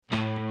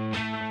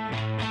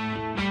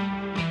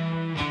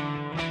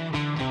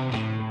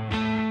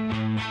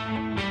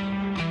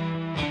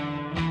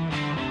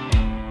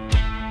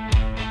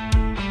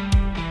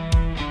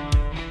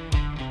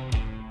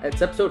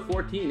It's episode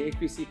 14,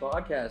 HBC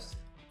podcast.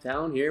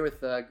 Down here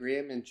with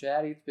Graham and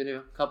Chatty. It's been a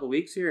couple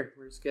weeks here.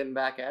 We're just getting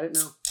back at it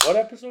now. What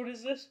episode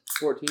is this?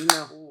 14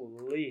 now.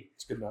 Holy.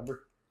 It's a good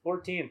number.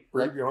 14.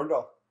 Brady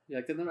Bjorndal. You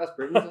like the best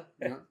Brady?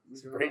 Yeah.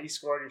 Brady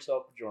scored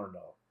yourself a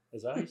Jordan-Doll.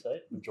 Is that how you say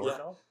it? A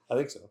Jordan-Doll? I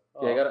think so.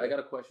 Yeah, I got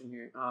a question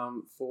here.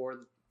 For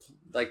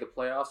the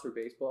playoffs for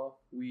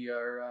baseball,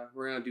 we're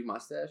gonna do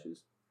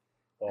mustaches.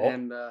 Oh.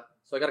 And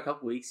so I got a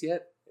couple weeks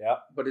yet. Yeah.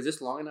 But is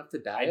this long enough to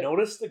dye? I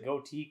noticed the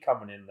goatee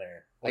coming in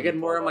there. I get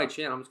more on my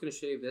chin. I'm just gonna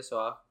shave this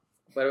off.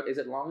 But is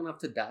it long enough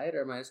to dye it,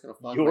 or am I just gonna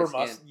fuck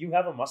my skin? You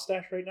have a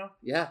mustache right now?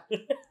 Yeah.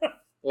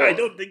 Well, I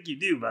don't think you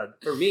do, bud.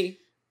 For me.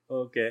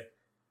 Okay.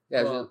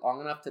 Yeah, is it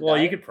long enough to dye? Well,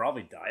 you could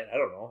probably dye it. I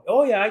don't know.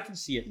 Oh yeah, I can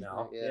see it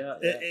now. Yeah.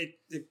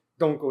 It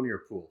don't go near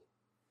a pool.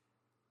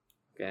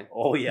 Okay.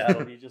 Oh yeah,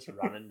 it'll be just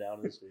running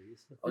down his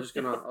face. I was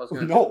gonna.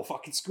 No,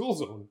 fucking school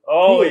zone.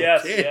 Oh Pool,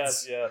 yes,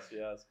 kids. yes.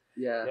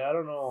 Yeah. Yeah, I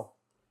don't know.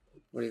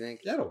 What do you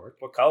think? That'll work.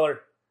 What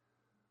color?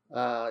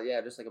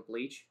 Yeah, just like a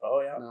bleach.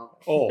 Oh yeah. No.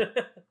 Oh,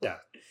 yeah.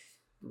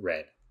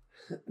 Red.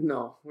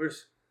 No. You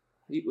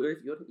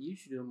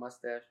should do a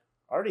mustache.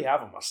 I already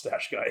have a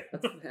mustache, guy.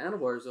 That's what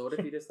handlebars though. What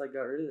if you just got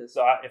rid of this?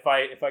 So if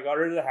I got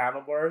rid of the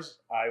handlebars,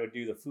 I would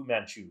do the Fu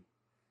Manchu.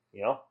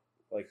 You know,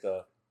 like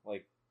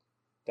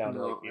down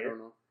to like here. I don't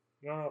know.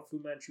 You don't know what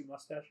Fu Manchu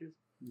mustache is?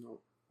 No.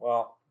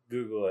 Well,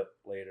 Google it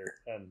later,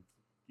 and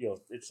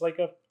it's like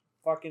a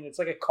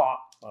cop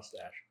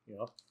mustache. You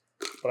know,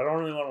 but I don't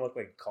really want to look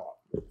like a cop.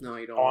 No,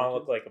 you don't. I want to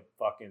look like a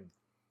fucking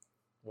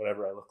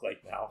whatever I look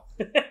like now.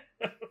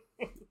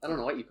 I don't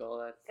know what you call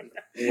that.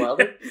 A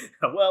welder?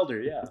 A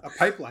welder, yeah. A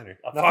pipeliner.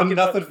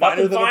 Nothing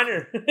finer than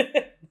finer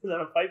than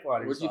a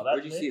pipeliner.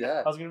 Where'd you see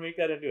that? I was gonna make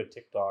that into a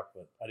TikTok,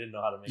 but I didn't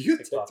know how to make You a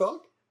get TikTok.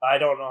 TikTok? I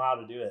don't know how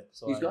to do it.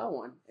 So He's got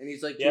one, and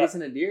he's like Yeah.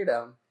 chasing a deer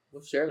down.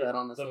 We'll share that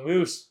on the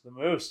moose.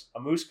 A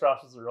moose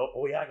crosses the road.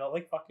 Oh yeah, I got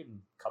like fucking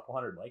couple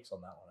hundred likes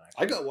on that one.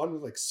 Actually, I got one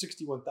with like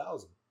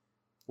 61,000.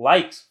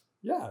 likes.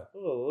 Yeah.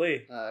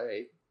 Holy. All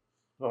right.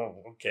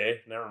 Oh,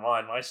 okay. Never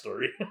mind my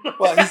story.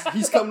 Well,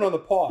 he's coming on the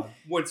pod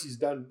once he's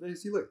done.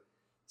 See, look,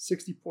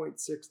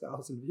 60.6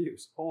 thousand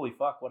views. Holy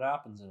fuck! What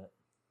happens in it?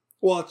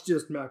 Well, it's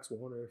just Max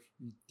Warner.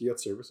 Do you got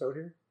service out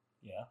here?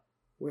 Yeah.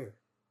 Where?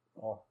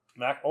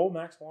 Max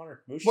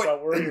Warner, Moose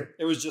Shot Warrior.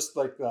 It was just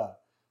like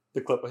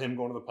the clip of him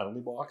going to the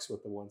penalty box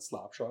with the one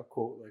slap shot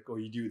quote, like, "Oh,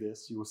 you do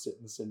this, you will sit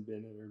in the sin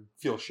bin and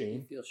feel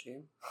shame." Feel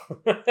shame.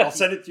 I'll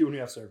send it to you when you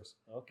have service.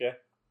 Okay.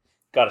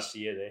 Gotta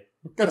see it,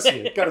 eh? Gotta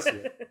see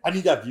it. I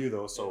need that view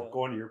though, so Yeah.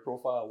 go into your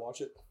profile,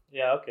 watch it.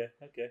 Yeah. Okay.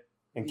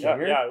 And Yeah,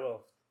 Kinger, I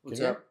will. What's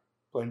Kinger, up?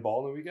 playing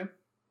ball in the weekend.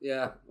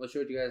 Yeah, I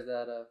showed you guys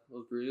that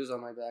those bruises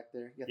on my back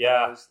there. You Yeah.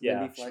 thought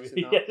I was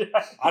flexing now?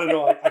 I don't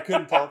know. I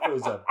couldn't tell if it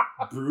was a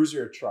bruise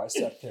or a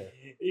tricep tear.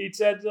 He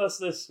sends us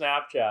this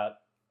Snapchat,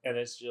 and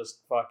it's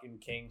just fucking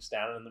King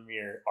standing in the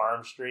mirror,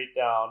 arms straight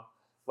down,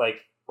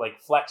 like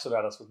flexing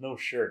at us with no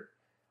shirt.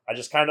 I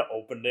just kind of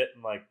opened it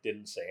and like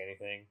didn't say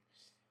anything,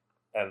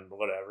 and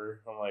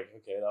whatever. I'm like,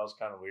 okay, that was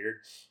kind of weird.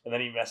 And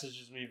then he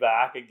messages me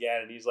back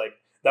again, and he's like,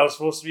 that was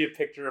supposed to be a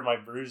picture of my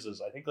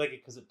bruises. I think like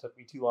because it took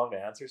me too long to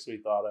answer, so he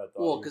thought I thought.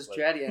 Well, he was because like,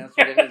 Chatty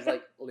answered and he's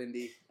like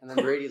Lindy, and then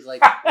Brady's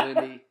like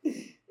Lindy.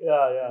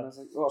 Yeah. And I was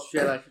like, oh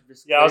shit, I should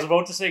just. Yeah, I was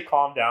about to say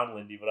calm down,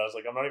 Lindy, but I was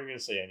like, I'm not even gonna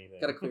say anything.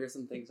 Gotta clear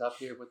some things up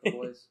here with the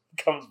boys.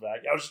 Comes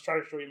back. I was just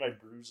trying to show you my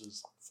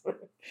bruises. What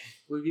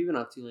have you been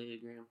up to lately,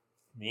 Graham?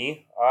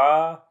 Me?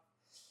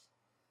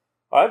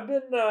 I've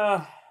been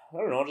I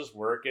don't know, just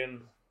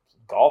working,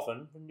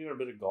 golfing. Been doing a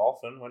bit of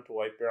golfing. Went to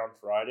White Bear on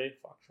Friday.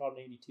 Fuck, shot an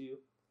 82.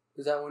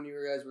 Is that when you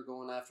guys were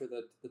going after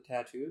the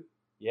tattoo?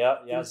 Yeah.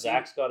 Didn't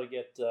Zach's got to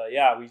get.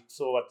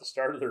 So at the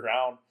start of the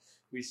round,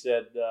 we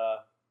said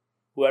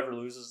whoever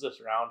loses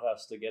this round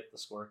has to get the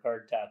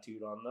scorecard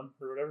tattooed on them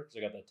or whatever because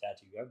I got that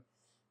tattoo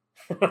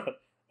gun.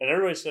 And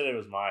everybody said it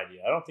was my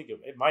idea. I don't think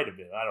it might have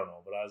been. I don't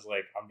know, but I was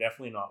like, I'm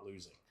definitely not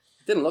losing.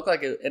 It didn't look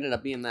like it ended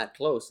up being that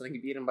close. I think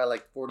he beat him by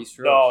like 40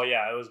 strokes. No,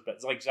 yeah,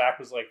 it's like Zach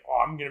was like, "Oh,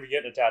 I'm gonna be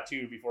getting a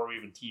tattoo before we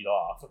even teed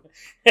off."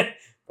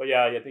 But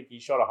yeah, I think he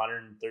shot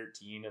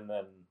 113, and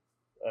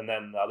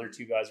then the other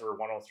two guys were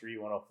 103,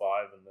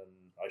 105, and then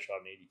I shot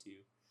an 82.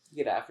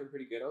 You get after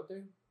pretty good out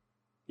there.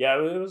 Yeah,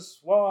 it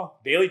was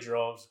Bailey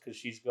drove because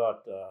she's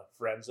got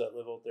friends that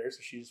live out there, so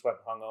she just went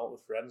and hung out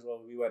with friends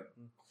while we went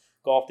and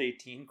golfed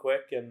 18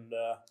 quick, and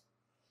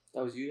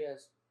That was you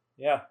guys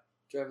yeah,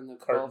 driving the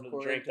carton golf of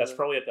course. drink. That's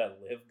probably at that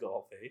live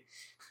golf,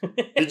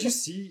 eh? Did you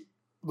see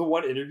the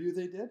one interview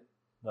they did?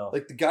 No.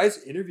 Like the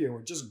guys interviewing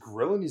were just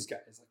grilling these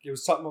guys. Like it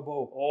was something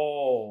about.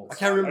 Oh, I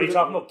can't remember. Are you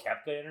talking about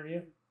Kepka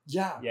interview?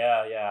 Yeah.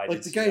 Yeah.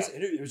 Like the guys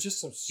interview, it was just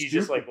some stupid He's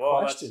just like, well,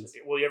 questions.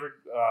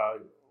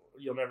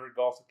 you'll never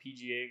golf the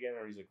PGA again,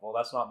 or he's like, well,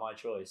 that's not my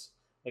choice.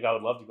 Like, I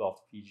would love to golf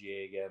the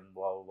PGA again.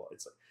 Blah blah blah.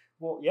 It's like,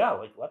 well, yeah,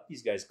 like let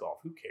these guys golf.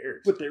 Who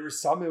cares? But there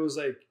was some. It was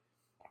like,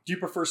 do you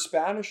prefer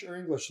Spanish or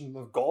English? And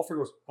the golfer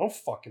goes, I don't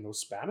fucking know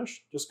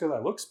Spanish. Just because I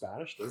look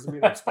Spanish doesn't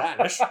mean I'm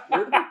Spanish.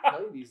 Where do they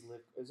play these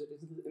live? Is it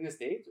in the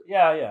States?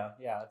 Yeah.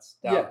 It's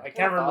down. Yeah. I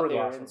can't remember where they the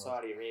were last in one was.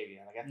 Saudi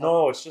Arabia. Like, I thought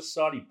No, it's just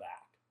Saudi back.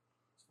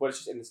 What, it's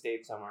just in the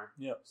States somewhere?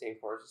 Yeah. Same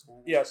forces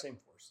kind of? Yeah, same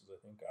forces, I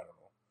think. I don't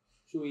know.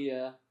 Should we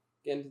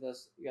get into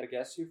this? You got a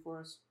guest here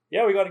for us?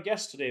 Yeah, we got a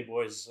guest today,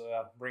 boys.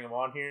 Bring him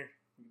on here.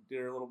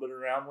 Did a little bit of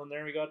rambling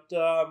there. We got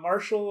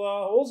Marshall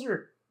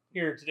Holzer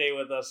here today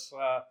with us.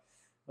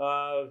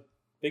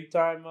 Big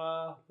time.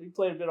 He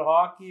played a bit of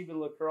hockey, a bit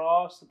of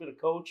lacrosse, a bit of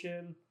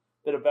coaching,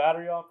 a bit of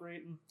battery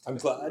operating. I'm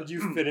glad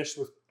you finished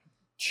with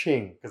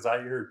Ching because I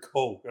heard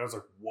Coke. I was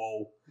like,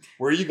 whoa,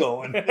 where are you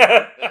going?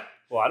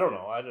 Well, I don't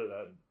know.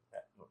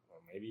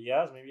 Maybe he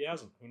has, maybe he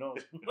hasn't. Who knows?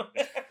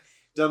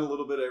 Done a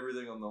little bit of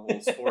everything on the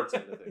whole sports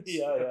end of things.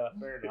 Yeah,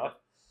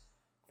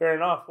 fair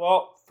enough.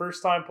 Well,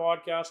 first time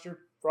podcaster,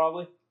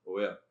 probably. Oh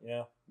yeah.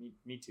 Yeah,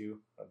 me too.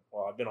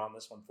 Well, I've been on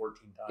this one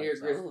 14 times. Here,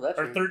 now. Grizzle, that's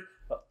Or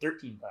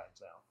 13 times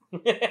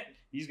now.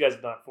 These guys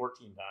have done it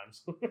 14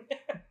 times.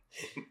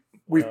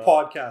 We've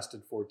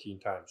podcasted 14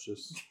 times.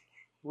 Just Just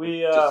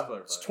clarify.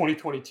 it's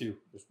 2022.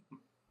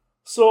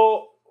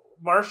 So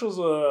Marshall's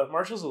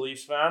a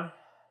Leafs fan,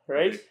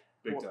 right?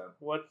 Big time.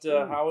 What?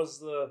 How was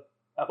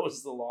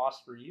the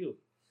loss for you?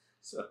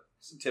 So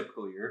it's a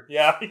typical year.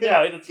 Yeah.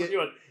 That's what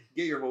you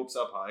Get your hopes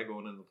up high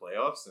going in the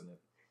playoffs, and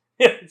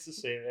it's the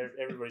same.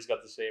 Everybody's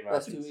got the same.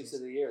 Best 2 attitudes. weeks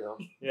of the year, though.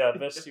 Yeah,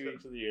 best 2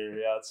 weeks of the year.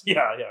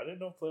 Yeah, I didn't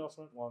know playoffs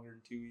went longer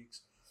than 2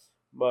 weeks.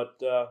 But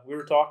we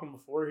were talking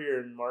before here,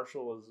 and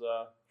Marshall was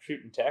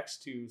shooting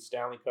text to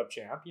Stanley Cup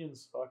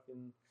champions.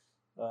 Fucking,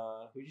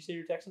 who'd you say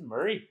you're texting?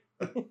 Murray.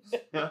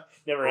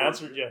 Never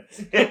answered you.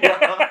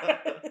 Yeah.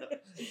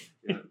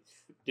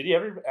 Did he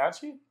ever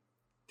answer you?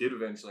 Did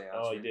eventually answer.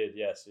 Oh, he did.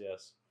 Yes. Yep.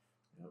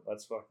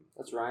 That's fucking.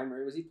 That's Ryan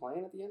Murray. Was he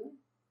playing at the end?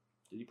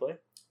 Did he play?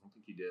 I don't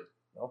think he did.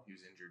 No, he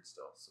was injured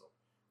still. So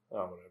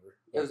oh, whatever.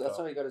 That's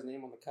how he got his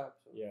name on the cup.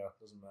 So. Yeah,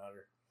 doesn't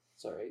matter.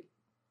 It's all right.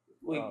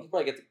 Well, you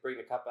probably get to bring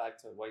the cup back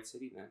to White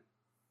City then.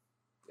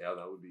 yeah,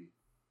 that would be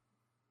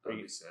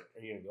sick.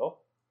 Are you gonna go?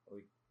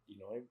 Like, do you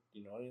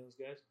know any of those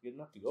guys good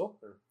enough to go?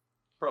 Or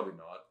Probably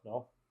not.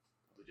 no?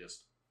 Probably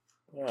just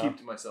Yeah. keep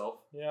to myself.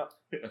 Yeah.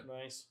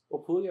 Nice.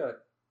 Well, Puglia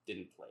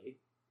didn't play,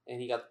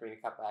 and he got to bring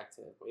the cup back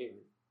to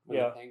Waverly when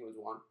Yeah. the Penguins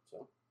won.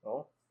 So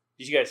Oh,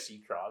 did you guys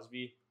see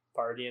Crosby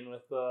partying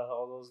with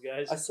all those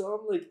guys? I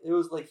saw him he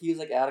was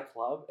like at a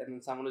club, and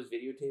then someone was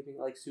videotaping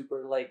like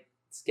super like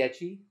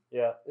sketchy.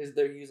 Yeah. He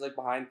was like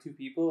behind two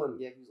people, and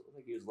yeah,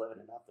 he was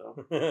living it up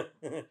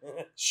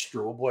though.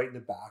 Strobe light in the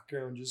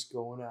background, just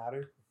going at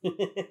her.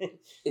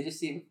 It just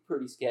seemed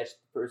pretty sketchy.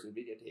 The person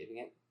videotaping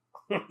it.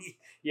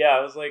 Yeah,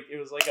 it was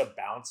like a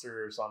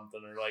bouncer or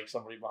something, or like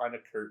somebody behind a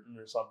curtain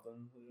or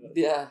something.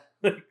 Yeah,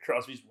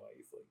 Crosby's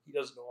wife, like, he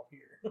doesn't know I'm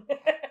here.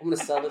 I'm gonna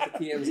sell it to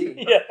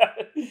TMZ.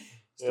 Yeah.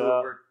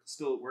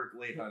 Still at work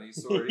late, honey.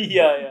 Sorry.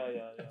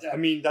 Yeah. I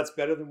mean, that's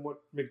better than what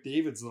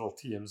McDavid's little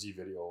TMZ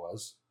video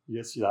was. You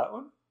guys see that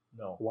one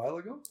No. a while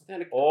ago?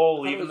 Oh,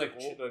 I leaving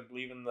thought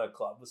leaving the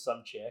club with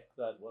some chick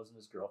that wasn't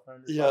his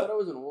girlfriend. Or Yeah. I something? thought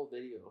it was an old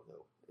video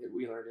though.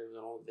 We learned it was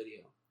an old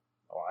video.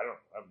 Oh, I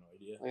have no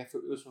idea. Like I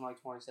thought it was from like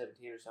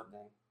 2017 or something.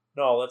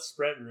 No, let's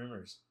spread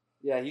rumors.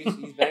 Yeah, he's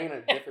banging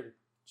a different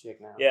chick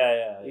now.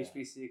 Yeah.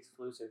 HBC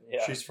exclusive.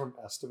 Yeah. She's from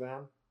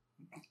Estevan.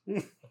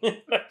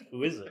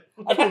 Who is it?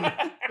 I don't know.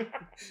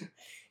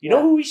 You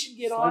know who we should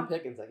get Slim on?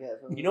 Pickens, I guess.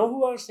 You know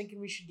who I was thinking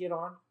we should get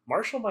on?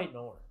 Marshall might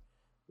know her.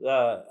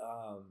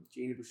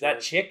 Gina Bouchard. That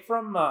chick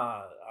from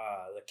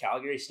the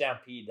Calgary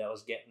Stampede that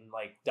was getting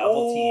like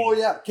double teamed. Oh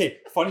yeah. Okay.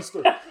 Funny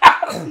story.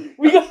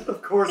 We got.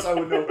 Of course, I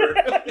would know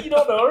her. You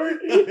don't know her?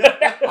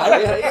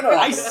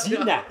 I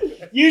seen that.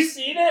 You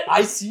seen it?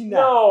 I seen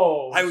that.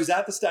 No. I was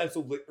at the stand.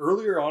 So like,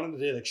 earlier on in the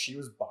day, like she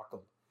was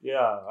buckled. Yeah.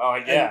 Oh,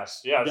 I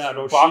guess. Yeah. Yeah,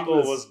 no, she Buckle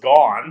was- was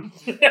gone.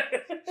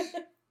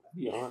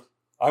 Yeah.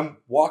 I'm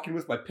walking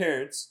with my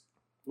parents.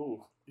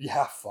 Ooh.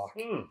 Yeah, fuck.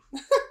 Hmm.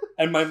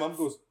 And my mom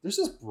goes, "There's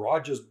this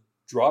broad just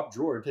dropped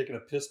drawer and taking a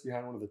piss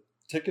behind one of the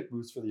ticket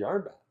booths for the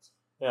armbands."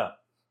 Yeah.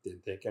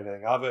 Didn't think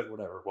anything of it.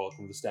 Whatever.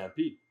 Welcome to the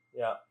Stampede.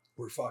 Yeah.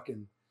 We're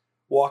fucking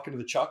walking to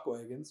the chuck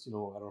wagons. You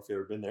know, I don't know if you've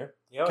ever been there.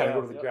 Yeah. Kind of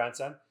go to the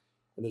grandstand.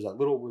 And there's that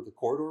little where the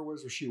corridor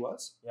was where she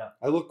was. Yeah.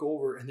 I look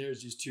over and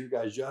there's these two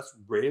guys just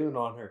railing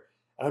on her.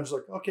 And I'm just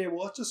like, okay,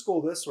 well, let's just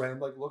go this way. I'm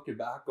like looking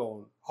back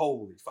going,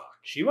 holy fuck.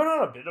 She went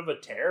on a bit of a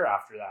tear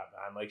after that,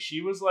 man. Like,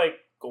 she was like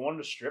going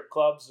to strip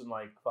clubs and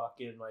like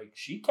fucking like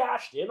she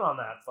cashed in on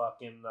that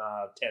fucking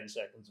 10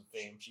 seconds of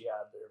fame she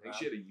had there. I think Man.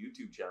 she had a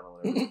YouTube channel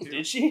and everything, too.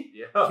 Did she?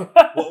 Yeah.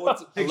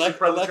 What's think she's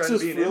probably trying to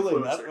Alexis be an Frilling?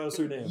 influencer. That was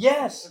her name.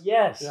 Yes.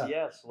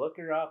 Yeah. Look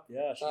her up.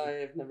 Yeah. She...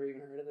 I've never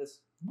even heard of this.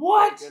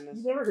 what? My goodness.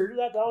 You never heard of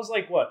that? That was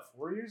like what,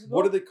 4 years ago?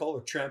 What do they call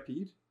her?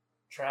 Trampede?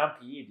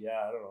 Trampede.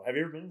 Yeah, I don't know. Have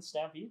you ever been to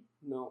Stampede?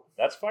 No.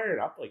 That's fired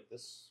up like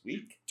this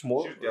week.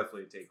 Tomorrow? She would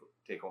definitely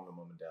take home the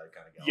mom and dad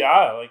kind of gal.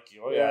 Yeah, like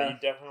yeah, Yeah, you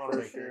definitely want to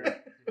for make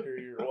sure. her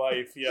your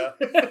wife. Yeah.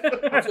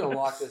 I'm just gonna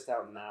lock this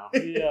down now.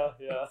 Yeah.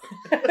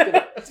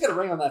 It's gonna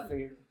ring on that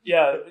finger.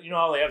 Yeah, you know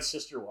how they have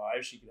sister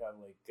wives? She could have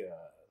like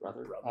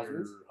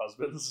Brother,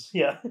 husbands.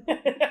 Yeah.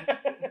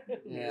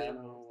 Yeah, I don't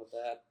know what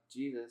that.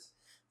 Jesus.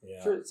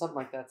 Yeah. Sure, something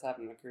like that's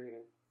happening to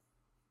Korean.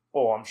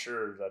 Oh, I'm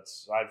sure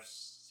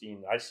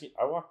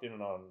I walked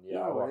in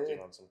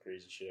on some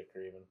crazy shit at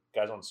Craven.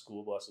 Guys on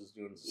school buses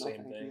doing the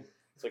same thing. You.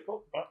 It's like,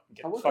 oh,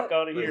 get How the was fuck that?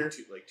 out of Like here.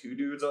 two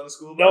dudes on a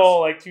school bus? No,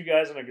 like 2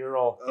 guys and a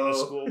girl in a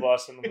Oh. school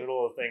bus in the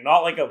middle of the thing. Not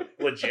like a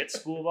legit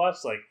school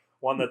bus, like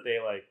one that they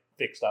like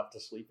fixed up to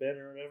sleep in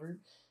or whatever.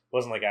 It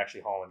wasn't like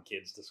actually hauling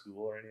kids to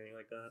school or anything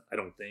like that. I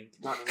don't think.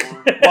 Not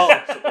anymore.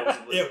 Well,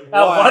 Supposedly. it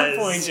At one was.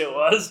 point it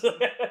was.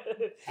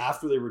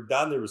 After they were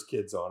done, there was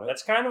kids on it.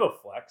 That's kind of a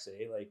flex,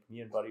 eh? Like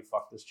me and Buddy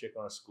fucked this chick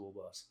on a school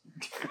bus.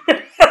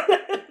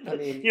 I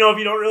mean, you know, if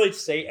you don't really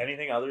say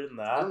anything other than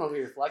that. I don't know who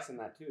you're flexing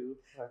that to.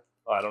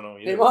 Oh, I don't know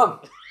either. Hey,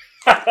 Mom.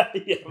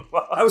 Yeah,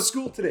 Mom. How was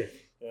school today?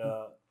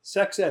 Yeah.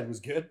 Sex ed was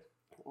good.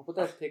 I'll put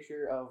that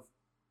picture of.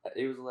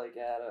 It was like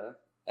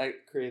at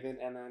Craven,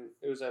 and then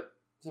it was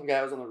some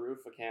guy was on the roof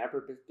of a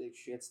camper, big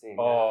shit stain.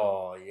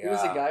 Oh, yeah. He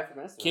was a guy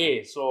from Eston.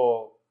 Okay,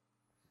 so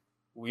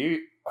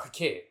we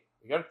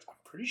got. I'm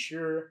pretty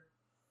sure.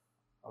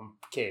 I'm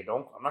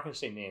not gonna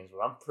say names,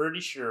 but I'm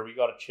pretty sure we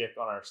got a chick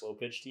on our slow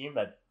pitch team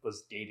that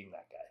was dating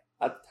that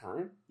guy. At the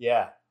time.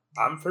 Yeah,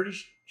 I'm pretty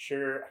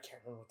sure. I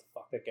can't remember what the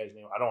fuck that guy's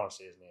name. I don't want to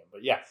say his name,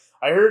 but yeah,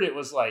 I heard it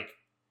was like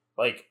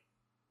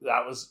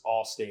that was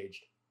all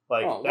staged.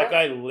 Like that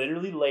guy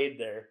literally laid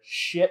there,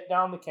 shit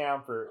down the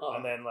camper,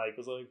 and then like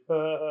was like,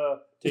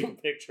 take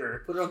a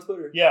picture, Put it on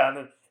Twitter. Yeah, and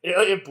then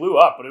it blew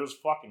up, but it was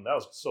that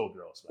was so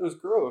gross. It was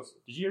gross.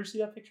 Did you ever see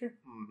that picture?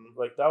 Mm-hmm.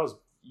 Like that was,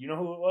 you know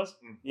who it was?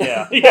 Mm.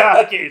 Yeah,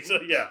 yeah. Okay, so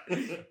yeah.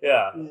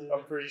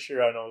 I'm pretty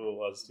sure I know who it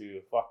was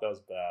too. Fuck, that was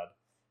bad.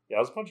 Yeah, it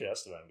was a bunch of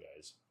Esteban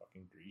guys,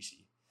 fucking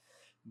greasy.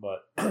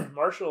 But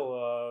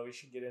Marshall, we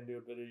should get into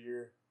a bit of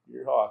your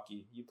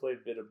hockey. You played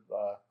a bit of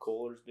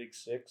Kohler's Big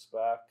Six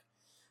back,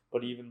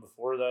 but even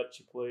before that,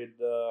 you played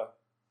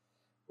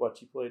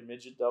You played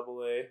midget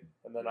AA,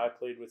 and then I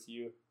played with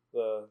you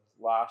the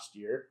last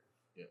year.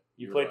 Yeah,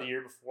 you played the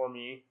year before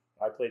me.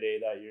 I played A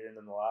that year, and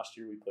then the last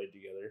year we played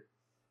together.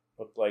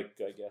 But like,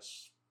 I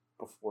guess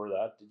before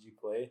that, did you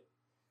play?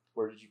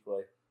 Where did you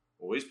play?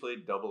 Always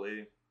played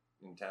AA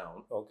in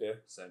town. Okay.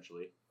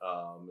 Essentially.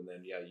 And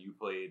then you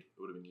played. It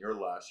would have been your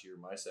last year,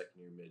 my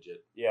second year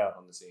midget. Yeah.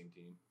 On the same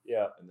team.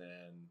 Yeah. And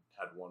then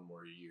had one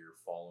more year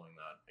following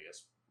that. I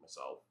guess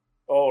myself.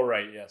 Oh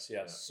right, yes.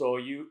 Yeah. So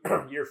you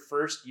your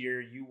first year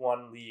you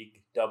won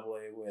league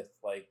AA with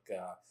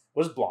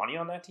was Blonnie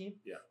on that team?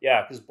 Yeah.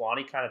 Yeah, because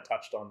Blonnie kind of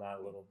touched on that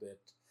a little bit.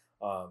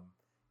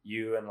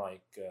 You and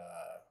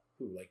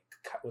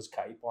was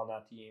Kipe on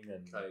that team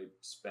and Kipe,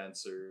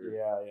 Spencer.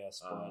 Yeah,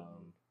 Spud,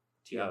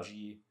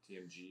 TMG.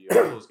 TMG,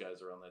 all those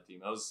guys are on that team.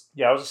 That was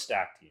it was a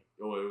stacked team.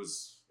 Oh, it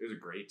was a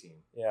great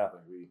team. Yeah.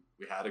 Like we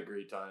had a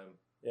great time.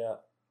 Yeah.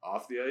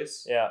 Off the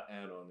ice. Yeah.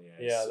 And on the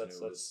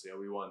ice. Yeah,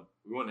 we won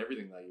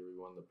everything that year. We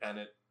won the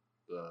pennant,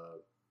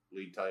 the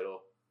league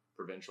title,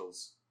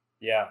 provincials.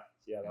 Yeah,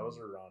 that was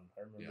a run.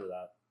 I remember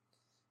that.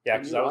 Yeah,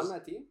 because I was on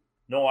that team.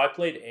 No, I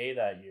played A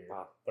that year,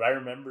 Wow. but I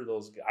remember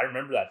I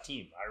remember that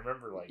team. I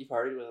remember you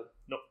partied with them.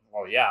 No,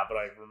 well, yeah, but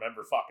I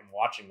remember fucking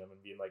watching them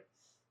and being like,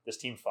 this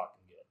team's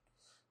fucking good.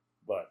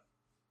 But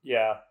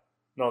yeah,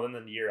 no. Then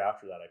the year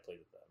after that, I played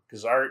with them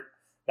because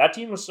that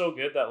team was so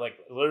good that like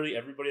literally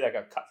everybody that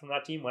got cut from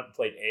that team went and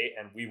played A,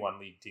 and we won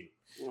League Two.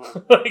 Yeah.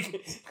 Like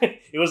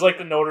it was like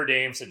the Notre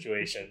Dame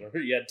situation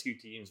where you had 2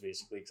 teams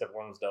basically, except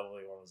one was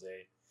AA, one was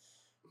A.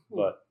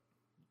 But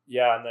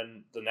yeah, and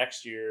then the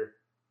next year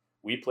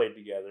we played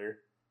together,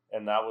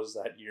 and that was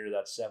that year,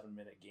 that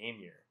 7-minute game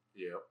year.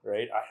 Yeah.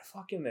 Right?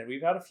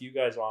 We've had a few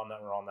guys on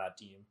that were on that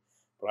team,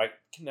 but I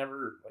can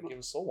never, it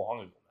was so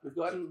long ago. We've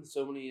gotten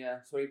so many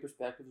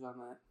perspectives on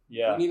that.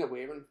 Yeah. We need a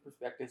Wavering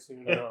perspective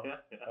soon. I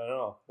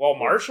know. Well,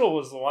 Marshall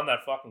was the one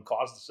that fucking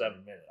caused the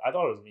 7-minute. I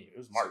thought it was me. It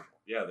was Marshall.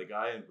 Yeah, the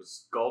guy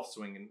was golf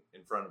swinging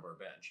in front of our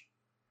bench,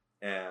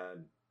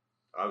 and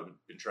I've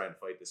been trying to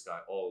fight this guy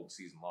all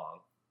season long.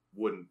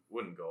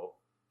 Wouldn't go.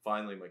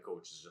 Finally, my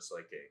coach is just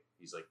like, hey,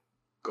 he's like,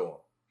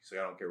 go. He's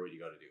like, I don't care what you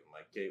got to do. I'm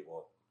like, okay,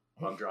 well,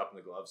 I'm dropping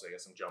the gloves. I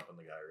guess I'm jumping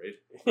the guy,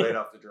 right? Right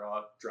off the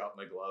draw, drop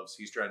my gloves.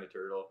 He's trying to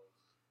turtle,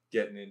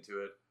 getting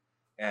into it.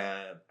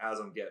 And as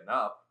I'm getting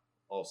up,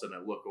 all of a sudden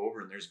I look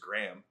over and there's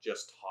Graham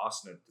just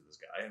tossing it to this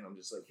guy. And I'm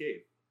just like,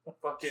 hey,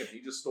 fuck him.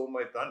 He just stole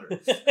my thunder.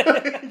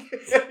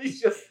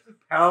 He's just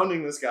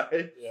pounding this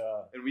guy.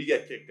 Yeah. And we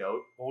get kicked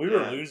out. Well, we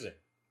were losing.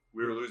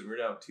 We were losing. We were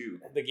down 2.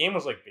 The game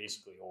was like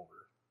basically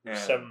over. There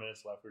was 7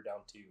 minutes left. We were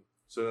down 2.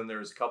 So then there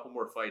was a couple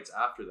more fights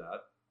after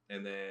that.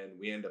 And then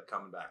we end up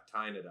coming back,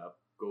 tying it up.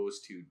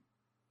 Goes to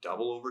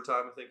double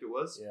overtime, I think it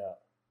was. Yeah.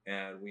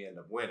 And we end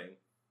up winning.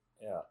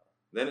 Yeah.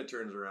 Then it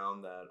turns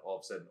around that all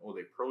of a sudden,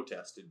 they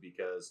protested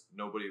because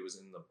nobody was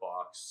in the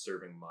box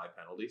serving my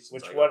penalty.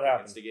 What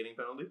happened? Instigating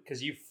penalty.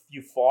 Because you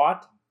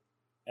fought,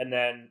 and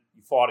then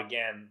you fought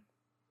again,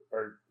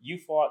 or you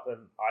fought,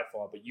 then I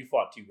fought, but you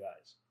fought 2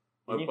 guys.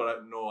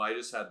 I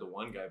just had the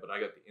one guy, but I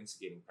got the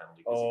instigating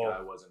penalty because the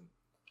guy wasn't.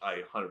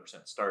 I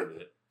 100%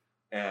 started it,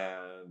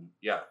 and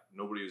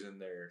nobody was in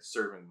there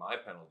serving my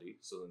penalty.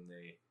 So then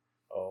they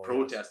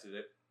protested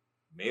it.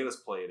 Made us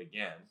play it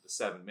again, the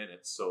 7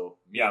 minutes. So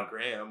me and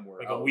Graham were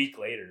like out. a week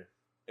later.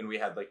 and we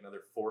had like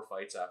another 4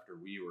 fights after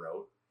we were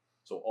out.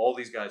 So all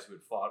these guys who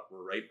had fought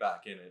were right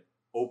back in it.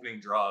 Opening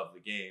draw of the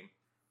game,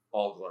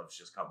 all gloves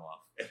just come off.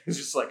 And it's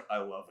just like, I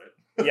love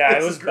it. Yeah, it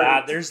This was is great.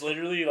 bad. There's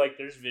literally like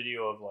there's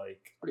video of like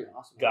Pretty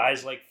awesome.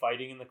 guys like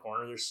fighting in the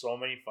corner. There's so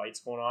many fights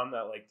going on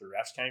that like the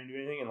refs can't even do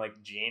anything. And like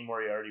Jane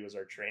Moriarty was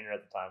our trainer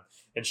at the time,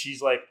 and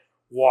she's like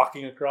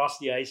walking across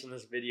the ice in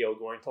this video,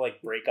 going to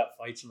like break up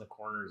fights in the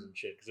corners and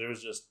shit. Because it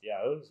was just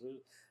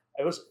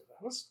it was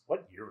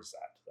what year was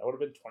that? That would have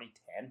been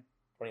 2010,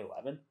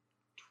 2011.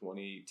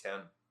 2010.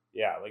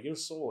 Yeah, like it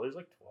was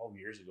like 12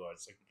 years ago.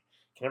 It's like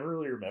I can never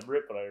really remember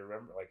it, but I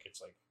remember like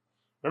it's like.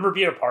 Remember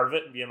being a part of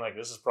it and being like,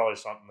 this is probably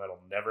something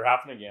that'll never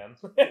happen again.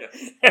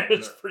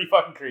 It's pretty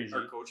fucking crazy.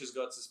 Our coaches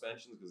got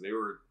suspensions because they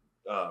were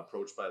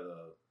approached by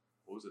the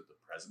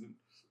president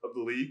of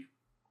the league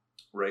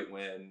right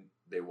when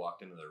they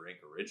walked into the rink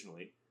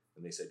originally.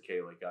 And they said,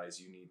 okay, like, guys,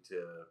 you need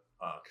to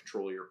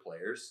control your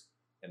players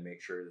and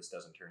make sure this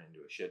doesn't turn into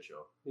a shit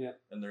show. Yeah.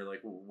 And they're like,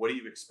 well, what do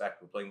you expect?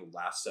 We're playing the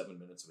last 7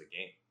 minutes of a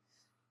game.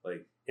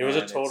 Like, It was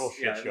a and total it's-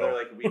 shit yeah, show. And they're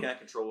like, we can't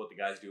control what the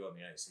guys do on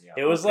the ice. And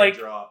It was opening like-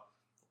 draw,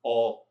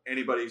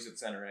 anybody who's at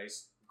center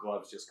ice,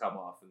 gloves just come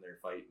off and they're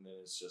fighting, and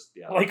it's just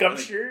Like, I'm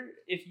sure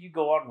if you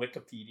go on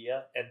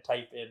Wikipedia and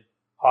type in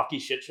hockey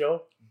shit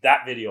show,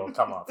 that video will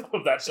come up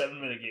of that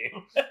 7-minute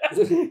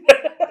game.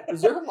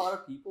 Was there a lot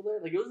of people there?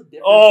 Like, it was a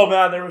different. Oh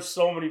man, there were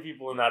so many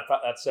people in that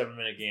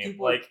 7-minute game.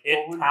 People Like, it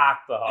going-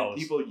 packed the and house.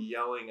 people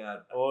yelling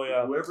at Oh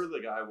yeah. whoever the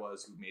guy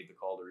was who made the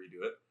call to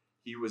redo it.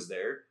 He was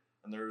there,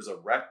 and there was a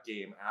rec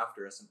game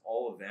after us, and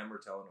all of them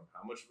were telling him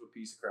how much of a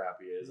piece of crap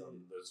he is on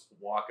this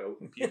walkout,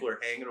 and people are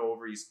hanging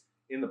over. He's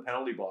in the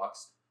penalty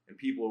box, and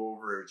people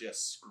over are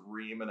just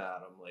screaming at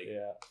him like,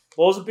 Yeah.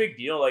 Well, it was a big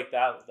deal. Like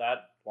that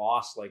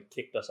loss like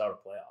kicked us out of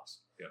playoffs.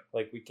 Yeah.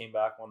 Like we came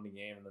back, won the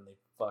game, and then they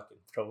fucking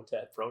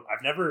protest.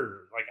 I've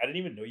never I didn't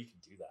even know you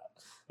could do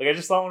that. Like I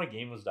just thought when a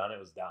game was done, it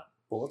was done.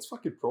 Well, let's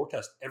fucking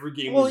protest every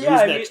game Well, we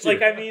yeah, lose next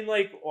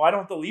year. why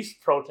don't the Leafs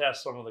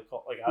protest some of the I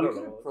We don't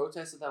could know. have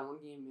protested that one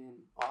game in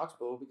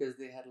Oxbow because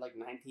they had like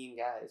 19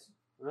 guys.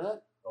 Remember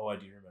that? Oh, I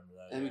do remember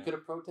that. And we yeah. could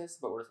have protested,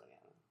 but we're just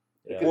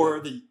like, Yeah. Or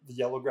the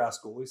yellow grass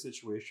goalie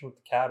situation with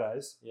the cat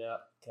eyes. Yeah.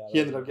 He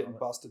ended up getting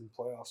busted in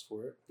playoffs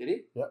for it. did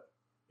he?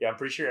 Yeah, I'm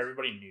pretty sure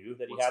everybody knew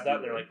that he What's had the that.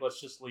 And they're deal? like, let's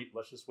just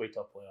wait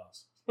till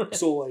playoffs.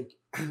 So like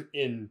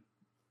in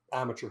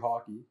amateur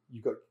hockey,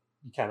 you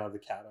can't have the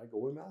cat eye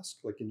goalie mask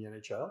like in the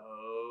NHL.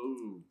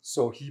 oh,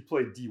 So he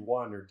played D1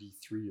 or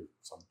D3 or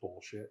some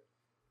bullshit.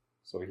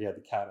 So he had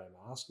the cat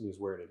eye mask and he was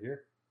wearing it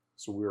here.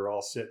 So we were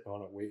all sitting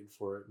on it waiting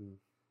for it, and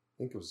I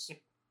think it was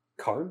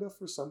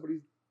Cardiff or somebody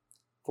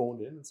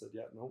phoned in and said,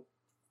 "Yeah, no,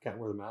 can't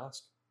wear the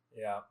mask."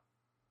 Yeah.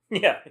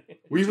 Yeah.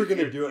 We were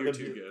gonna do it. you're and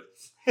too do-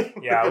 good.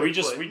 Yeah, we We're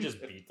just playing.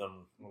 beat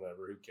them.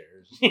 Whatever, who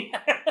cares?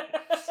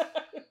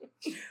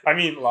 I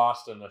mean,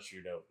 lost in a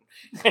shootout.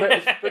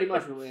 It's pretty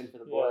much a win for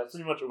the Yeah, boys.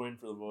 pretty much a win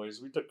for the boys.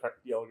 We took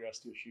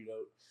Yellowgrass to a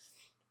shootout.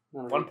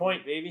 None of 1 it.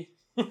 point, baby.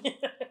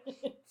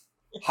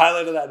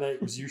 Highlight of that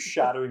night was you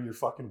shattering your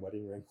fucking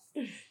wedding ring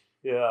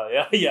Yeah.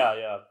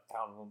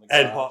 Pounding on the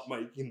and glass. hot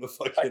mic in the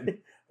I fucking.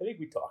 think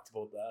we talked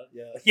about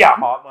that. Yeah,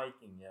 hot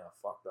micing. Yeah,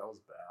 fuck, that was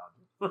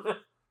bad.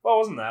 Well, it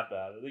wasn't that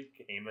bad. I think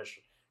Hamish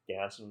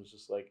Ganson was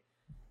just like,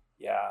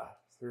 yeah,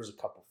 there was a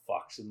couple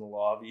fucks in the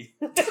lobby.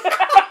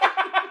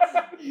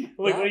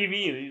 Like, what do you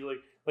mean? He's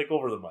like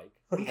over the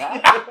mic.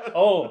 That,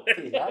 Oh,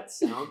 okay, that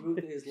sound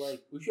booth is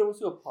like, we should almost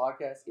do a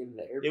podcast in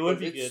there. It would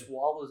because be good.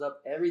 swallows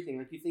up everything.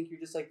 Like, you think you're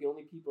just like the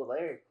only people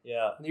there.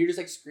 yeah, And you're just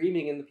like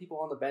screaming, and the people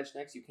on the bench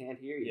next to you can't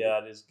hear you.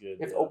 yeah, it is good. You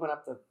have to yeah. open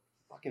up the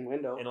fucking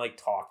window. And like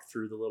talk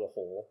through the little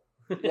hole.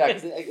 Yeah,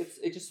 because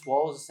it just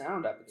swallows the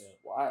sound up. It's Yeah.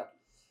 wild.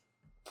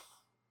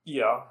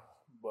 Yeah,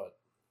 but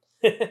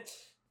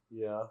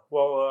yeah.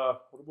 Well,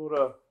 what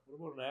about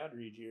an ad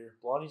read here?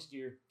 Blondie's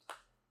gear.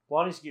 Do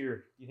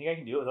you think I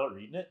can do it without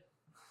reading it?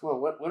 Well,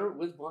 when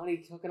was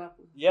Bonnie hooking up?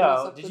 Yeah. hooking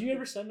us up Did with you the-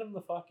 ever send him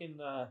the fucking?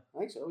 I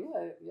think so.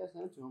 Yeah,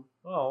 send it to him.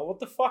 Oh, what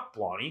the fuck,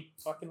 Blondie?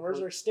 Fucking,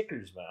 where's our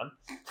stickers, man?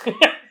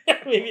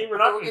 Maybe we're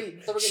So not we're gonna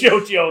getting- so we're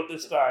shout you out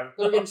this time.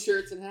 So we're getting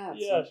shirts and hats.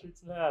 Yeah,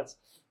 shirts and hats.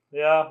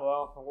 Yeah,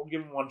 well, we'll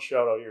give him one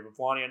shout out here. But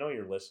Blondie, I know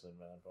you're listening,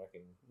 man.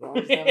 Fucking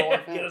Blondie's number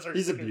one fan. get us our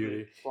He's a stickers, beauty.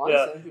 dude. Bonnie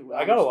Yeah, sent me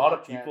I got a lot of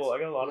Snapchats. people.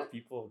 Yeah.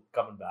 People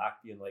coming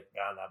back being like,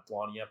 "Man, that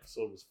Blondie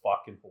episode was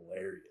fucking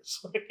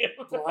hilarious."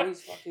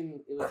 Bonnie's fucking.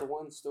 It was the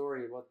one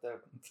story about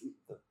the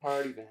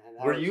party van.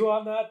 That Were was- you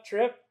on that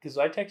trip? Because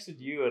I texted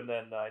you and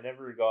then I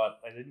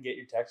didn't get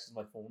your text because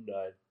my phone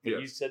died. But Yeah.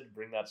 you said to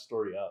bring that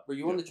story up. Were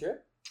you on the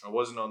trip? I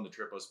wasn't on the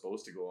trip. I was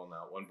supposed to go on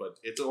that one, but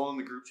it's all in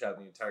the group chat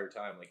the entire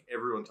time. Like,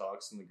 everyone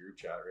talks in the group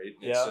chat, right?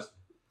 And Yeah. It's just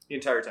the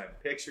entire time.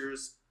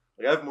 Pictures.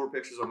 Like, I have more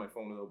pictures on my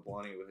phone without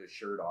Blondie with his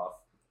shirt off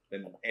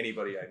than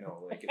anybody I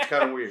know. Like, it's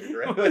kind of weird,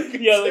 right? Like,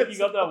 Yeah, like you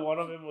got that one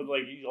of him with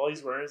like all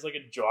he's wearing is like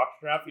a jock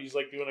strap. He's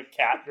like doing a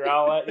cat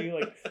growl at you.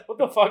 Like, what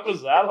the fuck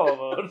was that all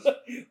about?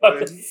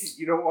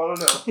 You don't want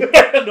to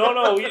know.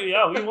 No,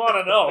 we want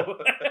to know.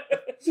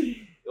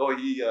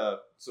 Oh,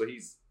 so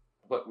he's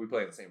but we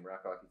play in the same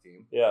rec hockey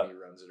team. Yeah. And he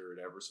runs it or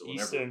whatever. So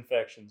Eastern whenever,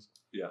 infections.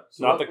 yeah.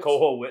 So Not the what's-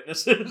 coho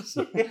witnesses.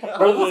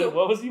 Or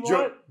what was he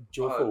Joe, want?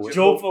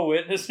 Joe Jofa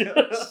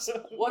witnesses.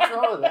 What's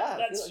wrong with that?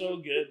 That's I feel so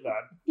like good,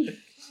 man.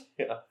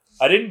 Yeah.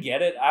 I didn't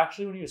get it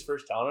actually when he was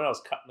first telling it. I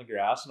was cutting the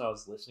grass and I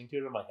was listening to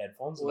it on my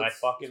headphones, Well, and I it's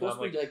fucking supposed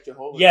I'm to be like, like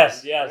Jehovah's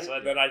yes, Witness, right?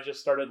 And then I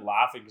just started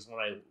laughing because when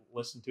I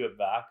listened to it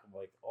back, I'm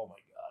like, oh my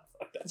god,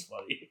 fuck, that's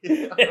funny.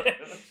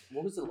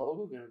 What was the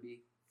logo gonna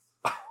be?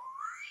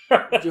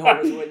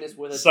 Jehovah's Witness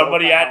with a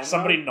somebody Jofa at helmet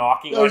somebody on?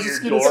 knocking I on was your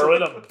just gonna door say-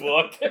 with a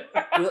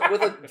book.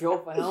 with a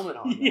Jofa helmet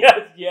on.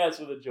 yes,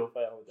 with a Joe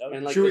helmet. That And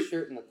was- like Should the we-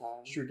 shirt and the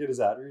tie. Should we get his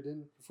ad read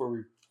in before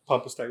we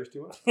pump his tires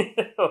too much?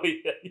 oh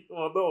yeah.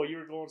 Well, no, you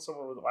were going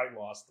somewhere with. I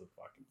lost the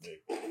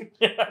fucking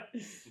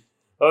thing.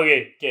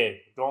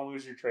 Okay. Don't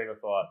lose your train of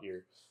thought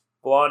here.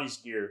 Blondie's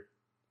gear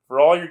for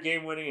all your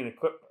game-winning and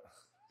equipment.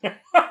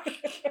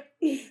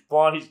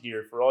 Blondie's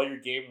gear for all your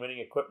game-winning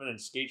equipment and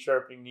skate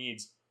sharpening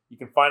needs. You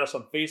can find us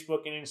on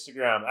Facebook and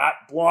Instagram at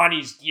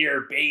Blondie's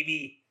Gear,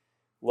 baby.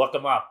 Look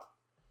them up.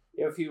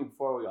 You have a few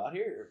before we got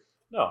here.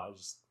 No, I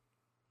was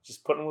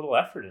just putting a little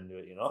effort into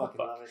it, you know. Fucking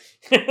love it.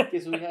 Fuck. Okay,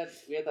 so we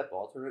had that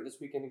ball tournament this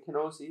weekend in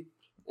Kenosha,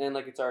 and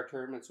like it's our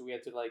tournament, so we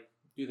had to like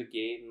do the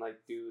gate and like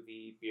do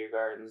the beer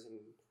gardens and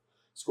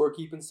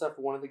scorekeeping stuff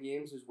for one of the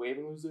games. Because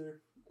Waven was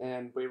there,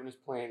 and Waven was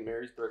playing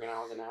Marysburg, and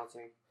I was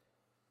announcing.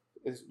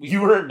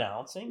 You were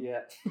announcing?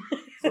 Yeah.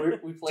 So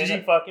we played. Did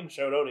you fucking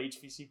shout out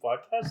HVC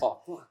podcast?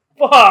 Oh, fuck.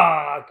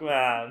 Fuck,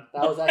 man.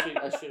 That was actually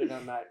I should have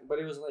done that, but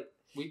it was like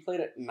we played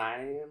at 9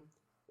 a.m. and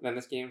then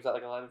this game was at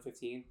like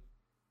 11:15,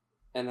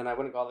 and then I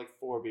went and got like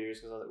 4 beers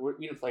because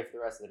we didn't play for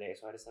the rest of the day,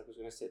 so I just like was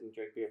gonna sit and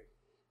drink beer.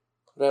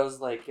 But I was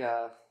like,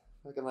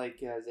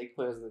 Zig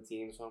plays on the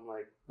team, so I'm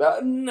like,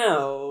 but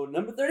no,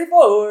 number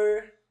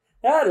 34,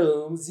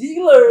 Adam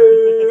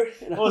Ziegler.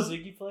 And I Oh, was,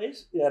 Ziggy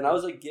plays? yeah, and I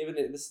was like giving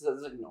it. There's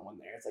like no one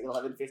there. It's like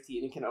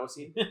 11:15 in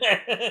Kenosha.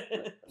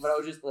 But I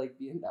was just like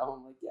being down.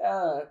 I'm like,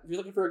 yeah, if you're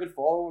looking for a good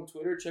follow on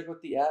Twitter, check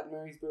out the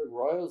 @Marysburg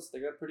Royals. They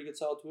got a pretty good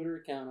solid Twitter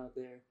account out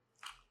there.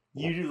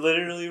 You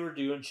literally were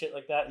doing shit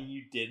like that and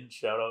you didn't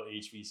shout out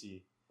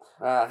HVC.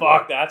 Yeah.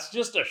 Fuck, that's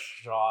just a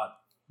shot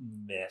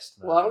missed,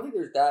 man. Well, I don't think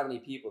there's that many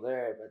people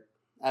there,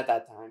 but at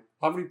that time,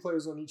 How many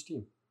players on each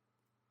team?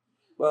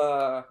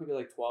 maybe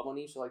like 12 on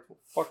each. So like,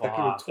 Fuck, that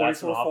could have Fuck,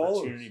 that's an 24 followers.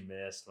 opportunity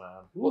missed,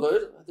 man. well,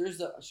 there's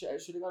the I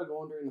should have got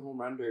going during the home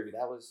run derby.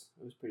 It was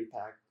pretty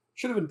packed.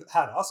 Should have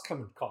had us come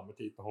and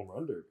commentate the home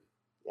run derby.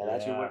 Yeah, that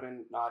actually Yeah. would have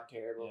been not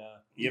terrible.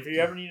 Yeah. If you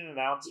ever need an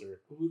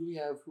announcer, Who do we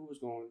have? Who was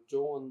going?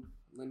 Joel and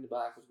Linda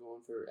Back was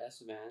going for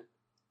Estevan.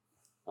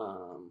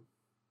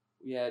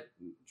 We had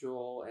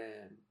Joel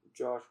and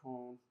Josh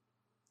Holm.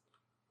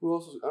 Who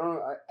else was? I don't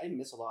know. I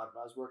miss a lot,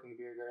 but I was working in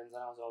beer gardens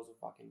and I was also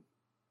fucking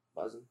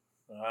buzzing.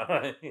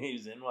 he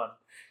was in one.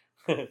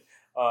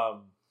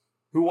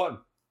 Who won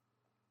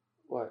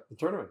What? the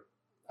tournament?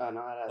 No,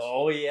 that has.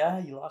 Oh yeah,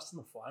 you lost in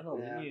the final,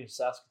 Yeah. didn't you?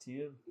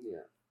 Saskatoon. Yeah.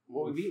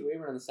 Well, we beat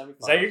Waver in the semifinals.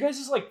 Is that your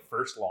guys' like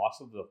first loss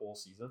of the whole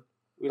season?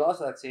 We lost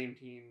to that same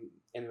team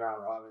in the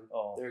round robin.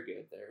 Oh. They're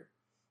good there.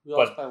 We But-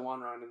 lost by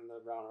 1 round in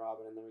the round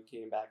robin, and then we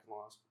came back and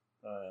lost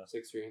Yeah.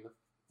 6-3 in the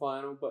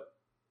final. But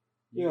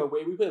yeah,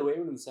 we played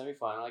Waver in the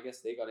semifinal. I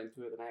guess they got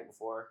into it the night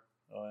before.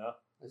 Oh yeah.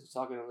 I was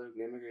talking to Luke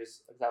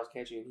Nimmiggers because I was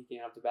catching and he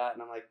came up to bat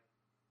and I'm like,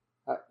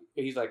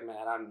 he's like,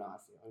 man, I'm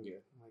not feeling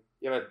good. I'm like,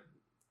 you have a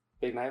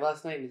big night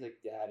last night? And he's like,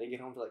 yeah, I didn't get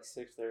home till like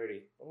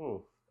 6:30.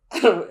 Oh.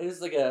 It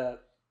was like Ooh.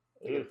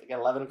 like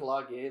 11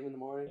 o'clock game in the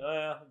morning. Oh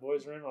yeah, the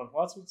boys are in one.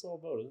 Well, that's what it's all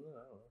about, isn't it? I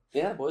don't know.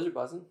 Yeah, boys are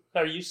buzzing.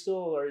 Are you still,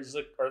 or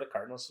are the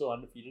Cardinals still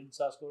undefeated in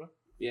Saskatchewan?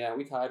 Yeah,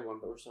 we tied one,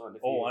 but we're still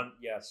undefeated.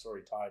 Oh,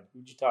 sorry, tied.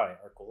 Who'd you tie?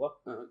 Arcola?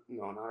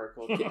 No, not our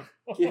coach.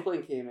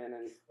 Kipling came in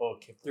and Oh,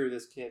 Kipling. threw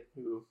this kid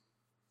who,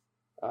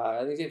 I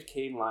think his name's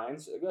Caden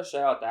Lyons. I gotta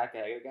shout out that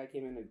guy. The guy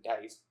came in and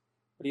diced,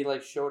 but he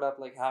like showed up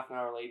like half an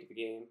hour late to the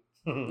game.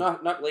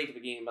 Not late to the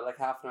game, but like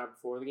half an hour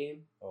before the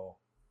game. Oh.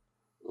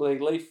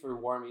 Like late for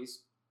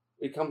warmies.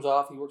 He comes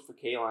off. He works for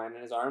K-Line,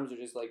 and his arms are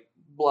just like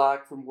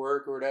black from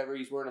work or whatever.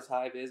 He's wearing his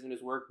high vis and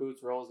his work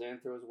boots. Rolls in,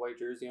 throws his white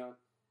jersey on,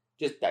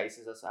 just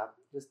dices us up.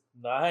 Just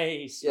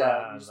Nice,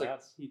 yeah, man. just like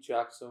That's, he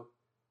chucks. So,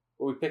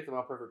 well, we picked him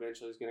up for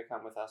eventually. He's gonna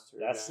come with us to.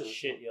 that's the Regina,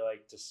 shit so. you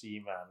like to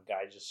see, man.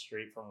 Guy just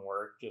straight from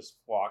work, just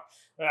walk.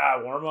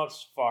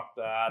 Warm-ups, fuck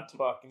that.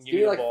 Fucking give me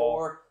Maybe the like ball.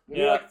 4.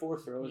 Maybe Yeah. like 4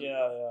 throws.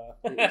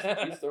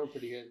 Yeah. He's throwing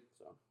pretty good.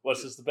 So.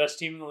 What's this, the best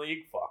team in the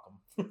league? Fuck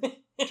them.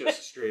 Just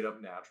a straight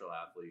up natural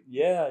athlete.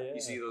 Yeah.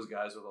 You see those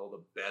guys with all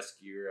the best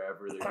gear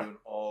ever. They're doing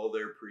all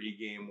their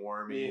pregame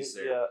warmies.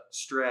 They're Yeah.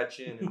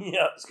 stretching. And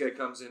Yeah. this guy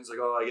comes in, he's like,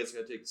 oh, I guess I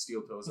gotta take the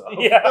steel toes off.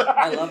 Yeah.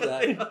 I love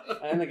that.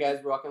 And the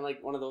guy's rocking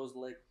like one of those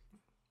like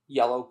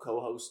yellow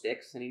coho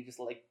sticks, and he just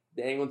like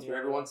dangling through Yeah.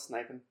 everyone,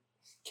 sniping.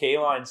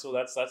 K-Line, so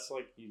that's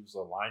like he was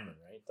a lineman,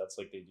 right? That's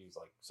like they do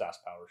like SAS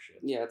power shit.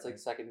 Yeah, it's like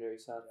secondary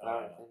stuff.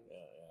 Yeah.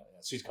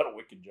 So he's got a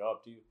wicked job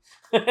too.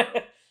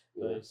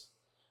 Yeah. Nice.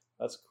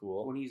 That's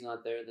cool. When he's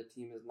not there, the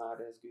team is not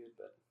as good.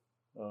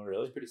 But Oh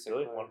really? He's pretty sick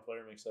Really? player. One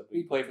player makes that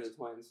big he played for the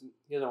difference. Twins.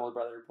 He has an older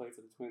brother who played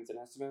for the Twins in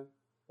Estevan.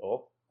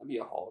 Oh. That'd be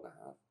a haul and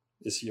a half.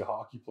 Is he a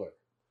hockey player?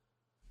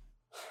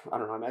 I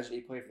don't know. Imagine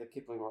he played for the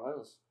Kipling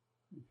Royals.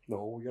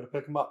 No, we got to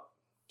pick him up.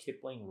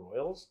 Kipling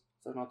Royals?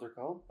 Is that not what they're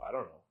called? I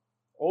don't know.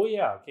 Oh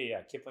yeah, okay,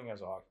 yeah. Kipling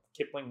has a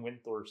Kipling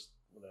Windthorst,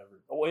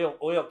 whatever.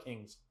 Oil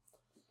Kings.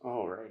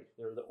 Oh, right.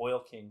 They're the Oil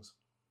Kings.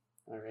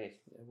 All right.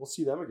 Yeah, we'll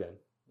see them again.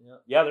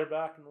 Yeah, they're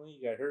back in the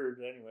league. I heard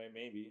anyway.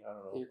 Maybe I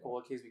don't know. Your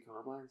Cola Kids be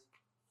combines?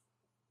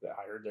 Yeah,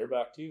 I heard they're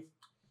back too.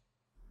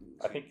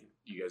 So I think.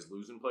 You guys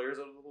losing players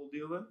out of the whole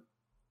deal then?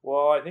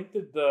 Well, I think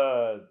that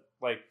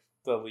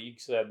the league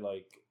said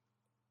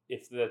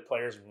if the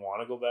players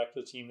want to go back to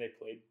the team they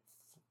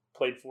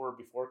played for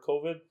before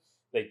COVID,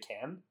 they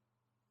can.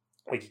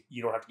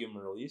 You don't have to give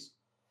them a release.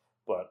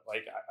 But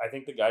I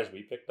think the guys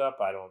we picked up,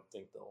 I don't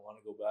think they'll want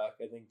to go back.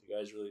 I think the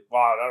guys really.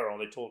 Well, I don't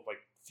know. They told a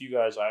few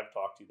guys I've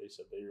talked to, they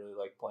said they really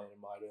like playing in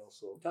Midale.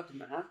 So You talked to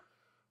Matt?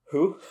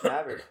 who?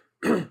 Maverick.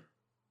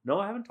 No,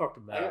 I haven't talked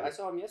to Matt. I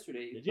saw him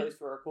yesterday. He Did you? plays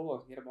for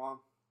Arcola. He hit a bomb.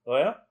 Oh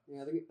yeah,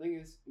 Yeah, I think it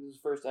was his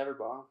first ever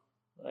bomb.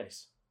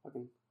 nice.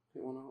 Fucking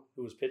hit one out.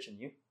 Who was pitching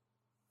you?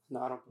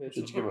 No, I don't pitch.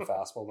 Did you give him a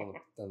fastball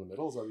down the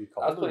middle? Is that what you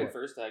called I was it? playing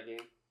first that game.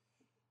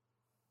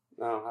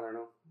 No, I don't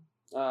know.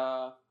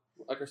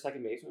 Our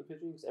second baseman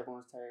pitching because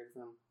everyone's tired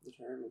from the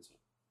tournament. So.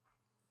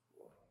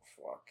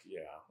 Fuck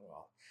yeah.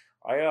 Well,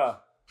 I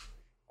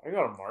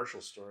got a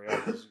Marshall story. I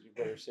just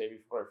better say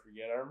before I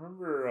forget. I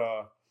remember.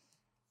 I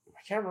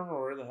can't remember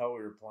where the hell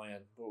we were playing,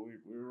 but we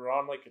were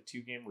on a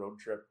 2-game road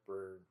trip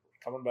or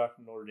coming back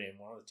from Notre Dame,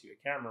 one of the two. I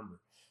can't remember,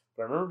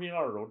 but I remember being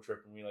on a road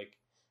trip and we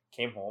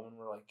came home and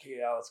we're like, hey,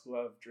 yeah, let's go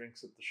have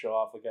drinks at the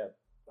shop, at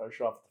our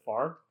shop at the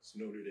farm. It's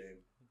Notre Dame.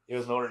 It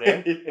was Notre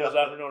Dame. It was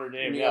after Notre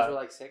Dame. And you Yeah, guys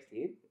were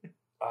 16.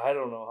 I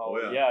don't know how.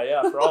 Oh,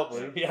 yeah,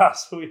 probably. Yeah,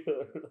 so we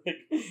were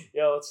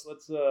let's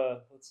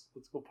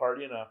go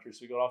partying after. So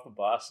we got off the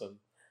bus and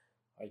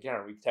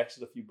we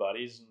texted a few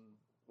buddies and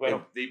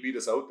They beat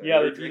us out there. yeah,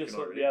 were they beat us.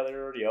 already. Yeah,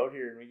 they're already out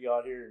here, and we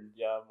got here, and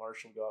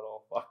Marshall got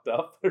all fucked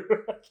up. I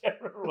can't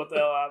remember what the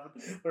hell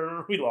happened. I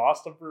remember we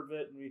lost him for a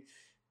bit, and we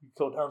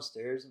go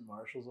downstairs, and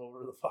Marshall's over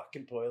to the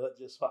fucking toilet,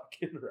 just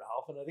fucking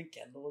Ralph, and I think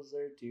Kendall was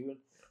there too.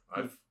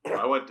 And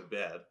I went to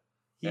bed,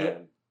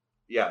 and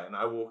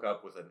I woke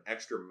up with an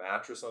extra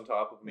mattress on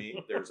top of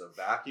me. There's a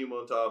vacuum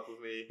on top of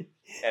me,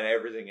 and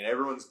everything, and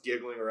everyone's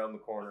giggling around the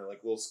corner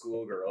like little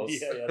schoolgirls.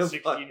 Yeah,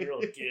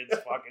 16-year-old kids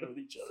fucking with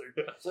each other.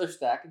 So they're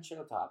stacking shit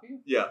on top of you?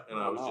 Yeah, and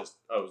Oh,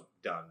 I was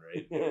done,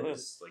 right? It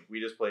was we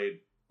just played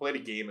a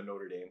game in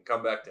Notre Dame,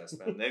 come back to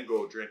Espan, then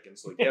go drinking.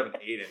 So you haven't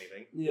ate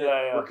anything.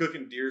 Yeah. We're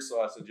cooking deer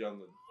sausage on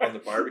the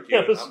barbecue.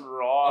 It was and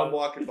raw. I'm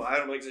walking by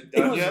and I'm like, is it It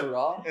done was yet?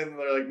 raw. And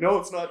they're like, no,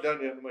 it's not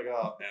done yet. I'm like,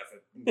 oh, F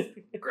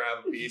it. Grab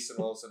a piece and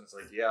all of a sudden it's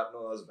like, yeah,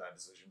 no, that was a bad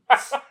decision.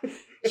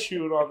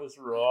 Chewing on this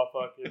raw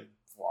fucking.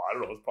 Well, I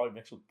don't know. It's probably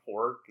mixed with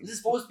pork. Is this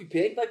supposed to be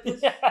pig like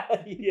this? Yeah.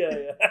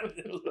 It was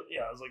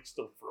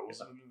still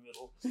frozen in the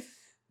middle.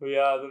 But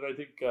yeah, then I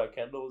think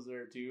Kendall was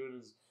there too, and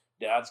his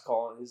dad's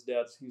calling. He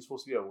was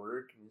supposed to be at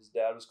work, and his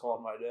dad was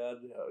calling my dad.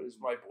 Is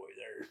my boy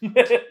there?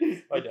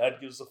 My dad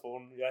gives the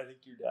phone. Yeah, I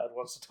think your dad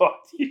wants to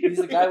talk to you. He's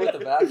the guy with the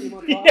vacuum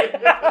on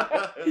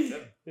top?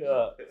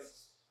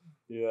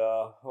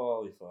 Yeah.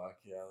 Holy fuck.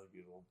 Yeah,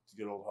 the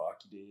good old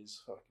hockey days.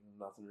 Fucking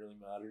nothing really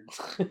mattered.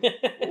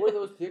 What were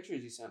those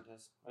pictures you sent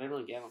us? I didn't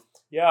really get them.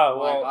 Yeah, I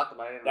well, got them,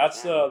 but I didn't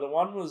that's understand the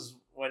one was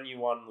when you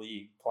won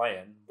league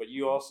playing, but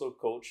you also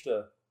coached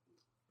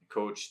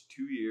Coached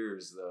 2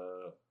 years.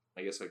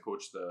 I guess I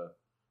coached the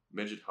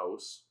midget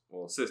house.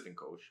 Well, assistant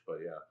coach, but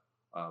yeah,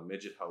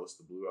 midget house,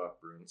 the Blue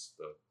Rock Bruins.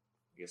 I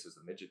guess it's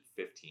the midget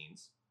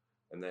 15s,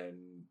 and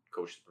then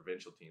coached the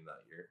provincial team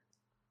that year,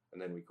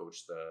 and then we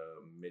coached the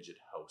midget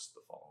house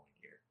the following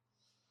year.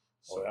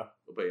 So,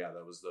 but yeah,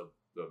 that was the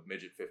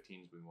midget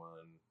 15s we won.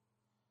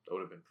 That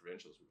would have been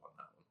provincials. We won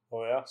that one.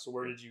 Oh yeah. So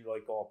where did you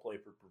all play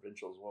for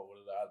provincials? What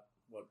would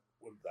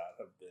that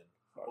have been?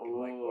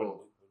 Fucking,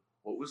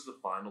 what was the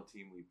final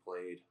team we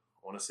played?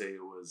 I want to say it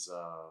was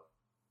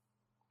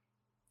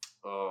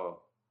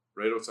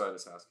right outside of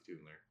Saskatoon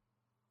there.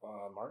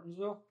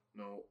 Martinsville?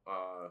 No,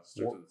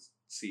 starts with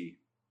C.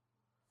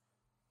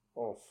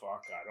 Oh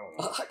fuck, I don't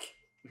know. Fuck.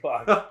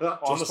 Fuck.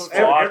 On the Just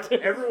spot.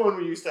 Everyone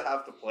we used to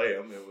have to play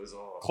them. It was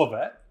all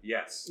Clavette?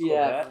 yes.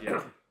 Yeah.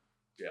 Yeah.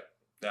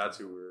 That's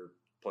who we were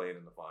playing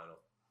in the final.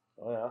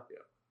 Oh yeah.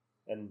 Yeah.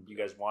 And you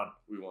guys won.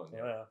 We won.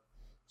 Yeah.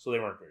 So they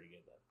weren't very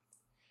good then.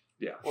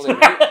 Yeah. Well, they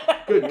made,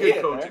 Good made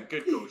it coaching. there.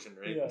 Good coaching,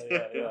 right?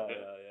 Yeah.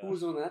 Who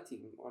was on that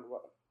team?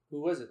 Who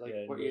was it? What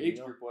Yeah, age you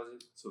know. group was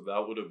it? So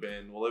that would have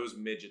been it was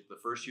midget. The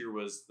first year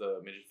was the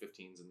midget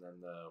 15s, and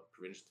then the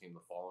provincial team the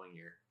following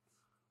year.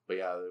 But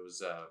yeah, it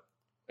was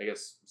I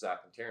guess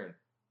Zach and Taryn.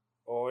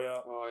 Oh yeah.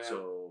 Oh yeah.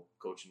 So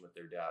coaching with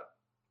their dad.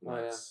 Oh,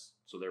 yeah.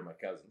 So they're my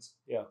cousins.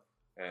 Yeah.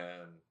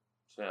 And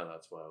so yeah,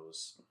 that's why I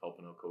was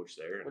helping out coach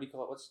there. What do you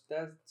call it? What's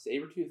dad?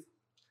 Sabretooth.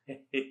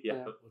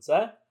 yeah. What's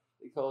that?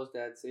 He calls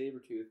dad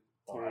Sabretooth.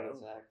 Oh, Taryn I and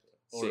don't- Zach.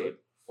 Sabe.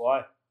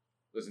 Why?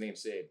 His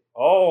name's Sabe.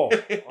 Oh.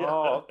 Yeah.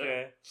 Oh,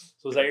 okay.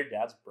 So is that your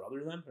dad's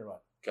brother then, or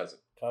what? Cousin.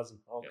 Cousin.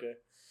 Okay.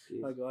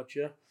 Jeez. I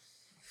gotcha.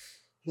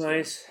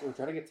 Nice. We're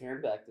trying to get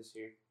Taryn back this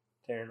year.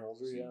 Taryn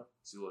Holzer, yeah.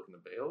 Is he looking to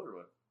bail or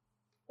what?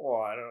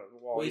 Oh, I don't.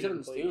 Well, Well, he's he up in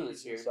didn't play- Saskatoon he's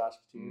this in year.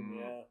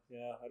 Saskatoon,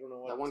 yeah. I don't know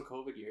what. That one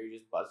COVID year, he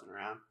just buzzing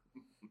around.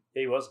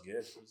 Yeah, he was good.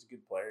 He's a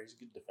good player. He's a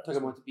good Took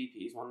him defenseman. out to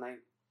BP's one night,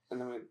 and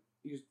then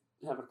he was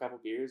having a couple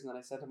beers, and then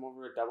I sent him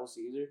over a double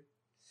Caesar.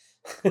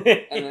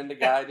 And then the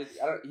guy he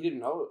didn't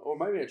know, or it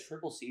might be a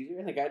triple Caesar,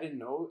 and the guy didn't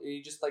know, and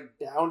he just like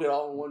downed it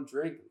all in one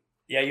drink.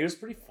 Yeah, he was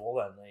pretty full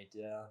that night.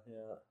 Yeah.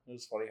 It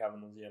was funny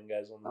having those young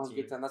guys on the That was a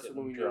team. good time. That's getting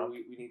when we them knew drunk.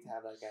 we need to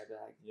have that guy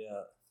back.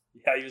 Yeah,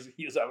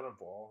 he was having a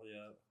ball.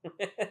 Yeah.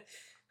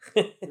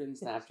 Written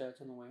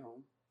Snapchats on the way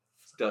home.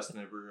 Dustin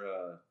has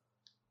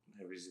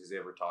he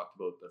ever talked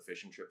about the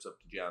fishing trips up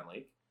to Jan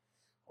Lake?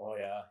 Oh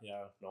yeah.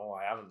 No,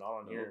 I haven't. Not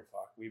on here.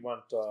 Fuck. We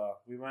went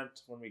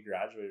when we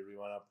graduated. We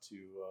went up to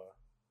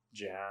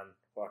Jan.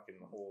 Fucking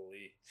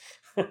holy.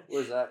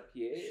 Was that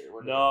PA or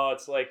what? No,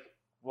 it's like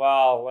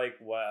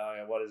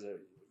what is it?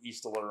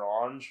 East of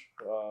L'Orange.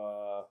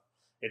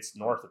 It's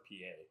north of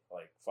PA.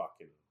 Like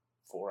fucking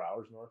 4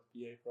 hours north of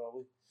PA,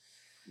 probably.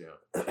 Yeah,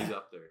 he's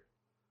up there.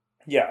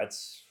 Yeah,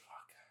 it's.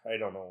 I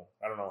don't know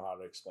how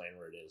to explain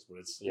where it is, but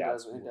it's It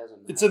doesn't matter.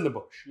 It's in the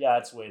bush. Yeah,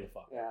 it's way the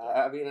fuck. Yeah, up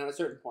there. I mean, at a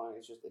certain point,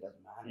 it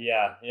doesn't matter.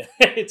 Yeah.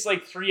 It's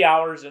like 3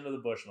 hours into the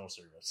bush, no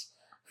service.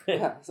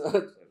 Yeah,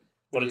 so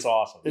But it's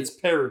awesome. It's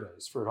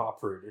paradise for an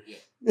operator.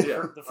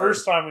 Yeah. The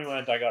first time we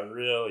went, I got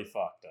really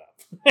fucked up.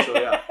 So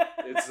yeah,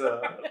 it's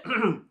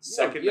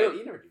second you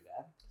night. never do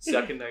that.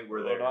 Second night we're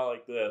Well, there. not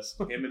like this.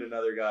 Him and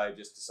another guy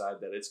just decide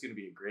that it's going to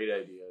be a great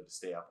idea to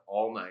stay up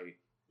all night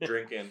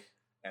drinking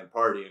and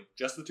partying,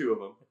 just the two of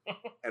them,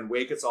 and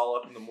wake us all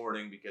up in the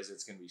morning because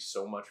it's going to be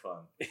so much fun.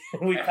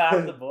 We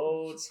packed the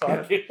boats.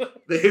 Fucking.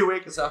 They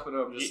wake us up and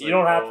I'm just You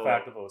don't have to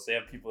pack the boats. They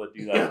have people that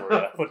do that for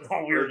you. But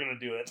no, we were going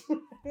to do it.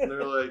 And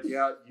they're like,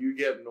 yeah, you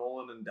get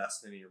Nolan and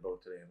Dustin in your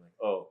boat today. I'm like,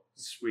 oh,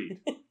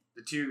 sweet.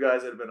 The two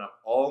guys that have been up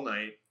all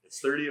night. It's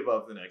 30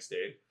 above the next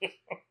day.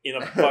 In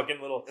a fucking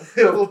little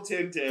Little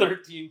tin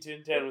 13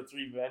 tin tin with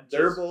 3 benches.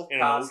 They're both in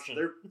an ocean.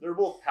 they're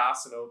both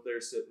passing out there,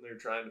 sitting there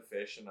trying to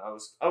fish, and I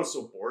was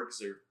so bored because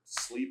they're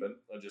sleeping.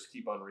 I just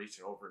keep on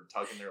reaching over and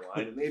tugging their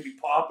line, and they'd be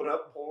popping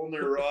up, pulling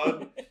their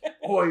rod.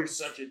 Oh, you're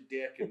such a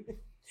dick! And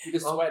You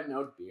just sweating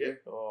out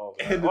beer. Oh,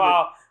 End man. of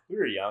Wow. We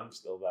were young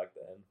still back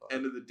then.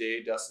 end of the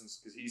day, Dustin's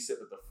because he's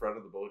sitting at the front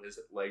of the boat, his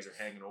legs are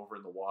hanging over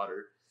in the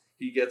water.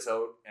 He gets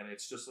out, and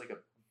it's just like a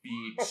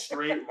bead,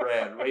 straight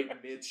red, right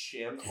mid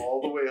shin,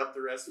 all the way up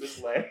the rest of his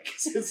leg.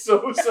 'Cause it's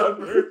so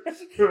sunburned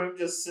from him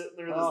just sitting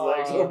there with his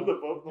legs over the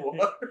boat in the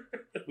water.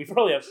 We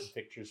probably have some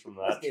pictures from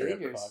that That's trip.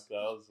 dangerous.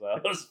 Fuck,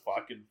 that was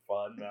fucking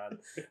fun, man.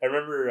 I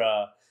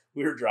remember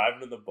we were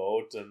driving in the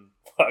boat and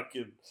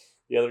fucking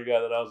the other guy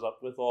that I was up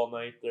with all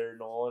night there,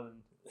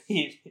 Nolan,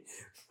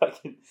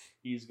 and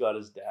he's got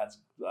his dad's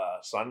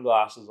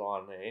sunglasses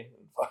on, and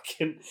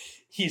fucking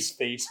he's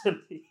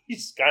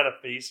kind of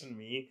facing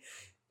me.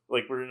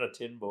 Like we're in a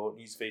tin boat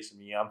and he's facing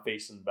me, I'm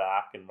facing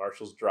back, and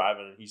Marshall's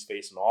driving and he's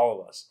facing all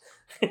of us.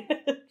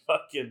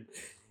 Fucking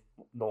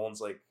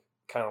Nolan's like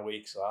kind of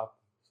wakes up.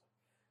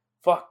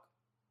 Fuck,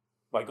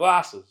 my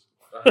glasses.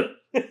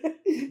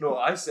 No,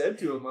 I said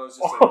to him, I was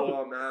just like,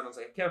 oh man, I was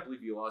like, I can't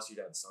believe you lost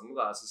your dad's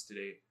sunglasses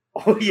today.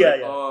 Oh He's yeah, like,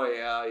 yeah. Oh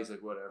yeah. He's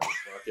like, whatever,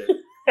 fuck it.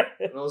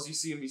 And all you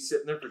see him, he's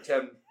sitting there for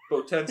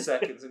about 10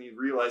 seconds, and he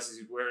realizes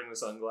he's wearing the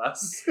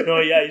sunglasses. No,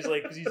 yeah, he's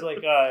like, oh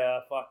yeah,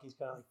 fuck. He's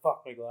kind of like,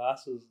 fuck my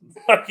glasses. And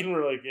fucking,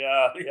 we're like,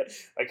 yeah.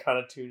 I kind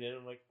of tune in.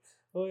 I'm like,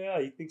 oh yeah,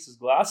 he thinks his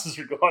glasses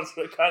are gone,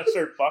 so I kind of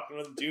start fucking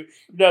with him too.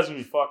 He doesn't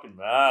be fucking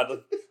mad.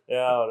 Like,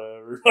 yeah,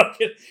 whatever.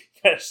 Fucking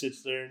kind of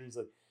sits there and he's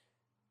like,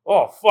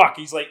 oh fuck.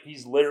 He's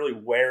literally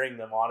wearing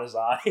them on his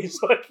eyes,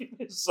 fucking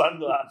his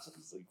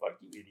sunglasses. Like, fuck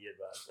you, idiot,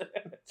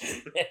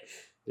 man.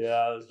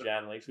 Yeah, it was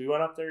Jan Lakes. We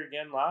went up there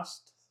again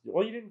last.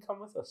 Well, you didn't come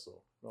with us,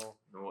 though.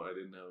 No, I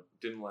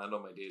didn't land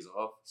on my days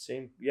off.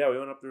 Same. Yeah, we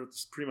went up there with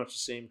pretty much the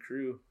same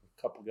crew.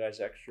 A couple guys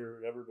extra or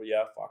whatever. But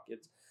yeah, fuck it.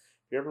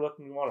 If you're ever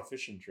looking to go on a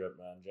fishing trip,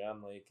 man,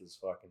 Jan Lake is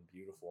fucking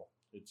beautiful.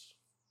 It's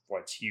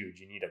huge.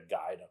 You need a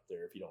guide up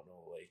there. If you don't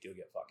know the lake, you'll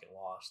get fucking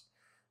lost.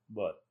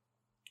 But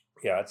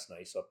yeah, it's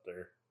nice up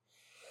there.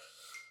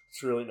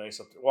 It's really nice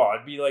up there. Well,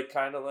 it'd be like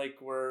kind of like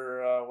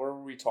where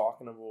were we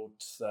talking about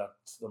the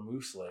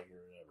Moose Leg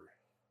or whatever?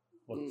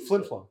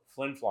 Flin Flon.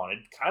 Flin Flon.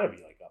 It'd kind of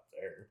be like up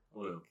there.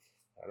 Yeah.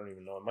 I don't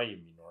even know. It might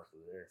even be north of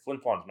there. Flin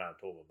Flon's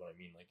Manitoba, but I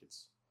mean like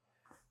it's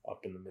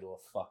up in the middle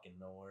of fucking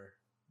nowhere.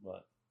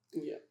 But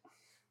Yeah.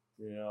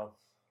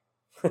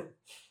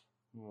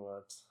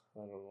 What? I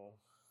don't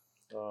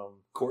know.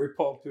 Corey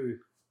Pompey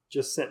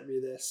just sent me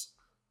this.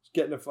 Just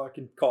getting a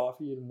fucking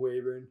coffee and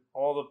wavering.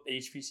 All the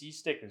HPC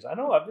stickers. I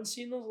know. I've been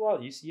seeing those a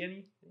lot. You see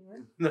any?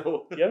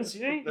 No. You haven't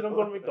seen any? You don't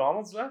go to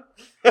McDonald's, man?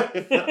 Not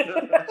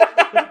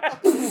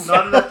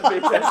enough to pay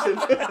attention.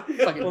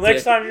 Well,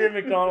 next time you're in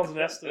McDonald's in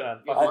Estevan,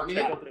 You want pick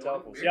me? up the You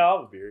want telephones. beer? Yeah, I'll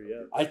have a beer,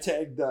 yeah. I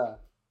tagged the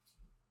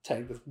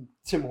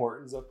Tim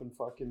Hortons up in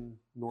fucking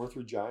North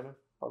Regina.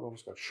 Probably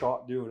almost got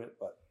shot doing it,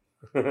 but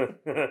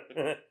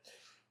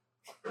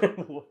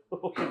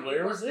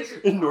Where was this?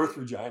 in North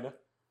Regina.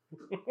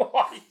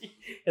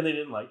 And they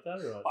didn't like that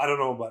or what? I don't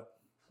know, but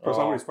Oh.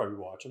 somebody's probably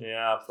watching.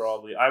 Yeah,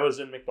 probably. I was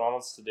in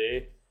McDonald's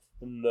today,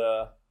 and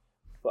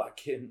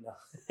fucking.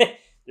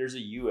 There's a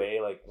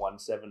UA like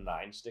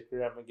 179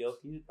 sticker at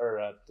McGillicuddy or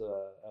at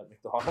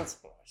McDonald's.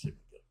 Oh, I should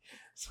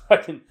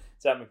McGillicuddy.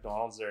 It's at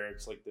McDonald's there.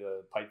 It's like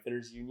the pipe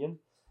fitters union.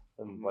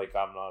 And like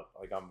I'm a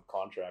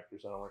contractor,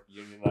 so I don't work a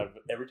union.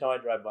 Every time I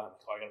drive by, I'm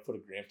like, oh, I gotta put a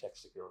Graham Tech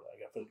sticker over there. I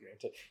gotta put a Graham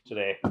Tech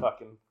today.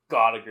 Fucking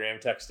got a Graham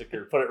Tech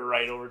sticker. Put it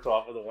right over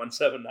top of the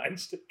 179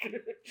 sticker.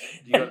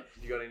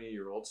 You got any of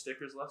your old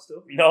stickers left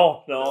still?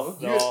 No.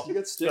 You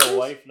got stickers? Got a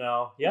wife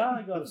now. Yeah,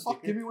 I got a sticker.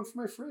 Fuck, give me one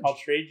for my fridge. I'll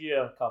trade you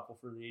a couple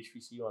for the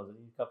HPC ones. I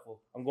need a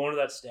couple. I'm going to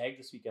that stag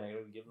this weekend. I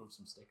gotta give them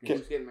some stickers.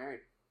 Who's getting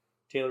married?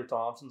 Taylor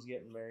Thompson's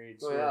getting married.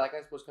 Oh yeah, that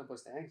guy's supposed to come play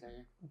stags,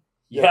 aren't you?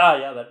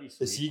 Yeah, that'd be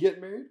sweet. Is he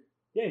getting married?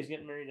 Yeah, he's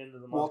getting married into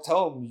the month. Well,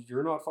 tell him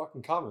you're not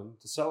fucking coming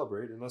to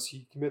celebrate unless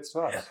he commits to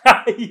us.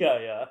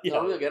 yeah.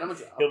 He'll get him a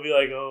job. He'll be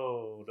like,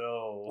 oh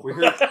no, We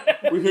heard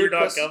you're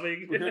not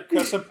coming. We heard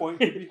Crescent Point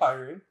could be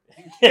hiring.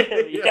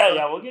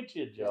 yeah, we'll get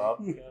you a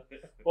job. Yeah.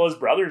 Well, his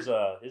brother's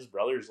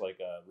like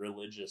a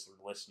religious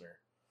listener.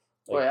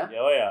 Like,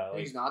 oh yeah. Like,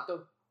 He's not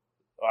though.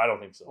 I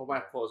don't think so. Oh, my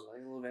clothes like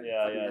a little bit.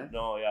 Yeah.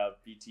 No,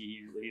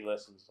 BT, he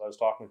listens. I was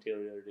talking to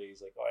Taylor the other day.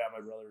 He's like, oh, yeah,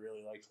 my brother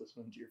really likes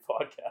listening to your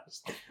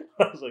podcast.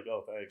 I was like,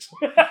 oh, thanks.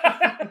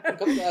 A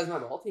couple guys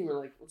on my ball team were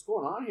like, what's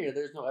going on here?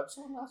 There's no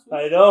episode last week.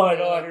 I know.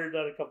 I heard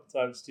that a couple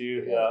times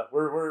too. Yeah.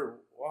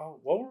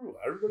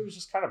 Everybody was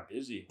just kind of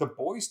busy. The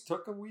boys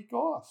took a week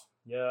off.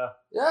 Yeah.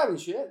 Yeah, I mean,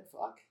 shit.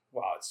 Fuck.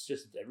 Wow, it's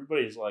just,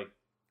 everybody's like,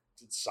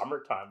 it's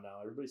summertime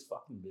now. Everybody's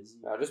fucking busy.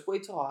 Just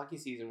wait till hockey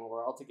season when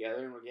we're all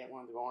together and we're getting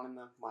one going in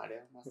the my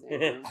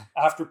standing room.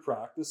 After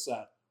practice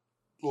at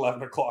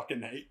 11 o'clock at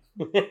night.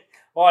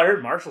 Well, I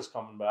heard Marshall's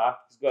coming back.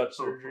 He's got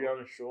surgery on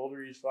his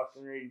shoulder. He's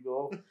fucking ready to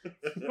go.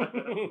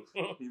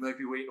 You might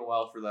be waiting a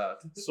while for that.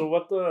 So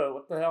what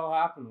the hell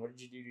happened? What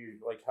did you do to your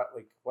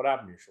what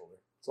happened to your shoulder?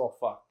 It's all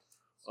fucked.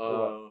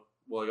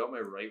 Well, I got my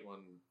right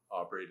one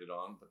operated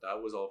on, but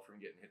that was all from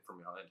getting hit from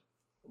behind.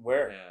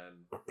 Where?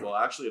 And well,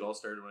 actually, it all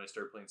started when I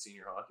started playing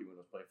senior hockey when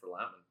I was playing for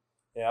Lampman.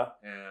 Yeah.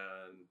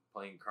 And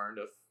playing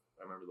Cardiff.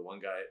 I remember the one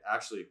guy,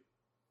 actually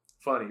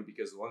funny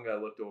because the one guy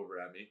looked over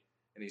at me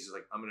and he's just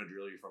like, I'm going to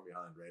drill you from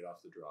behind right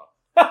off the draw.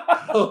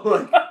 I'm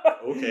like,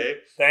 okay.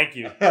 Thank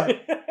you.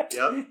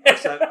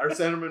 Yep. Our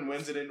centerman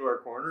wins it into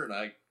our corner and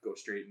I go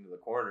straight into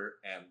the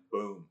corner and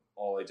boom.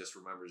 All I just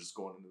remember is just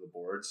going into the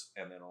boards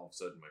and then all of a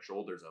sudden my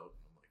shoulder's out.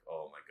 And I'm like,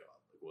 oh my God,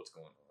 like what's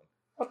going on?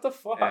 What the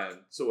fuck? And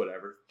so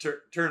whatever.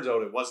 Turns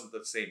out it wasn't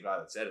the same guy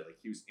that said it. Like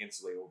he was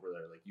instantly over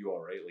there. Like, you all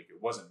right? Like it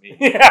wasn't me.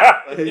 Yeah.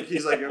 Like,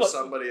 he's like, it was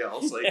somebody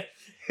else. Like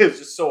it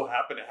just so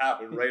happened to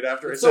happen right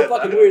after It's I said so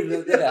fucking that. weird that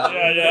it did happen.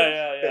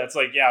 Yeah. It's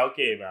like, yeah,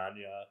 okay, man.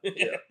 Yeah.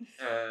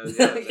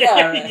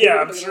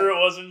 Yeah. I'm sure it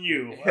wasn't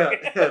you. Yeah.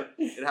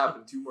 It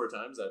happened 2 more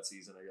times that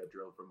season. I got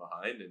drilled from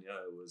behind, and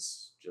it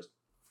was just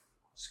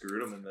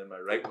screwed him. And then my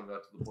right one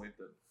got to the point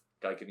that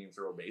guy couldn't even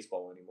throw a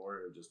baseball anymore.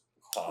 It would just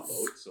pop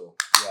out. So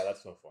yeah,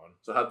 that's no fun.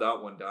 So I had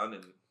that one done,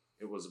 and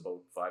it was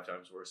about 5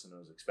 times worse than I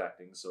was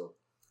expecting. So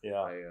yeah,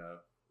 I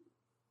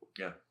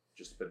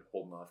just been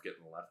holding off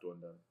getting the left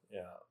one done.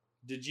 Yeah.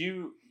 Did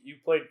you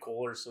played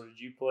Kohler? So did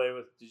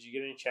you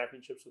get any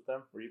championships with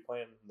them? Were you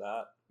playing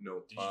that?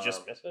 No. Did you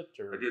just miss it?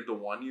 Or? I did the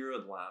 1 year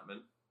at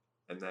Lampman,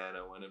 and then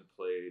I went and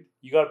played.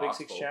 You got a Big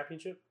Oxbow. 6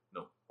 championship?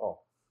 No. Oh.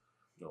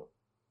 No.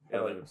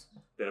 And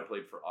then I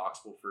played for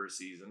Oxbow for a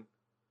season,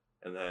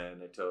 and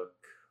then I took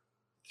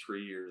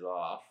 3 years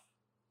off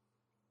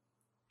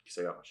because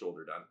I got my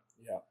shoulder done.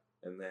 Yeah.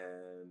 And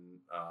then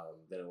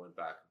I went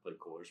back and played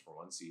Kohlers for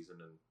 1 season,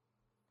 and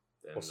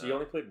then. So you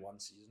only played 1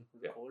 season for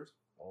the Kohlers?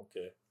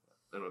 Okay.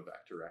 Then went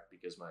back to rec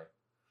because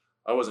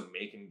I wasn't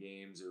making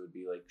games. It would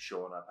be like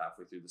showing up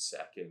halfway through the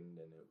second, and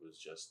it was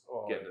just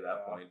getting to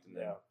that point. And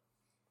then,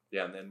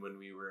 and then when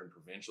we were in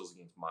provincials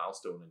against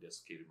Milestone, I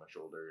dislocated my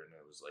shoulder, and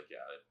it was like,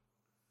 I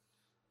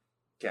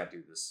can't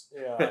do this.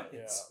 Yeah.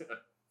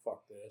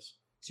 Fuck this.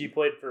 So you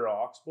played for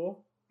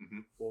Oxbow? Mm-hmm.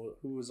 Well,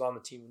 who was on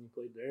the team when you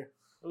played there?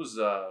 It was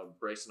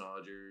Bryson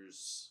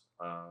Odgers.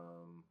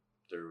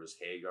 There was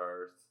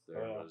Haygarth.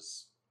 There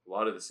was a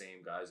lot of the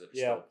same guys that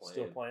are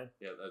still playing.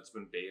 Yeah, that's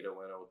when Beta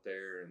went out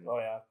there. And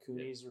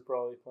Coonies were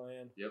probably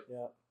playing. Yep.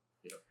 Yeah.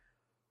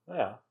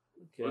 Yeah.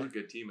 Okay. It was a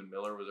good team, and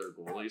Miller was our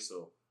goalie,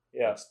 so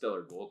that's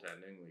stellar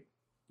goaltending. Like,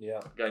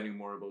 the guy knew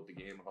more about the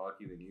game of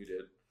hockey than you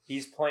did.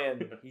 He's playing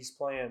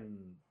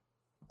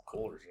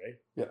Kohlers, right?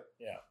 Yeah.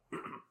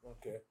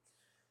 Okay.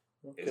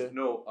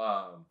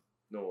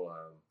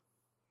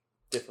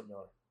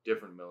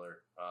 Different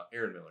Miller.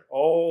 Aaron Miller.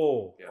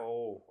 Oh. Yeah.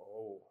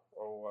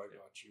 Oh, I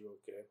got you.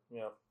 Okay.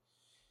 Yeah.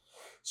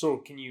 So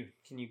can you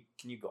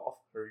golf,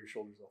 or your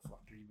shoulders all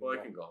fucked?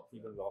 I can golf.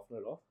 You've been golfing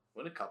at all?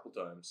 Went a couple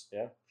times.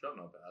 Yeah. Shot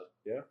not bad.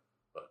 Yeah.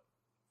 But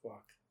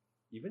fuck.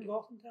 You been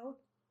golfing, Talon?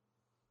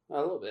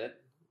 A little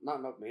bit. Not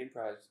enough main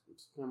prize.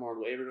 It's kind of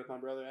more wavered with my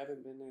brother. I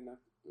haven't been in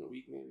a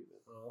week maybe.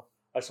 But.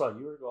 I saw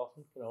you were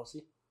golfing,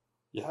 Kenosi.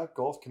 Yeah,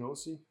 golf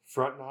Kenosi.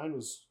 Front 9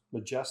 was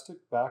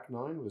majestic. Back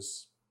 9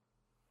 was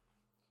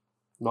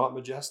not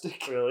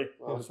majestic. Really?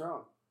 Well, what's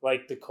wrong?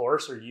 Like the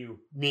course or you?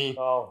 Me.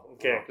 Oh,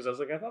 okay. Because I was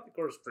like, I thought the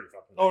course was pretty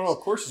fucking Oh, nice. no, of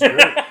course it's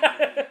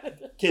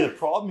great. Okay, the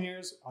problem here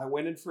is I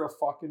went in for a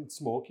fucking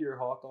smoky or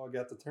hot dog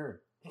at the turn.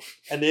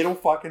 And they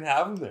don't fucking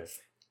have them there.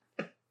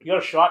 You got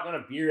a shotgun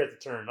a beer at the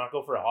turn, not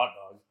go for a hot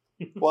dog.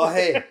 Well,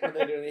 hey. What are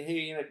they doing? Hey,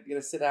 you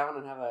gonna sit down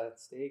and have a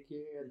steak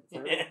here at the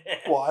turn?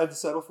 Well, I had to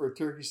settle for a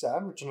turkey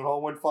sandwich, and it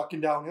all went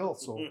fucking downhill.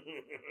 So,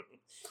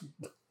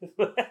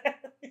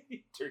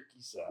 Turkey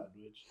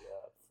sandwich,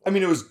 yeah. I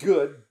mean, it was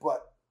good,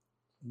 but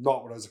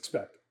not what I was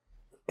expecting.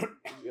 You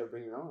gotta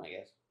bring your own, I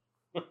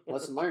guess.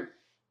 Lesson learned.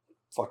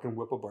 Fucking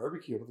whip a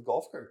barbecue out of the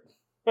golf cart.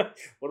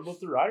 What about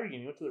the Rider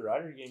game? You went to the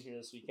Rider game here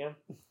this weekend.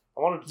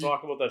 I wanted to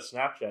talk about that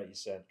Snapchat you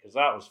sent because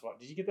that was fun.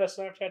 Did you get that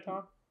Snapchat,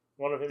 Tom?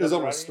 One of him. It was at the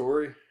on my Rider game?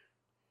 story.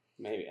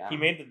 Maybe. He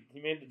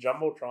made the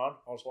jumbotron.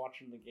 I was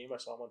watching the game. I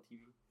saw him on TV.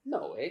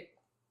 No way.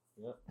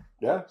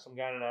 Yeah. Some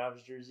guy in an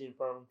Avs jersey in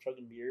front of him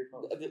chugging beer.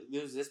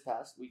 This was this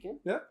past weekend?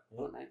 Yeah.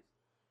 Oh, nice.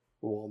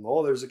 Well,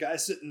 no, there's a guy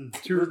sitting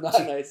It was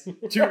not nice. Oh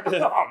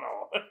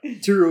no.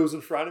 two rows in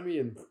front of me,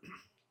 and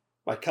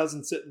my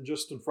cousin sitting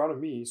just in front of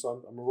me,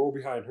 so I'm a row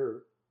behind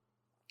her.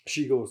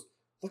 She goes,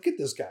 "Look at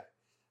this guy.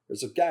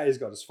 There's a guy, he's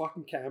got his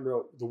fucking camera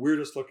out, the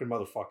weirdest looking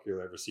motherfucker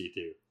you'll ever see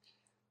too."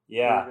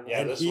 Yeah,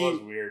 And this he-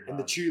 was weird. And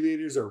the man.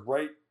 cheerleaders are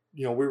right,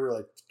 we were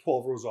like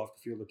 12 rows off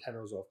the field or 10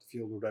 rows off the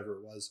field, whatever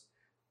it was.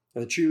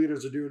 And the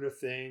cheerleaders are doing their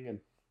thing, and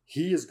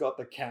he has got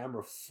the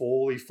camera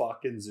fully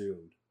fucking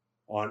zoomed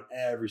on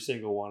every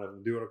single one of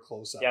them, doing a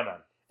close up. Yeah, man.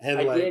 And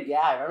I like, did, yeah.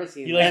 I've ever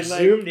seen He that. like And, like-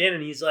 zoomed in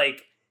and he's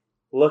like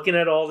looking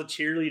at all the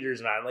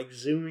cheerleaders, man, like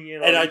zooming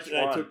in. and on I each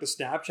one. took the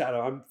Snapchat.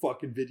 I'm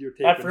fucking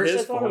videotaping. At first,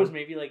 his I thought phone. it was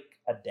maybe like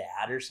a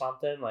dad or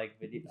something, like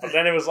video. But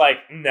then it was like,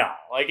 no,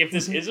 like if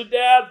this is a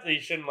dad, they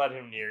shouldn't let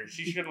him near.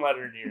 She shouldn't let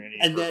her near any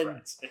And of her then-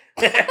 friends.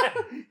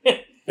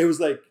 It was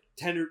like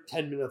 10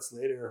 minutes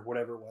later or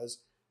whatever it was.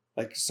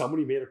 Like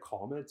somebody made a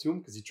comment to him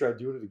because he tried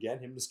doing it again.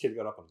 Him and this kid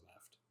got up and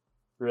left.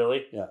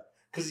 Really? Yeah.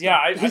 Because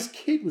I His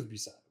kid was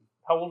beside him.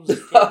 how old was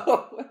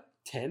the kid?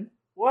 10?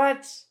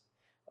 What?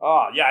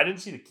 Oh yeah, I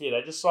didn't see the kid.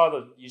 I just saw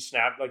you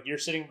snap like you're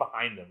sitting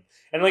behind him,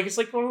 and like it's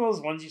like one of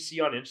those ones you see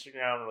on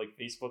Instagram or like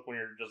Facebook when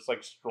you're just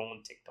like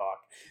scrolling TikTok.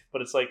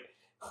 But it's like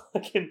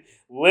fucking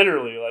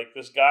literally like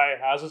this guy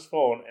has his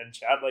phone and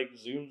Chad like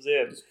zooms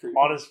in It's creepy.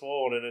 on his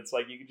phone, and it's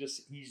like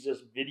he's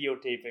just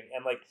videotaping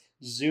and like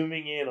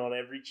zooming in on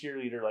every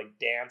cheerleader like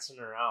dancing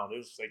around. It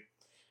was like,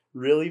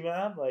 really,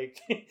 man? Like,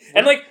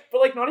 and like, but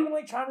like not even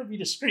like trying to be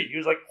discreet. He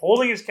was like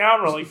holding his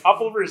camera like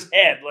up over his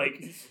head,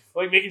 like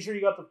making sure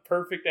you got the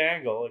perfect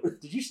angle. Like,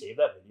 did you save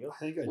that video? I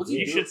think I What's did. he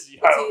You doing? should see.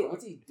 I don't know.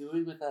 What's he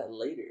doing with that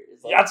later?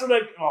 It's like, That's what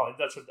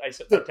I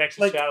said. I texted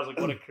Like- Chad. I was like,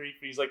 "What a creep!"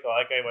 He's like, "Oh,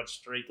 that guy went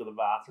straight to the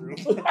bathroom."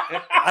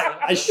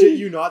 I shit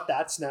you not,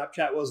 that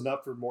Snapchat wasn't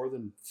up for more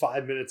than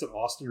 5 minutes of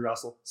Austin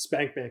Russell.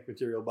 Spank bank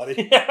material,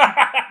 buddy.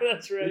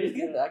 That's we right. need to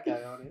get that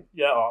guy on it.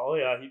 Yeah. Oh,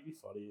 yeah. He'd be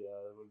funny. Yeah,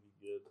 that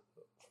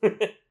would be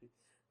good.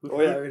 Oh,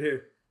 yeah, right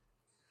here.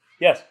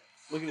 Yes.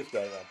 Look at this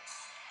guy, man.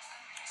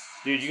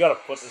 Dude, you got to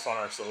put this on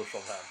our social,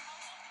 man.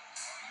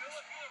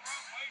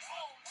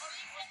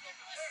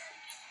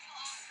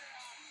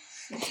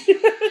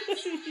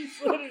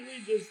 He's literally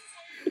just,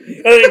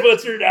 and then he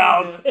puts her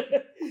down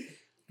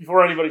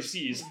before anybody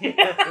sees.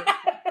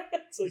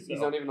 It's like, He's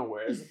no. not even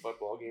aware it's a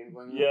football game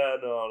going on. Yeah,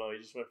 no,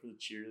 he just went for the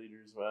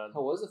cheerleaders, man.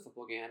 How was the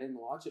football game? I didn't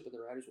watch it, but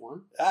the Riders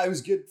won. It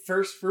was good.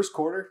 First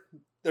quarter,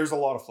 there's a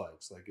lot of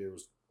flags. Like, it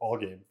was all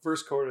game.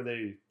 First quarter,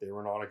 they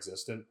were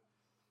non-existent.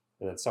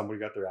 And then somebody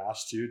got their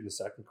ass chewed in the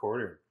second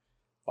quarter. And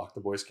fuck,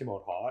 the boys came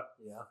out hot.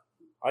 Yeah.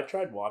 I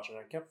tried watching.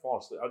 I kept falling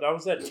asleep. That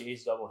was that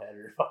Jays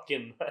doubleheader.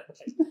 Fucking,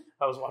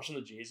 I was watching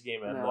the Jays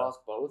game And and they lost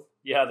both.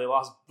 yeah, they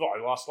lost. Oh,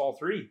 they lost all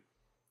three.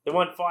 They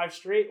won 5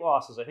 straight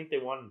losses. I think they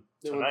won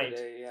They won tonight.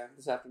 today, yeah,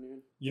 this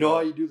afternoon. You know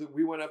how you do that?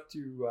 We went up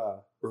to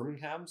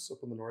Birmingham's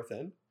up on the north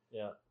end.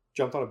 Yeah.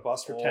 Jumped on a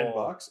bus for $10.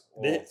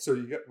 Oh. So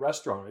you get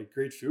restaurant, right?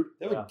 Great food.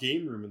 They have Yeah. a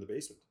game room in the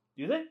basement.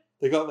 Do they?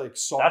 They got like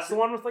soccer. That's the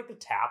one with like the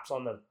taps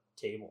on the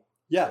table.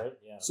 Yeah. Right?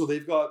 Yeah. So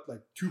they've got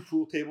like 2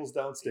 pool tables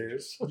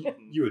downstairs.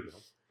 You would know.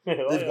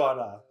 Oh, They've yeah.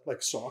 got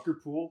like soccer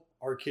pool,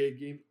 arcade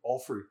game, all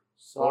free.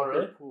 Soccer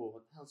really? pool.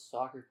 What the hell's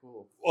soccer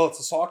pool? Well, it's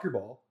a soccer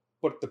ball,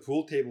 but the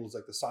pool table is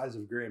like the size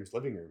of Graham's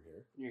living room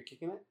here. You're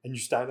kicking it? And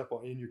you stand up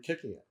on and you're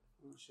kicking it.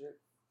 Oh shit.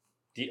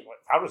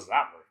 How does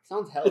that work?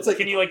 Sounds hell. It's like-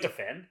 Can you like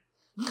defend?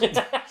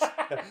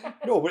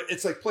 No, but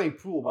it's like playing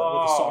pool, but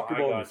with a soccer I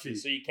ball on your got you. feet.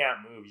 So you can't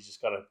move. You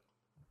just gotta.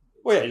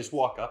 Well, yeah, you just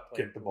walk up,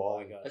 play kick the ball.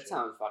 I got That you.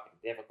 sounds fucking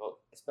difficult,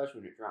 especially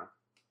when you're drunk.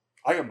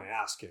 I got my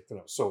ass kicked and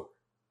I was sober.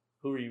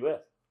 Who were you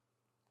with?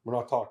 We're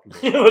not talking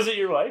about that. Was it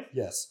your wife?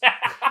 Yes.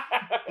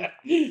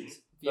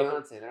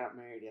 Fiance, they're not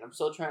married yet. I'm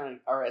still trying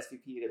to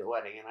RSVP to the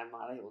wedding, and I'm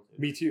not able to.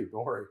 Me too.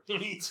 Don't worry.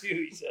 Me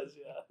too. He says,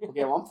 yeah.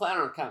 Okay, well, I'm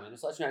planning on coming.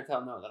 Just let you tell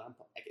them no that I'm.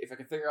 If I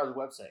can figure out the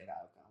website,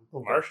 I'll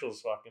come. Okay.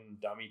 Marshall's fucking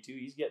dummy too.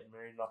 He's getting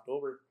married in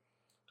October.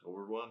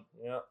 October 1.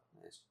 Yeah,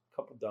 Nice.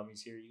 couple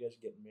dummies here. You guys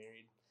are getting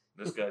married.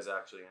 This guy's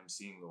actually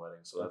emceeing the wedding,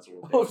 so that's a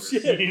little Oh, dangerous.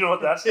 shit. You know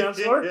what that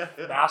stands for? Yeah.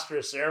 Master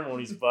of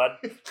ceremonies, bud.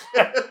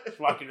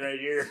 Fucking right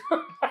here.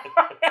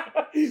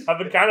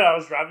 I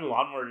was driving a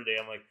lawnmower today.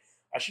 I'm like,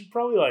 I should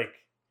probably like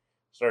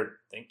start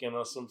thinking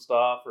of some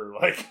stuff or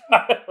like,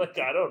 like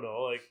I don't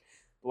know. Like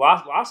the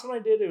last one I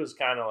did, it was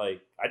kind of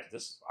like I've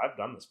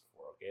done this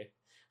before, okay.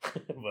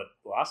 But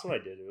the last one I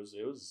did, it was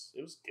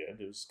good.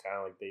 It was kind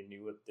of like they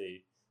knew what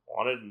they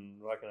wanted,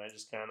 and like, and I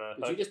just kind of.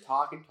 Did you just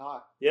talk and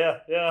talk? Yeah.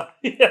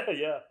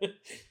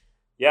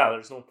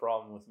 There's no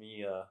problem with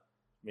me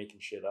making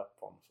shit up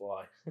on the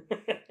fly.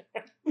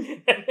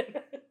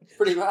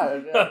 Pretty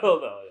much. Yeah.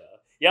 No,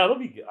 yeah, it'll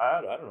be good.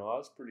 I don't know. I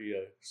was pretty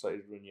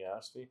excited when you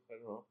asked me. I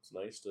don't know. It's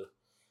nice to.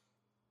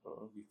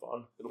 It'll be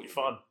fun. It'll be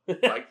fun.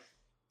 Like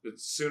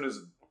as soon as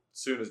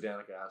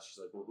Danica asked, she's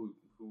like, "Well, who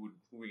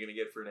are we gonna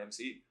get for an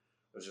MC?"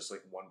 It was just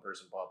like one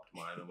person popped to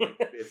mind. I'm like,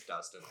 it's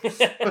Dustin.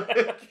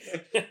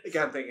 I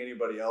can't think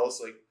anybody else.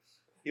 Like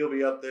he'll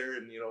be up there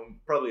and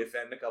probably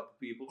offend a couple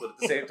people, but at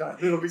the same time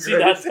it'll be See,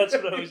 great. that's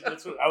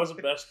what I was a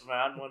best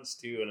man once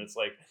too, and it's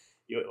like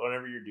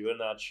whenever you're doing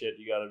that shit,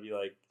 you got to be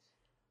like,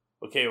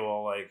 okay,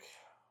 well, like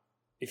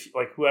if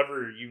like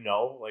whoever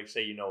like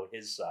say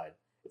his side,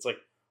 it's like,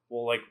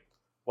 well, like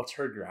what's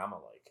her grandma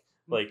like?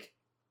 Like, is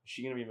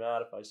she gonna be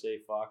mad if I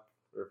say fuck?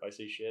 Or if I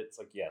say shit, it's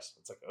like, yes.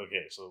 It's like,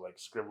 okay, so like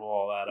scribble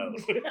all that out.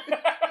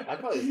 I'd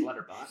probably just let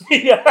her boss.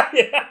 Yeah.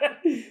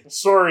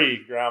 Sorry,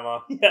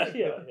 Grandma. Yeah.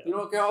 You know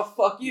what, girl?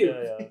 Fuck you.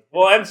 Yeah.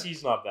 Well,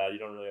 MC's not bad. You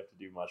don't really have to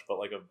do much. But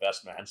like a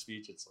best man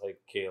speech, it's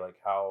like, okay, like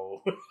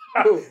how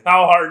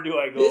hard do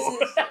I go?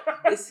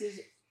 This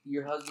is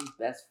your husband's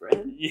best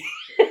friend?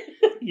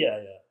 Yeah.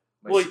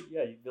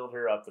 You build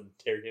her up and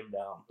tear him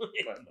down.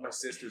 My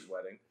sister's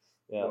wedding.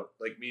 Yeah.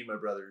 Like me and my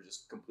brother are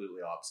just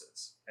completely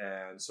opposites.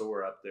 And so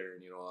we're up there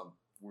and,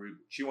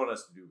 she wanted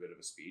us to do a bit of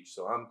a speech.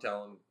 So I'm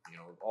telling,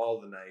 all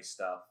the nice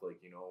stuff.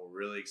 Like, we're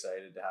really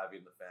excited to have you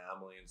in the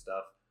family and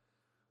stuff.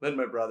 Then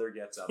my brother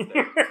gets up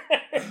there.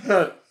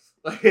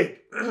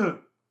 Like,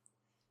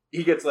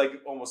 he gets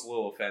like almost a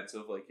little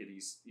offensive. Like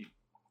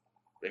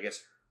I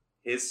guess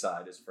his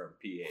side is from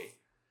PA.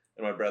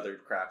 And my brother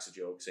cracks a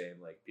joke saying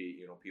like,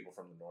 people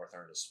from the north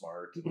aren't as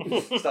smart,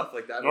 stuff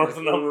like that. North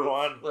like, number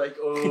one. Like,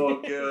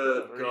 oh,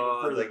 good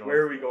God! Like,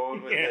 where are we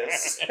going with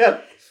this?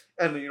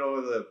 And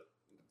the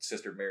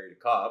sister married a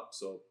cop,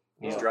 so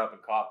he's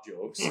dropping cop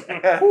jokes.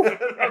 And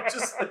I'm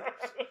just like,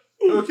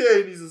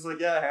 okay. And he's just like,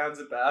 yeah, hands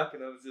it back.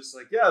 And I was just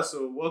like, yeah.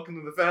 So welcome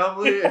to the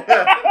family.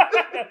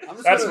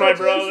 That's my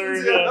brother.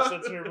 Yes,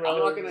 that's your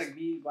brother. I'm not gonna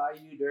be by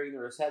you during the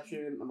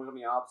reception. I'm gonna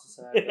be opposite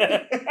side.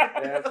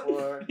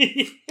 Therefore.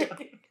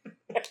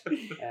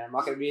 And I'm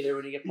not gonna be there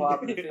when you get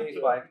popped in the face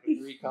by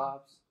 3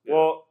 cops.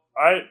 Well,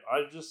 I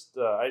just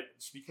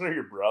speaking of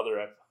your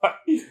brother,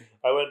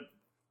 I went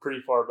pretty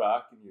far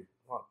back in your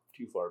not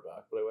too far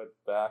back, but I went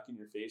back in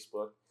your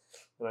Facebook,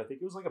 and I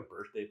think it was like a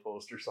birthday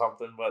post or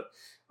something. But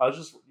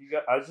you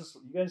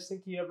guys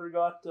think he ever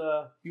got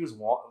he was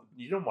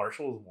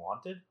Marshall was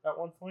wanted at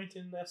one point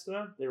in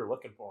Estevan? They were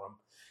looking for him.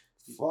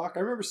 Fuck, I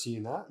remember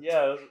seeing that.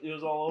 Yeah, it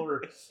was all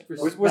over.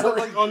 Was that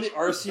like on the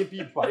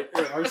RCMP bike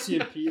or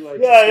RCMP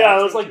like? Yeah,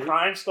 it was like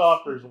Crime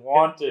Stoppers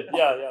wanted.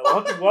 Yeah.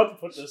 We'll have to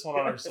put this one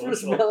on our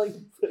social.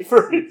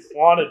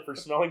 Wanted for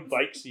smelling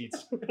bike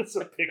seats. It's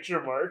a picture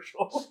of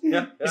Marshall.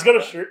 Yeah. He's got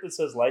a shirt that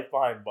says "Life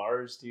Behind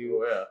Bars"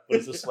 too. Oh, yeah. But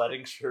it's a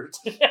sledding shirt.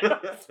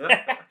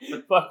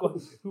 Fuck,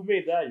 who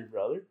made that? Your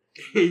brother?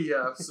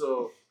 Yeah.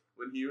 So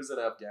when he was in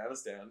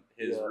Afghanistan,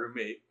 his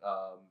roommate,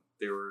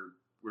 they were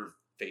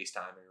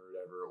FaceTiming or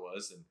whatever it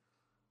was, and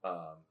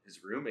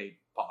his roommate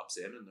pops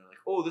in and they're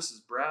like, "Oh, this is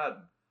Brad."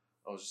 And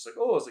I was just like,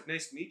 "Oh," I was like,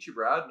 "Nice to meet you,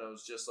 Brad." And I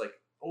was just like,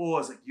 "Oh," I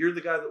was like, "You're the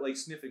guy that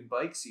likes sniffing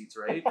bike seats,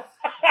 right?"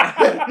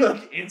 And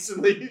like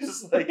instantly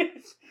just like,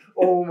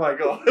 oh my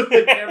God,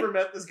 I've never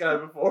met this guy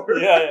before.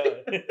 Yeah.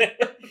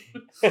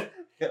 That's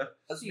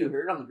what you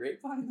heard on the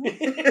grapevine.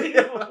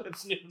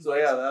 So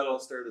yeah, that all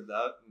started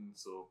that, and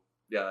so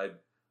yeah, I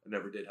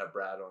never did have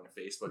Brad on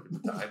Facebook at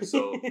the time,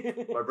 so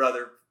my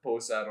brother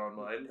posts that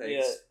online.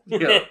 Thanks.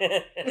 Yeah.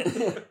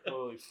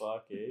 Holy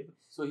fuck, eh?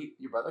 So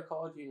your brother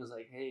called you and was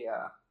like, "Hey,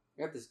 I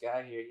got this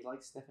guy here. He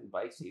likes sniffing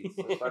bike seats."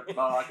 That's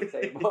all I can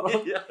say about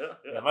him. Yeah,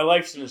 my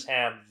life's in his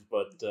hands,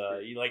 but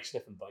he likes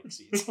sniffing bike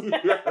seats. Nothing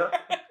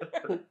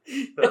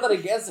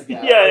against the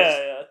guy.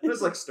 Yeah.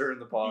 Just like stirring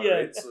the pot,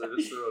 right? So I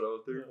just throw it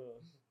out there.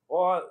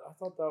 Well, I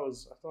thought that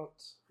was.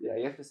 Yeah,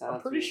 you have to sound.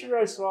 I'm pretty sure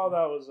I saw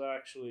that was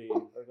actually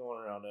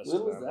going around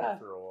Estevan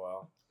for a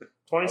while.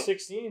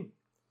 2016.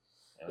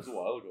 That was a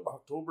while ago.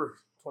 October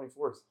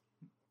 24th.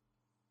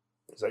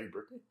 Is that your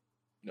birthday?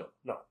 No.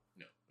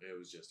 It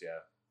was just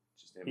him.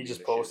 He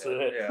just posted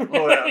it. Yeah.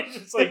 Oh yeah.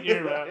 It's like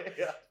here, man.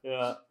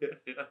 Yeah.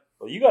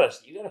 Well, you got a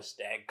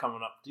stag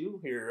coming up too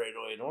here right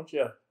away, don't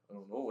you? I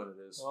don't know when it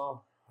is.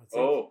 Oh,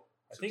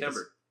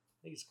 September. I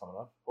think it's coming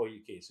up. Oh,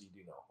 okay, so you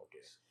do know.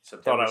 Okay.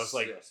 September, I thought I was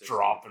like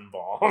dropping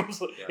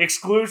bombs.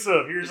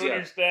 Exclusive. Here's what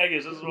your stag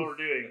is. This is what we're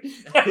doing.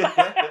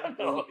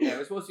 Yeah, it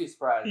was supposed to be a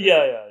surprise.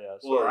 Yeah.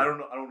 Well, I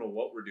don't know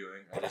what we're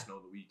doing. I just know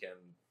the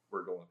weekend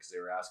we're going because they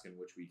were asking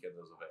which weekend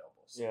was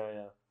available. So.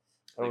 Yeah.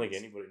 I don't think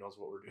anybody knows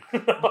what we're doing.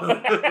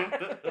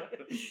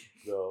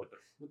 So,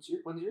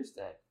 when's your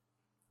stag?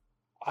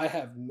 I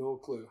have no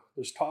clue.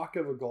 There's talk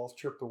of a golf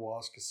trip to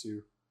Waskesiu.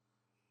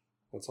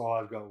 That's all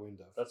I've got wind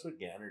of. That's what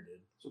Ganner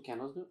did. So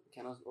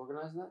Keno's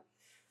organizing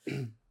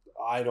that?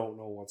 I don't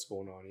know what's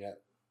going on yet.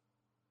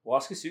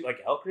 Waskesiu, like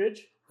Elkridge?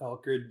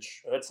 Elkridge.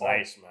 That's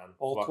nice, man.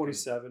 All Fucking-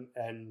 27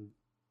 and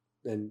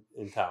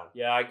in town.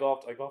 Yeah, I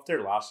golfed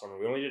there last summer.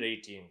 We only did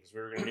 18 because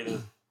we were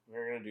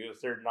gonna do the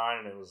third 9,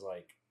 and it was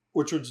like,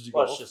 Which ones did you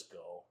let's golf? just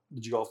go.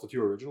 Did you golf the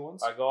 2 original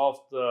ones? I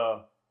golfed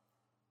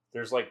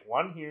there's like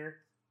one here,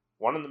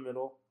 one in the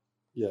middle,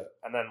 Yeah.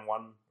 and then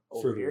one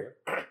over Further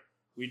here.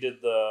 we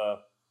did the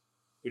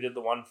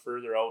one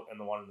further out and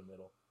the one in the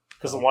middle.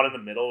 Because the one in the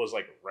middle was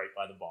like right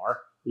by the bar.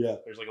 Yeah.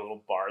 There's like a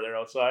little bar there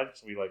outside.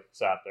 So we like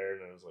sat there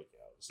and it was like,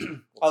 yeah.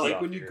 I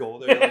like when you go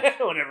there, like,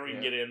 whenever we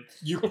can get in.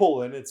 you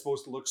pull in, it's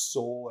supposed to look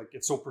so, like,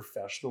 it's so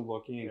professional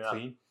looking and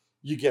clean.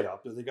 You get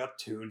up there, they got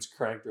tunes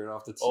cranked right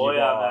off the tee. Oh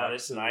yeah, man,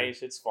 it's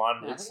nice. It's fun.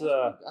 Yeah, It's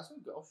that's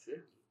what golf should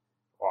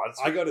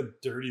be. I got a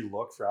dirty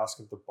look for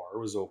asking if the bar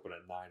was open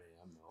at 9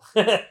 a.m.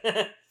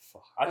 though.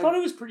 Fuck. I thought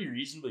it was pretty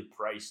reasonably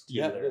priced too.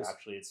 Yeah, there, it is.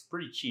 actually, it's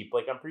pretty cheap.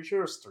 Like I'm pretty sure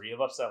it was 3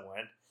 of us that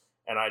went,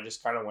 and I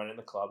just kind of went in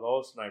the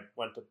clubhouse, and I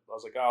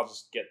was like, oh, I'll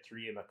just get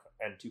 3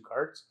 and 2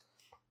 carts,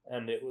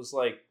 and it was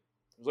like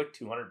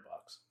 $200.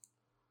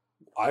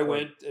 I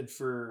went and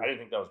for I didn't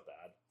think that was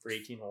bad for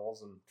 18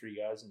 holes and 3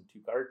 guys and 2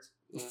 carts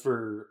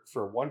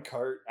for 1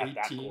 cart, at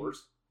that 18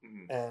 course.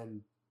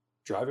 and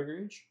driving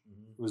range.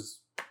 Mhm. It was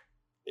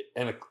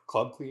and a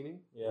club cleaning.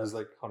 Yeah. It was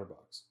like $100.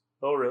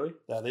 Oh really?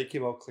 Yeah, they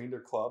came out, cleaned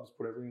their clubs,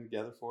 put everything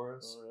together for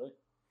us. Oh really?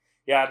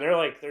 Yeah,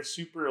 they're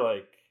super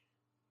like.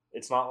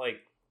 It's not like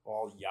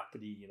all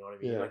yuppity, you know what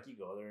I mean? Yeah. Like you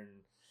go there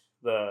and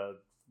the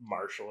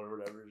marshal or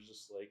whatever is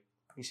just like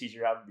he sees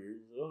you're having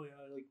beers. Oh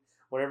yeah, like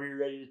whenever you're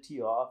ready to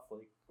tee off,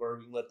 like or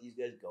we can let these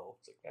guys go.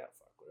 It's like yeah,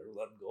 fuck whatever,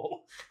 let them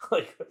go.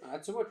 Like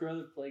I'd so much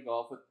rather play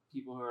golf with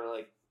people who are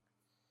like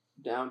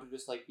down to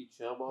just like be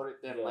chill about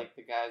it than like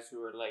the guys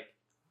who are like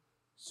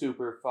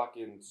super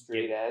fucking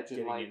straight edge and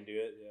getting like into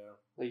it, yeah.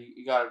 like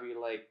you gotta be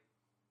like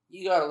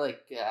you gotta like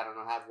I don't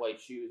know have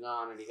white shoes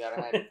on and you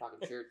gotta have your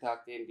fucking shirt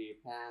tucked into your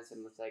pants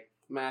and it's like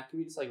man can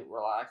we just like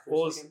relax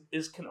for a second?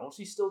 Is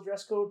Kenosha still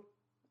dress code?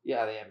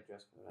 Yeah, they have a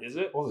dress code. Is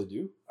it? Oh, they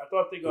do? I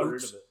thought they got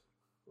rid Oops. of it.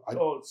 I-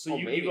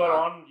 You maybe got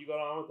not. on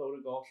without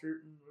a golf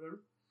shirt and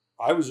whatever?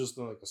 I was just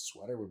in like a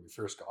sweater when we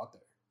first got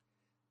there.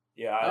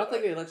 Yeah, I don't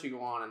think they let you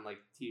go on in like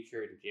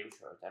t-shirt and gym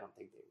shorts. I don't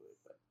think they would,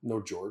 but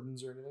No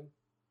Jordans or anything.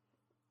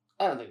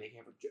 I don't think they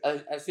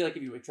can. I feel like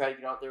if you would try to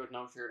get out there with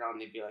no shirt on,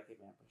 they'd be like, "Hey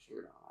man, put a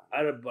shirt on." I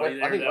had a buddy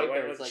I there think that White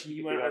went Bear with, is like, she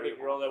you went can do with a whatever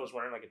you girl want. that was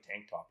wearing like a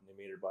tank top and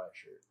they made her buy a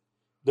shirt.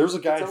 There was a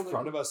guy in sounds like-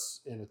 front of us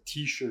in a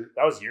t-shirt.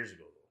 That was years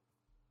ago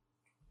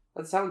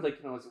though. That sounds like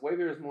it's way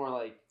better. Is more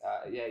like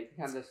yeah, you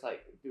can kind of just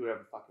like do whatever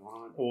the fuck you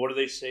want. Well, what do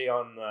they say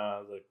on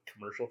the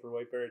commercial for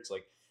White Bear? It's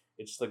like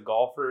it's the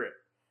golfer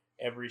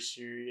every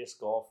serious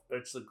golf.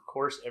 It's the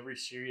course every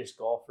serious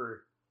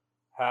golfer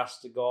has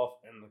to golf,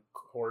 and the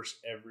course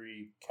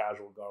every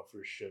casual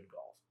golfer should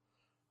golf,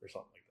 or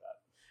something like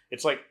that.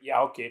 It's like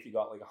yeah, okay, if you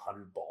got like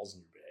 100 balls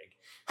in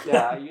your bag,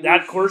 Yeah, you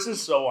that lose- course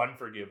is so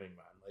unforgiving,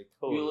 man. Like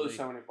totally. You lose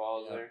so many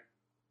balls Yeah. there,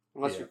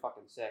 unless Yeah. you're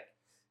fucking sick.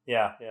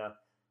 Yeah.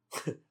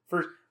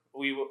 First,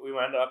 we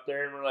went up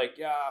there and we're like,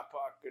 yeah,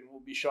 fuck, and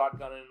we'll be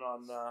shotgunning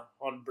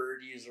on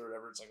birdies or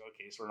whatever. It's like,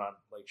 okay, so we're not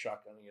like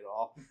shotgunning at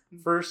all.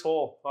 First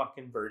hole,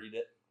 fucking birdied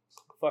it.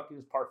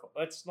 Fucking par.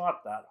 It's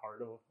not that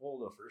hard of a hole.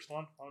 The first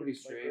one, on Pretty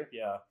White straight. Bear.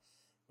 Yeah,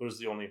 it was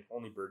the only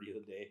birdie of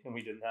the day, and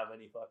we didn't have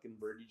any fucking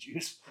birdie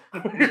juice.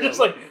 We were just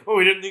like, well,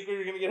 we didn't think we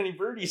were gonna get any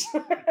birdies.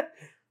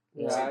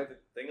 Yeah, See, I- the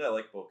thing I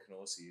like about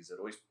Kenosha is it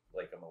always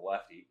like I'm a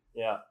lefty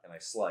yeah, and I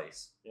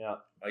slice. yeah.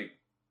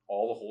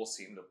 All the holes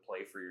seem to play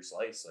for your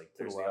slice. Like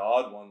there's the left.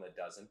 odd one that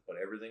doesn't, but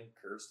everything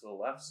curves to the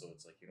left. So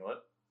it's like you know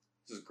what,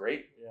 this is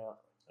great. Yeah,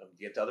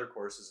 You get to other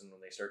courses and when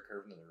they start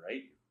curving to the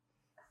right,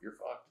 you're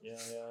fucked.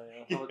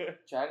 yeah. Well,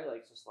 Chatty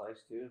likes to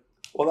slice too.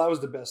 Well, that was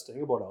the best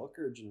thing about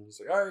Elkridge. And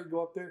he's like, all right,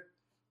 go up there.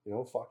 You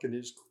know, fucking they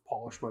just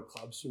polish my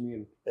clubs for me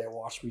and they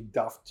watch me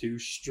duff too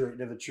straight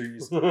into the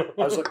trees. I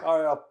was like, all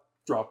right, I'll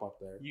drop up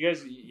there. You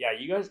guys,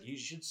 you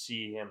should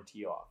see him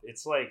tee off.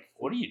 It's like,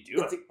 what are you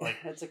doing?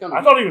 It's like on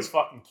I thought he was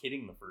fucking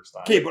kidding the first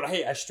time. Okay, but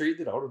hey, I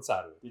straightened it out on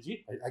Saturday. Did you?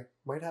 I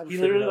might have it He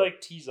figured literally out.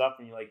 like tees up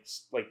and he like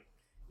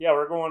yeah,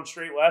 we're going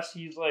straight west.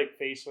 He's like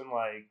facing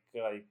like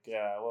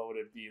what would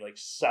it be like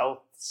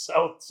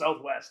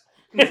southwest?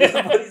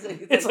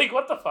 It's like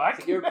what the fuck?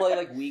 Like, you ever play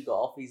like Wii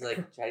golf? He's like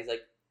Chatty's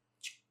like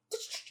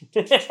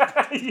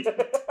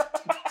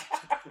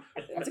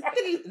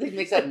it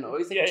makes that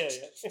noise. Like, yeah.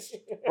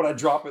 But I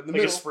drop it in the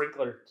Like a middle.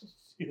 sprinkler.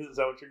 Is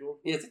that what you're going?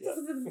 Yeah,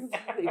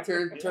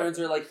 he turns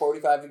her like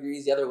 45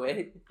 degrees the other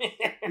way.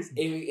 He's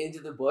aiming into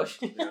the bush.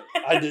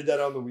 I did that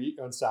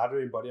on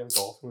Saturday, and buddy, I'm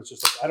golfing. It's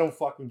just like, I don't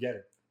fucking get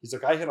it. He's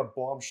like, I hit a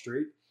bomb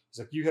straight. He's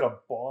like, you hit a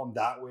bomb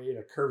that way, and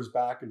it curves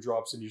back and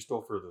drops, and you're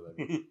still further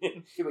than me. Yeah,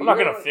 but I'm not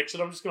you're gonna fix it.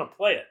 I'm just gonna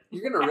play it.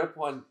 You're gonna rip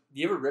one.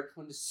 Do you ever rip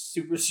one just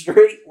super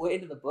straight way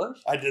into the bush?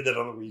 I did that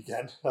on the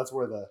weekend. That's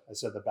where I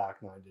said the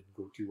back nine didn't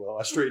go too well.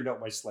 I straightened out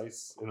my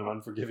slice in an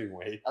unforgiving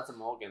way. That's a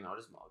mulligan, though.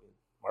 Just mulligan.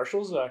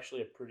 Marshall's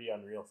actually a pretty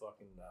unreal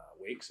fucking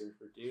wake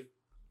surfer too.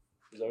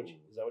 Is that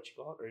what you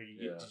call it? Or did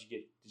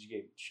you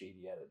get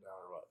shady at it now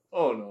or what?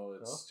 Oh no,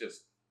 it's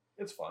just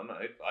it's fun.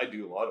 I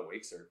do a lot of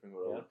wake surfing,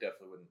 but I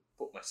definitely wouldn't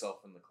put myself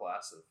in the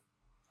class of.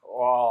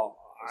 Oh,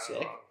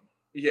 sick.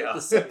 Yeah,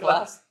 The sick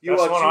class.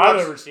 That's one I've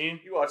ever seen.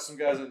 You watch some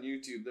guys on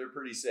YouTube; they're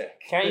pretty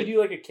sick. Can't you do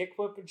like a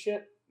kickflip and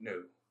shit?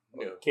 No.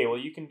 Okay, well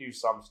you can do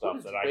some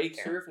stuff that I can't.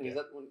 Wake surfing is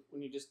that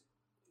when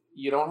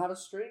you don't have a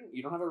string,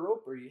 you don't have a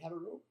rope, or you have a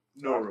rope?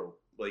 No rope.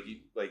 Like you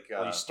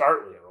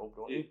start with a rope,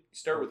 don't you? You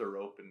start with a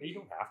rope and you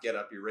don't have to get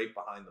up. You're right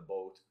behind the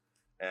boat,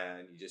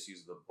 and you just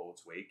use the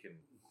boat's wake and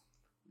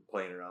you're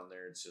playing around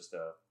there. It's just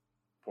a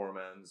poor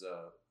man's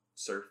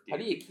surf game.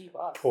 How do you keep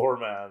up? Poor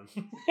man.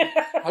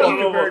 How do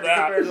you compared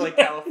to like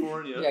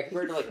California? Yeah,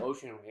 compared to like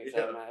ocean waves,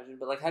 I imagine.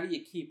 But like, how do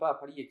you keep up?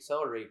 How do you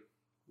accelerate?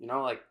 You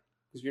know, like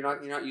because you're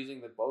not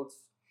using the boats.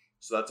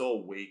 So that's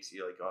all weights.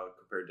 You like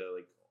compared to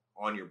like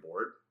on your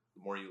board.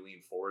 The more you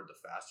lean forward,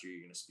 the faster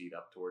you're going to speed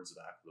up towards the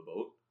back of the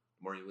boat.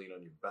 The more you lean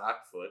on your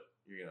back foot,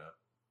 you're going to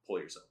pull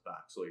yourself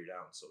back, slow you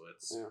down. So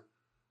it's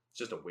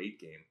just a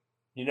weight game.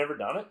 You never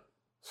done it?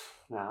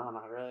 No,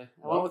 not really.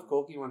 I went with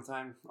Kolky one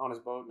time on his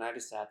boat, and I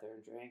just sat there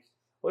and drank.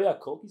 Oh yeah,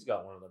 Kolky's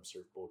got one of them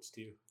surf boats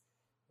too.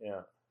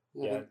 Yeah.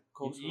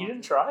 You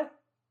didn't try?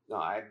 No,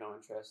 I had no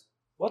interest.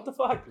 What the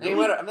fuck? I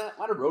might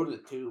have rode in the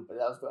tube, but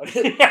that was about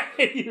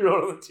it. You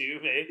rode on the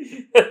tube,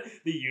 eh?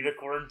 The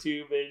unicorn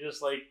tube, eh?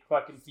 Just like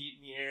fucking feet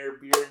in the air,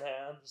 beer in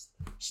hand. Just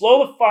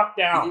slow the fuck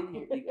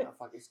down.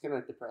 It's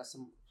gonna depress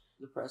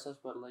us,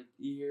 but like,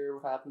 you hear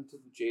what happened to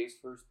the Jays'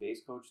 first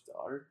base coach's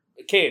daughter?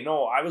 Okay,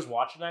 no, I was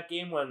watching that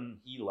game when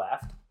he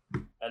left,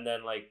 and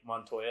then like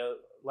Montoya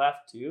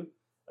left too,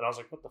 and I was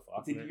like, what the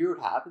fuck? Did you hear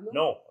what happened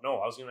though? No,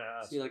 I was gonna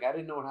ask. See, like, I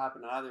didn't know what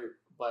happened either,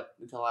 but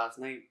until last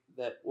night,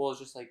 it's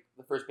just like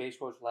the first base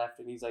coach left,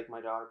 and he's like,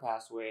 my daughter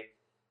passed away,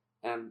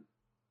 and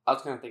I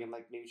was kind of thinking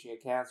like maybe she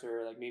had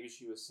cancer, or like maybe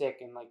she was sick,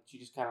 and like she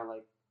just kind of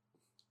like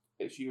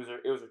it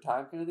was her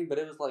time kind of thing. But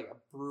it was like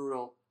a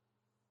brutal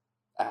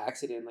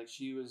accident. Like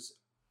she was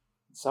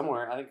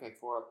somewhere, I think like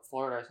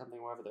Florida or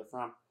something, wherever they're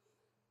from,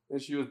 and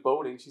she was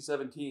boating. She's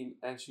 17,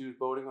 and she was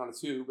boating on a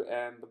tube,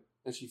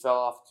 and she fell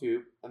off the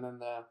tube, and then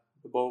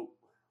the boat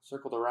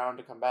circled around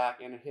to come back,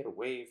 and it hit a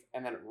wave,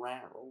 and then it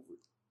ran her over.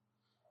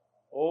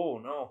 Oh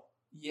no!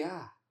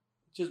 Yeah,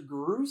 just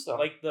gruesome.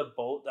 Like the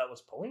boat that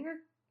was pulling her.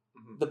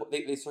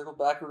 Mm-hmm. They circled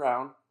back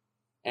around,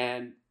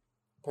 and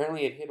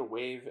apparently it hit a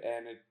wave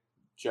and it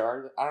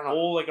jarred. I don't know.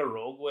 Oh, like a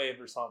rogue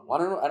wave or something. I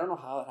don't know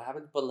how it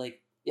happened, but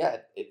like, yeah,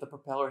 the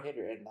propeller hit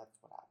her, and that's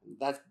what happened.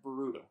 That's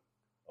brutal.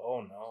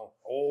 Oh no!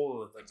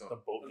 Oh, like the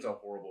boat. That's a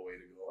horrible way to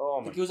go.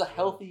 Oh, like it was a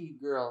healthy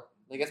girl.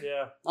 Like, it's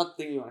not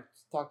the thing you want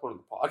to talk about on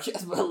the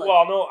podcast, but like,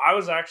 well, no, I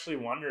was actually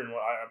wondering.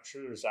 I'm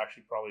sure there's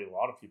actually probably a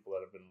lot of people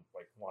that have been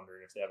like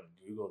wondering if they haven't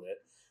Googled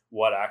it,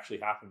 what actually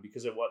happened,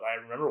 because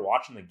I remember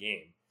watching the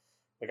game.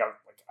 I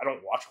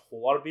don't watch a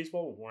whole lot of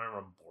baseball, but whenever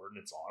I'm bored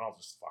and it's on, I'll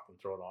just fucking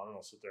throw it on and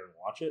I'll sit there and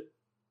watch it.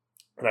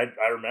 And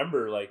I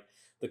remember like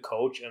the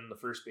coach and the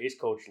first base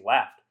coach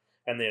left,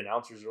 and the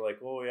announcers are like,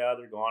 "Oh yeah,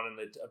 they're gone," and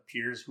it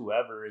appears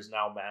whoever is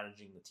now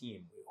managing the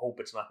team. We hope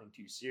it's nothing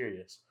too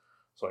serious.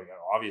 So like,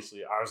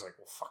 obviously, I was like,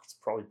 "Well, fuck, it's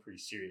probably pretty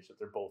serious if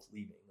they're both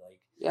leaving."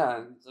 Like, yeah,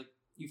 and it's like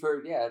you've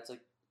heard, it's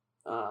like,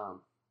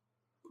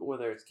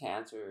 whether it's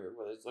cancer,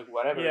 whether it's like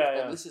whatever.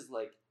 Yeah. This is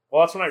like.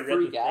 Well, that's when I read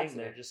the thing. Accident.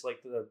 They're just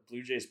like the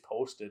Blue Jays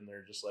posted, and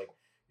they're just like,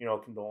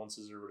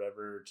 condolences or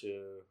whatever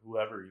to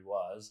whoever he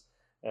was.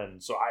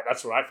 And so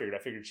that's what I figured. I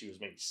figured she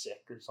was maybe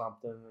sick or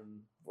something,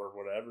 or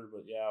whatever.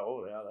 But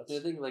that's the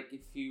thing. Like,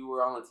 if you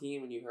were on the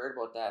team and you heard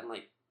about that, and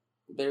like,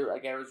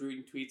 I was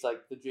reading tweets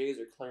like the Jays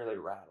are clearly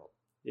rattled.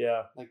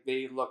 Yeah, like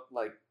they look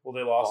like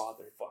they lost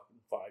bothered.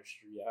 Fucking 5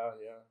 straight.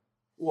 Yeah.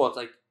 Well, it's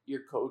like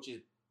your coach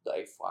is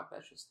like, fuck,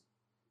 that's just.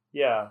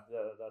 Yeah,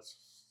 that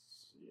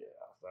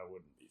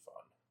wouldn't be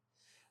fun.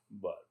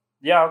 But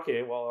yeah,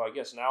 okay. Well, I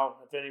guess now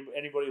if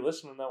anybody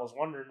listening that was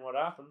wondering what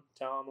happened,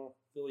 Talon will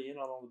fill you in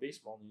on all the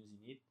baseball news you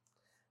need,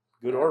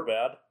 good or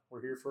bad.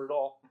 We're here for it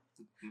all.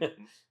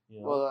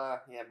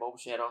 Well, Boba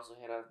Shed also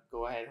hit a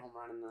go-ahead home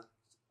run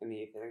in the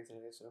 8th inning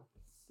today. So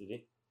did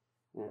he?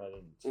 Yeah. I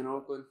didn't. In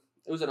Oakland,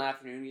 it was an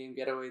afternoon game,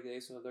 getaway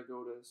day, so they'll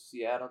go to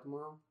Seattle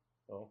tomorrow.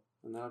 Oh,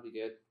 and that'll be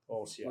good.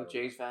 Oh, Seattle. The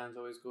Jays fans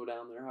always go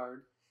down there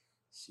hard.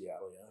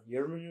 Seattle, yeah. You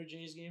ever been to a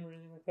Jays game or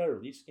anything like that, or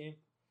Leafs game?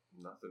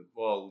 Nothing.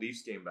 Well,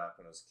 Leafs came back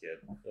when I was a kid.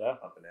 Yeah.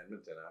 Up in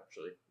Edmonton,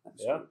 actually.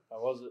 Yeah.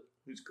 How was it?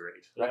 It was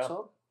great.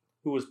 Rexall?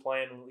 Who was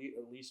playing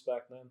Leafs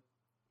back then?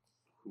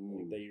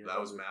 That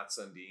was Matt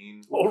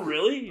Sundin. Oh,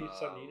 really?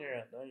 Sundin,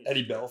 nice.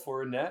 Eddie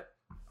Belfour in net?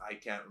 I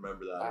can't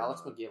remember that.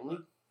 Alex McGinley?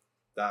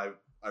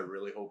 I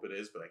really hope it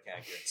is, but I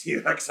can't guarantee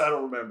that because I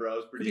don't remember. I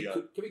was pretty young.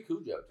 Could be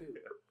Cujo, too.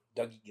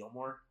 Yeah. Dougie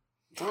Gilmore?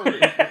 Oh,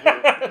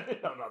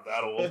 I'm not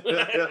that old.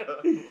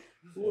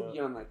 Who would be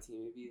on that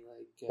team? Maybe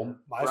like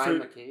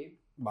Brian McCabe?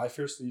 My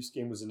first Leafs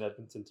game was in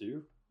Edmonton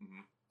too,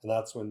 and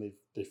that's when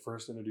they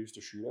first introduced a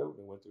shootout.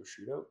 They went to a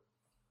shootout.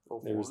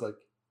 There was like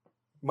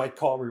Mike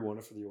Comrie won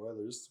it for the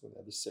Oilers when they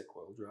had the sick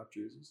oil drop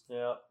jerseys.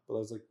 Yeah, but it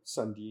was like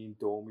Sundin,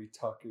 Domi,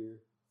 Tucker,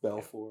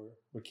 Belfour,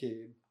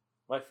 McCabe.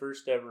 My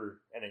first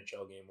ever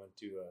NHL game went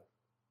to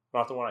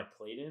not the one I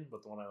played in,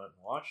 but the one I went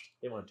and watched.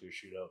 They went to a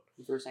shootout.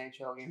 The first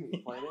NHL game you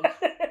played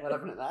in? What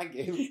happened in that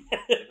game?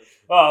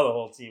 Oh, the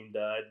whole team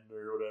died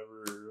or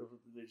whatever.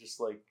 They just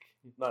like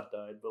not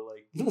died, but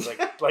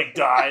like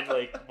died.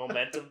 Like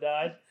momentum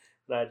died.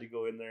 And I had to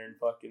go in there and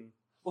fucking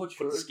put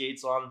the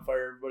skates on and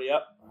fire everybody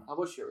up. How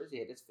about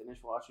Shorzy? I just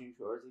finished watching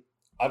Shorzy.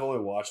 I've only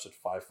watched it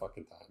 5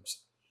 fucking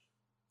times.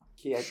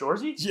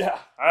 Shorzy? Yeah.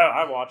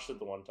 I watched it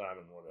the one time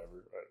and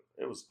whatever.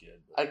 It was good.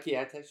 I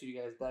texted you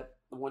guys that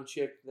the one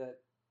chick that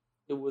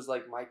it was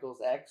like Michael's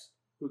ex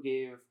who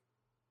gave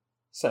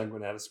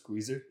Sanguinata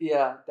Squeezer.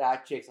 Yeah,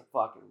 that chick's a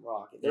fucking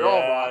rocket. They're all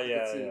rocket.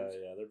 Yeah,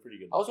 they're pretty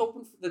good. I was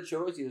hoping for the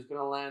Shorzy was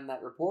gonna land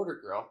that reporter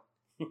girl.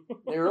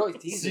 They were always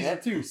teasing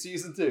it.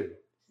 Season 2.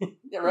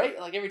 Yeah, right?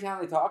 Like every time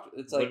they talked,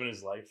 it's like living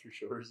his life through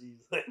Shorzy.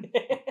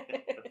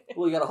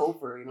 well, you gotta hope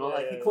for, you know, Yeah,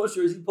 like yeah. come on,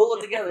 Shorzy, pull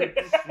it together.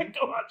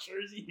 Go on,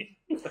 Shorzy.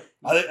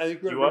 I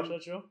think Did you watch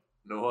that show?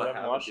 No, You I haven't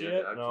haven't watched it yet?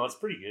 actually. No, it's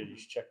pretty good. You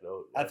should check it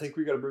out. I think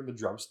we got to bring the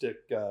drumstick,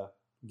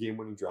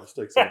 game-winning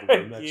drumsticks into the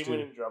room next year.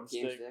 Game-winning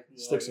drumstick. Game stick.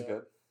 Sticks are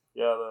good.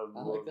 Yeah,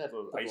 I like that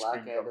the the ice black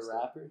cream guy, the drumstick.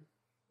 rapper.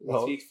 He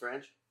Oh. speaks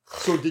French.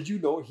 So did you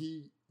know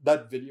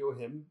that video of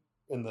him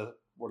in the,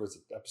 what is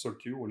it, episode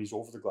 2, when he's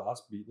over the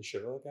glass beating the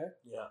shit out of the guy?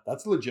 Yeah,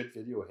 That's a legit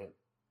video of him.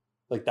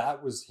 Like,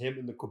 that was him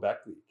in the Quebec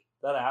League.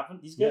 that happened.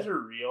 These guys Yeah. are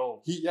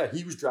real.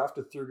 He was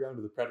drafted 3rd round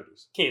to the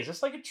Predators. Okay, is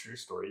this like a true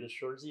story, this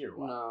Shorzy, or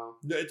what? No.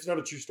 No, it's not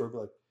a true story,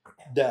 but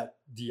like that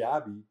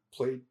Diaby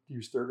played, he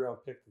was 3rd round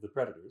pick to the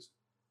Predators,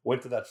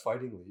 went to that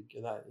fighting league,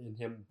 and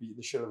him beating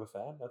the shit out of a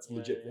fan. That's a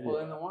legit video. Well,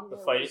 then the one The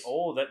guy fight. was-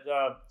 Oh, that there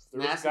was a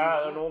Nasty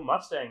guy, guy. an old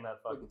Mustang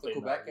that fucking the played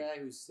in Quebec that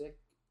guy who's sick.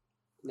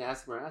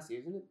 Nasty Marassi,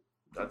 isn't it?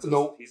 That's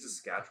No. He's a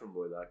Saskatchewan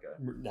boy, that guy.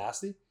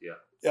 Nasty?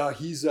 Yeah.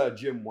 He's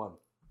Jim 1.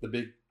 The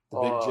big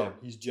Oh. Jim.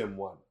 He's Jim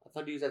 1. I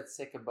thought he was that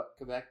sick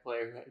Quebec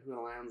player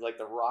who lands like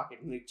the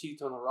rocket and they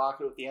cheats on the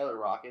rocket with the other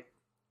rocket.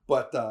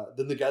 But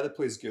then the guy that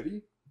plays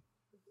Goody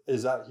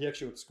is he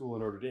actually went to school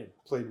in Notre Dame.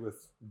 Played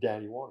with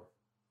Danny Warner.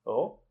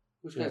 Oh,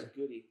 Which Yeah. guy's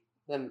Goody?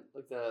 Then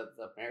like the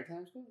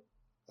Maritimes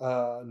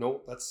guy?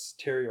 No, that's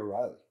Terry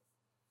O'Reilly.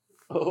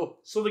 Oh.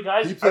 so the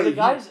guys He are played- the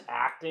guys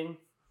acting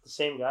the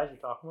same guys you're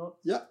talking about?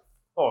 Yeah.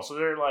 Oh, so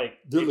they're like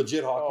They're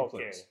legit hockey okay,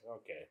 players.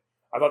 okay.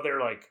 I thought they were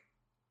like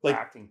Like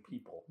acting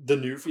people. the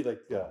Newfie,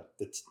 like the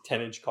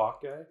 10-inch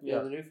cock guy. Yeah,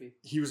 the Newfie.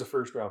 He was a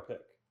 1st round pick.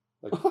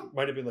 Like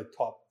might have been like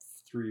top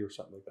 3 or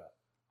something like that.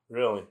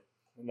 Really?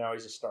 And now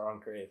he's a star on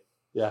Crave.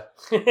 Yeah.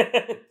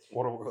 yeah.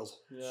 What a world.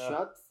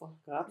 Shut the fuck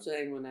up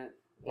saying when that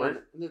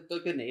Where- and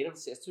the native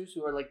sisters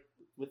who are like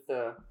with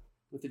the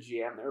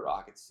GM, they're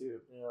rockets too.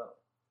 Yeah.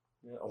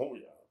 Yeah. Oh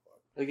yeah.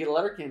 They get a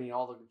Letterkenny,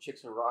 all the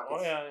chicks are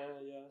rockets.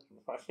 Oh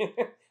yeah.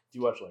 Do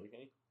you watch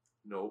Letterkenny?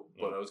 No,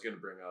 but Yeah. I was going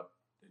to bring up,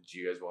 did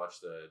you guys watch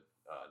the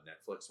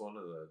Netflix one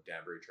of the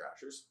Danbury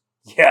Trashers?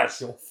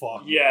 Yes. Oh,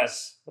 fuck.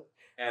 Yes.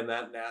 And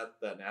that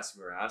Nassim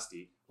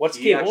Mirasti, What's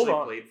he hold actually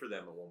on. played for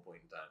them at one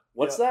point in time.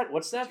 What's that?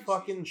 What's that Two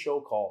fucking seasons.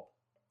 show called?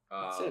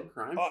 It's a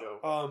crime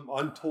show.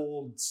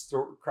 Untold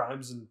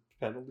crimes and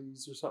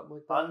penalties or something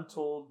like that.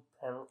 Untold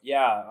Penalty.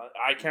 Yeah,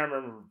 I can't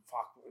remember.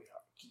 Fuck.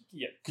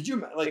 Yeah. Could you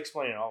imagine, like,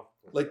 Explain it all.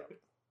 like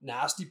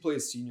Nasty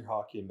plays senior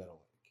hockey in Meadow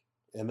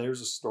Lake, and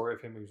there's a story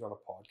of him. He was on a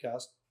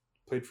podcast,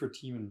 played for a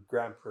team in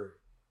Grand Prairie.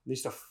 And they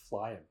used to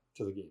fly him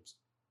to the games.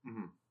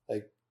 Mm-hmm.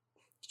 Like,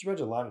 could you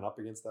imagine lining up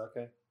against that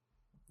guy?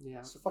 Yeah.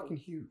 It's fucking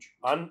huge.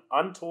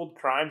 Untold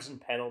Crimes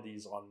and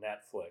Penalties on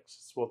Netflix.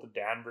 It's about the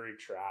Danbury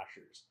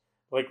Trashers.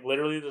 Like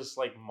literally this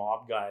like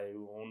mob guy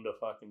who owned a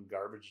fucking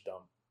garbage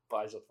dump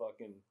buys a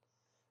fucking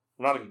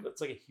it's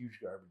like a huge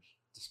garbage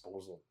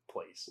disposal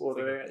place. Well,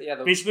 It's like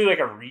they're, basically like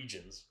a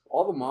Regions.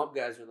 all the mob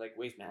guys are like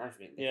waste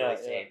management. They Yeah, like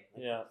say,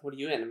 yeah. what are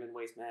you in? I'm in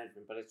waste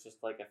management, but it's just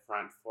like a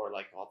front for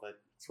like all the.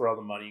 That's where all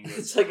the money goes.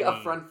 It's like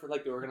a front for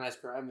like the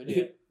organized crime. They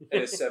do.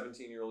 And a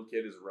 17-year-old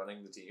kid is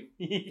running the team.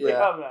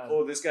 yeah, man.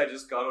 Oh, this guy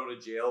just got out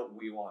of jail.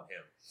 We want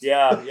him.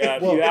 Yeah.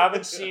 If Well- you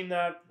haven't seen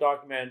that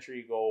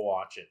documentary, go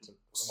watch it.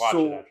 Watch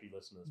So- it after you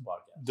listen to this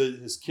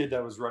podcast. His kid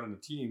that was running the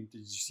team,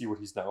 did you see what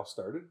he's now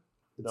started?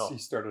 No. He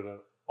started an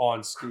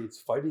on skates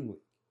fighting league.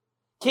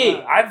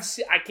 Okay, I've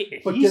seen.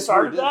 But He guess where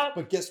started it is? that.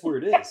 But guess where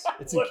it is?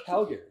 It's in What?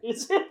 Calgary.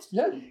 Is it?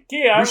 Yeah.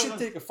 Okay, I We should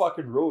take a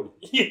fucking roadie.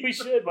 Yeah, we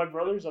should. My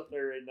brother's up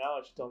there right now.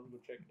 I should tell him to go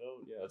check it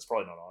out. Yeah, it's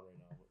probably not on right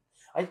now.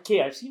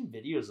 But I've seen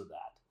videos of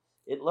that.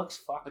 It looks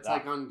fucked It's up.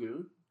 like on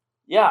Goon.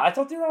 Yeah, I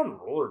thought they were on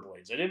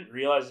rollerblades. I didn't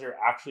realize they're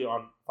actually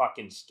on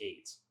fucking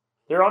skates.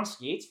 They're on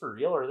skates for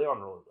real, or are they on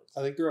rollerblades?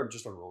 I think they're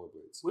just on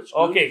rollerblades. Which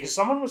Okay, because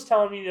someone was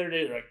telling me the other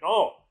day, they're like,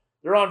 no,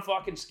 they're on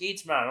fucking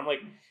skates, man. I'm like,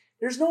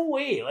 there's no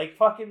way. Like,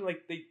 fucking,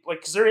 like,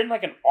 because they're in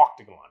like an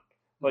octagon.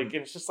 Like, and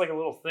it's just like a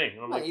little thing.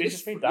 And I'm like, they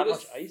just made that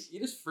much ice? You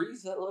just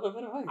freeze that little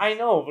bit of ice. I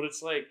know, but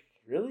it's like,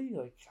 really?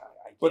 Like,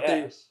 I But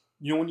they- guess.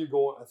 You know when you're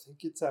going, I think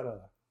it's at a.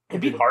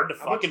 It'd be hard to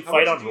How much- fucking how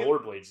fight much on do you get-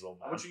 rollerblades, though,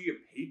 How man. much do you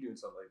get paid doing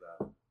something like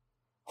that?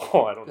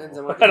 Oh, I don't Depends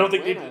know. on what I don't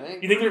you think win, they. I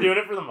think. You think they're doing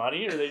it for the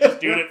money, or are they just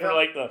doing it for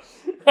like the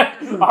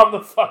on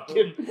the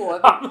fucking.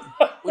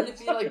 Wouldn't it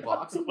be like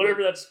boxing?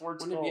 Whatever that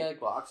sport's Wouldn't called. it be like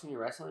boxing or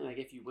wrestling? Like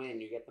if you win,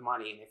 you get the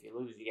money, and if you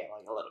lose, you get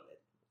like a little bit.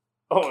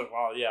 Oh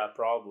well, yeah,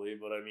 probably.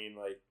 But I mean,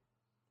 like,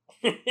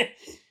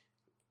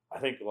 I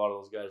think a lot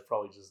of those guys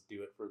probably just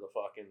do it for the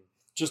fucking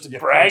just to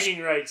get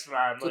bragging rights,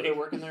 man. So Like, they're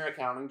working their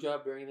accounting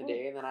job during the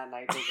day, and then at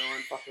night they're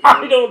going fucking.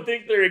 I don't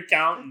think they're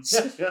accountants.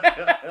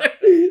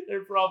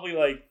 They're probably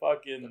like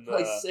fucking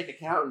Like sick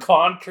accountants.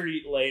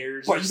 concrete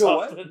layers or But you know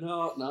what? something.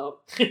 No.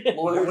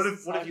 What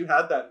if you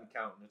had that in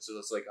accountant? So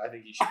it's like, I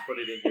think you should put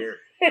it in here.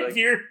 If Like,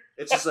 you're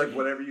it's just like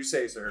whatever you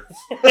say, sir.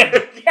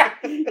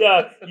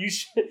 yeah,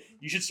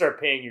 you should start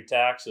paying your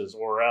taxes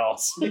or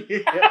else. Me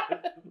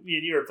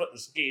and you are putting the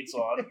skates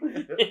on.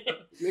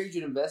 Maybe you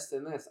should invest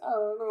in this. I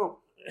don't know.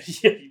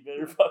 Yeah, you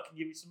better fucking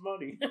give me some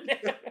money.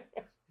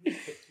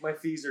 My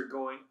fees are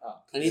going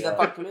up. I need that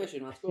fucking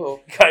commission. Let's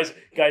go.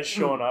 guys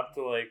showing up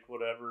to like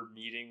whatever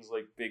meetings,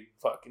 like big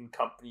fucking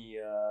company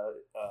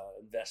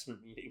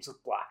investment meetings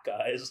with black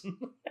guys.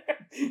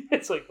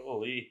 It's like,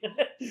 holy.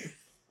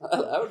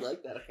 I would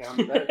like that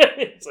accountant better.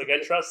 It's like,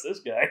 I trust this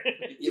guy.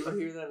 You ever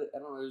hear that? I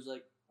don't know. It was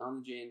like on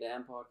the Jay and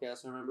Dan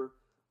podcast. I remember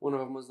one of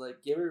them was like,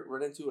 "You ever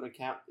run into an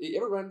accountant? You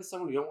ever run into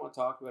someone you don't want to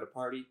talk to at a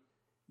party?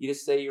 You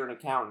just say you're an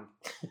accountant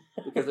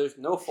because there's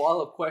no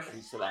follow-up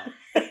questions to that.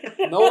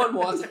 No one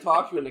wants to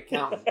talk to an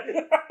accountant.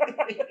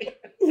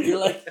 You're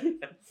like,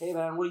 hey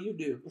man, what do you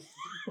do?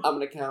 I'm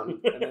an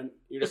accountant, and then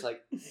you're just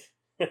like,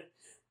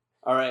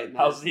 all right, man,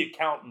 How's the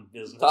accountant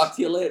business? talk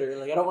to you later.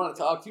 Like I don't want to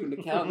talk to you an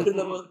accountant.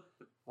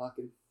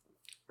 Fucking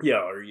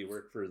Yeah, or you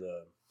work for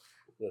the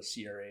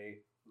CRA,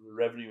 the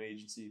revenue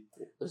agency.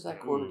 there's that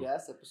corner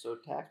gas episode,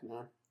 Tax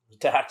Man.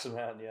 Tax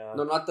man, yeah.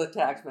 No, not the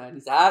tax man.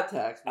 He's a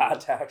tax man.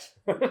 Tax.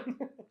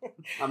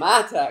 I'm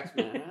a tax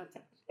man.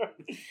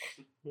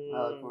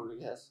 I like corner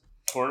gas.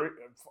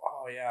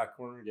 Oh yeah,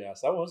 Corner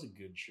Gas. That was a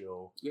good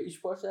show. You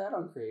should watch that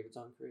on Crave. It's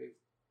on Crave.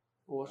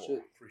 Watch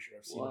it. Pretty sure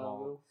I've seen it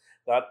all.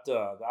 That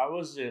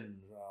was in.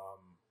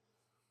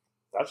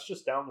 That's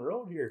just down the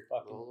road here.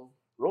 Fucking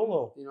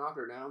Rollo. You knocked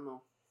her down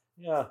though.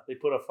 Yeah, they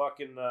put a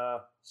fucking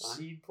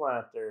seed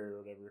plant there or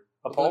whatever.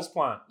 A pulse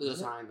plant. There's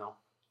a sign though.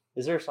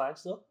 Is there a sign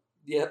still?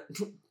 Yeah.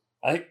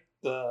 I think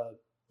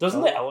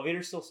Doesn't the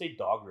elevator still say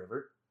Dog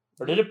River?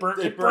 Or did it burn?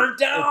 It burnt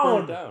down. It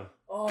burned down.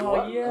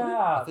 Oh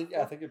yeah. I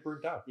think it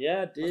burned down.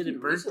 Yeah, it did. It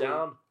burnt recently.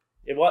 down.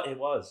 It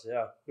was.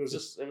 Yeah. It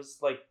was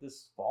like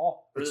this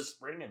fall or this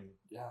spring, and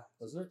Yeah,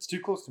 wasn't it? it's too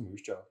close to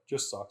Moose Jaw.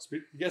 Just sucks.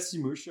 You guys see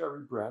Moose Jaw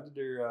rebranded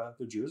their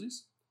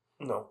jerseys?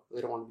 No.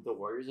 They don't want to be the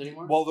Warriors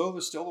anymore. Well, though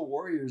they're still the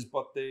Warriors,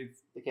 but They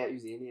can't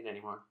use the Indian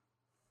anymore.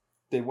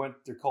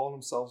 they're calling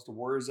themselves the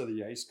Warriors of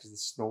the Ice because the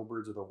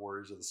Snowbirds are the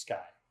Warriors of the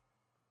Sky.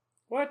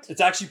 What?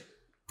 It's actually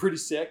pretty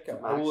sick. I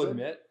Max will said?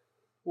 admit.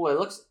 Well, it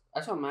looks.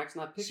 I saw Max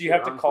not picture. So you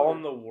have to on call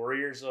Twitter. them the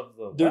Warriors of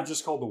the. They're what?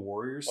 just called the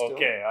Warriors still.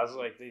 Okay, I was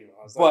like,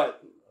 But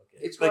okay.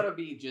 It's like- gotta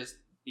be just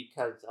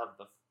because of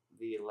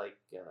the like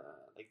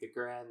the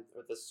Grand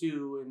or the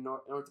Sioux in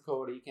North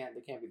Dakota. They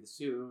can't be the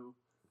Sioux.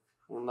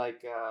 And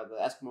like the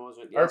Eskimos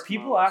are the Are Eskimos.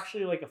 people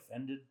actually like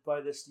offended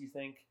by this? Do you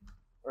think?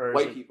 Or is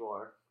White it- people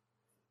are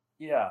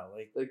Yeah,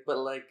 but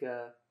like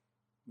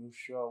Moose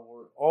Jaw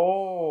War.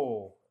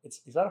 Oh,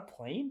 is that a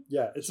plane?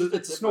 yeah, it's just a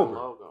different snowbird.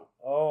 logo.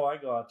 Oh, I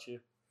got you.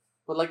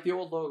 But like the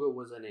old logo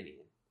was an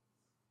Indian.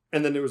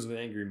 And then there was an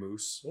angry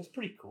moose. That's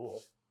pretty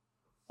cool.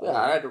 Yeah,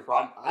 I had no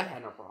problem. I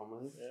had no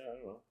problem with it. Yeah, I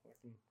don't know.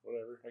 Fucking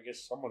whatever. I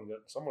guess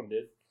someone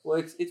did. Well,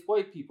 it's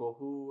white people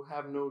who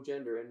have no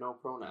gender and no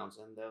pronouns,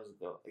 and that was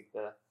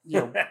the You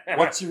know,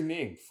 what's your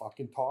name?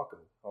 Fucking Taco.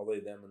 All they,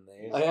 them, and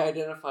they. I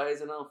identify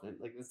as an elephant.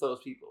 Like it's those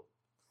people.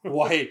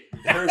 Well, hey,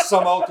 there's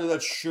some out there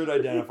that should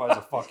identify as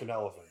a fucking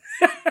elephant.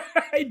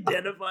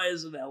 Identify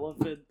as an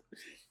elephant.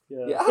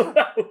 Yeah.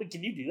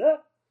 Can you do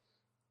that?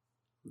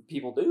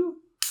 People do.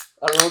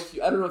 I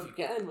don't know if you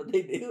can, but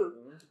they do.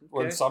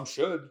 Or some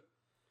should.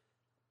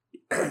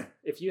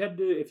 If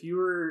you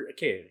were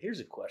okay, here's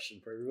a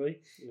question for everybody.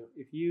 Yeah.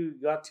 If you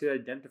got to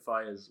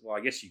identify as, well,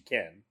 I guess you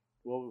can.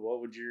 What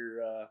would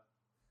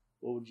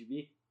you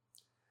be?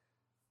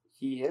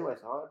 He, him, I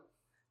thought.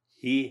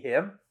 He,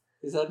 him?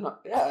 Is that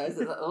not? Yeah,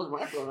 that was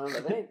my pronoun, I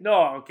think.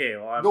 No, okay.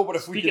 Well, I'm No, but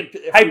if we speaking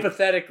could- if we-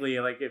 hypothetically,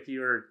 like if you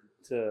were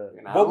to,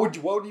 What do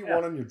you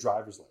want on your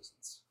driver's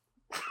license?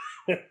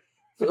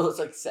 So it's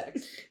like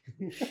sex.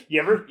 you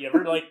ever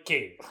like,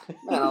 okay,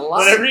 Man, a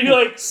lot. whenever you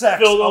like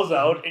Sex. fill those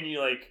out and you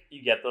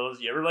get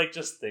those, you ever like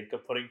just think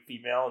of putting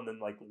female and then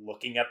like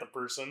looking at the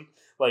person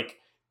like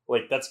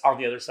that's on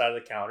the other side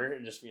of the counter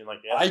and just being like,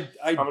 yeah,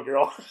 I'm a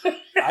girl,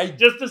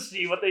 just to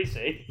see what they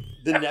say.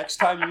 The next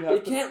time you They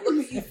have to, can't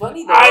look at you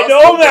funny. Though, I else know,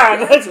 they'll get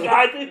man. canceled.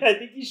 I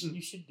think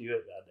you should do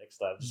it, man. Next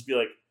time, just be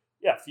like,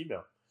 yeah,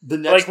 female. the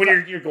next Like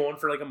when you're going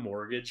for like a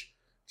mortgage,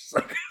 just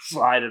like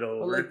slide it But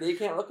over. like they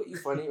can't look at you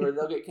funny, or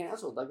they'll get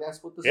canceled. Like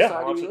that's what the Yeah,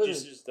 society well, we that's, what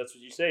live in. that's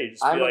what you say.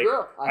 Just I'm be a like,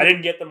 girl. I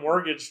didn't get the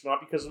mortgage not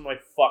because of my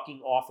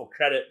fucking awful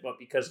credit, but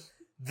because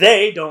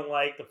they don't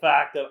like the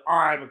fact that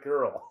I'm a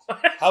girl.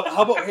 how about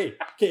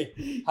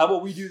how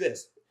about we do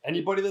this?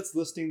 Anybody that's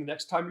listening, the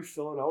next time you're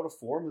filling out a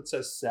form that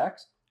says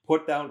sex,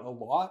 put down a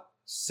lot,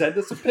 Send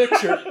us a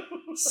picture.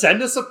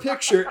 Send us a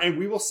picture, and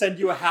we will send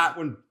you a hat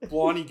when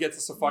Blondie gets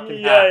us a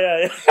fucking hat.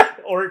 Yeah.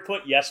 Or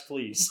put yes,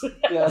 please.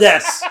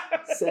 Yes.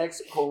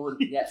 Sex, colon,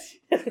 yes.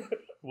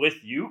 With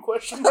you,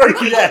 question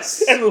mark?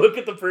 Yes. And look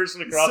at the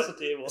person across the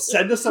table.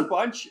 Send us a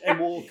bunch, and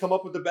we'll come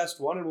up with the best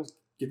one, and we'll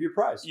give you a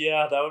prize.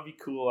 Yeah, that would be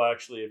cool,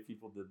 actually, if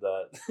people did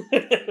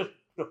that.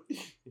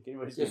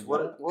 Just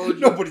what would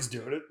you, Nobody's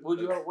doing it. what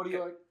do you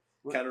like?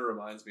 Kind of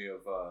reminds me of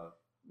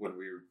when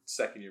we were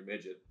second year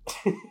midget.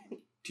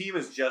 Team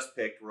is just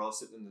picked. We're all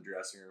sitting in the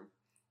dressing room.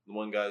 The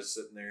one guy's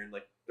sitting there, and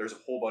like, there's a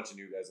whole bunch of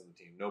new guys on the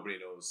team. Nobody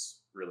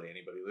knows really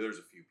anybody. There's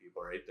a few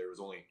people, right? There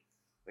was only,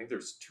 I think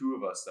there's 2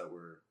 of us that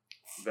were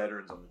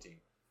veterans on the team.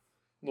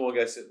 The one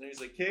guy's sitting there. He's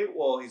like, "Okay,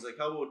 well," he's like,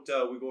 "how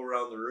about we go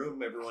around the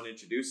room? Everyone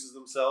introduces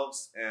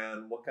themselves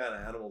and what kind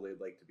of animal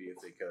they'd like to be if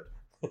they could."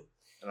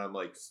 And I'm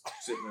like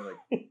sitting there,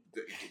 like,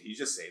 "Did he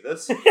just say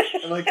this?"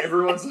 And like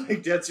everyone's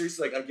like dead serious,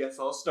 like, "I guess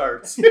I'll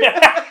start."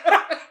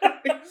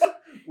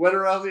 Went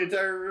around the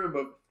entire room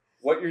of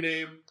what your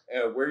name,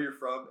 where you're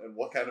from, and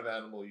what kind of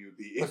animal you'd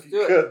be. Let's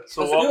do it.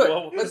 So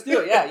Let's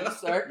do it. Yeah, you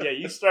start. Yeah,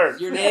 you start.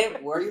 Your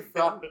name, where you're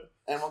from,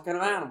 and what kind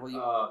of animal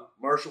you are.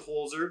 Marshall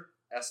Holzer,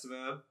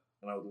 Estevan,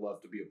 and I would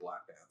love to be a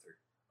Black Panther.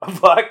 A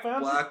Black Panther?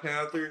 Black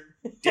Panther,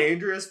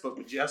 dangerous but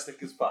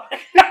majestic as fuck. Is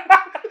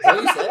that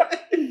what you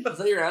said? Was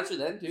that your answer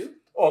then, too?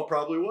 Oh, it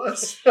probably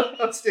was.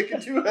 I'm sticking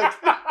to it.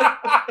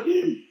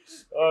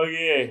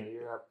 Okay.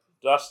 You're up.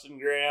 Dustin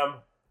Graham,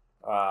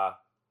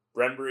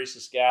 Brenbury,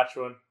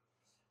 Saskatchewan,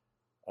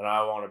 and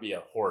I want to be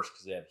a horse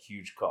because they have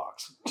huge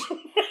cocks.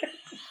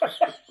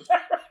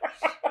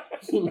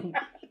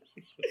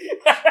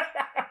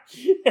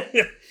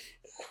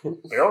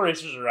 Barrel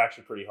racers are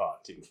actually pretty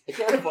hot too. I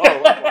can't follow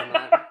up on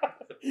that.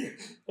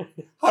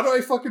 How do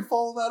I fucking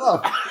follow that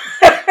up?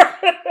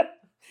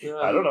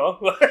 I don't know.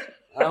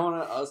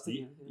 I was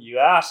thinking. You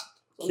asked.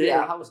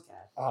 Yeah, house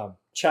cat.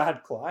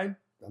 Chad Klein.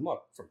 I'm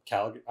not from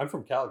Calgary. I'm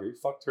from Calgary.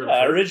 Fuck Turtleford.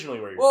 Yeah, originally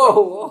where you're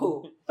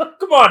Whoa. from.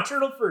 Come on,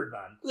 Turtleford,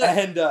 man.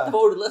 And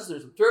Devoted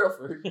listeners from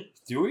Turtleford.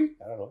 do we?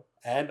 I don't know.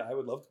 And I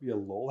would love to be a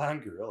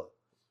lowland gorilla.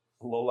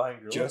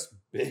 Low-lying gorilla. Just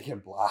big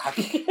and black.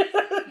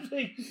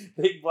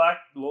 big black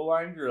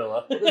low-lying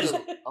gorilla. What is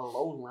a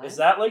lone land? Is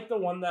that like the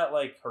one that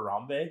like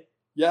Harambe?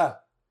 Yeah.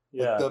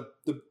 Yeah. Like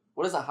the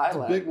What does a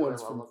Highlander big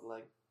ones gorilla from- look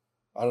like?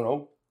 I don't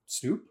know,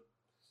 Snoop.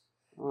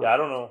 Oh. Yeah, I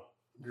don't know.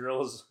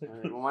 Gorillas. All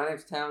right, well, my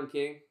name's Town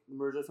King.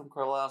 I'm originally from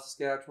Carlisle,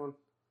 Saskatchewan.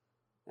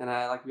 And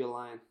I like to be a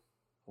lion.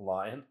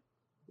 Lion.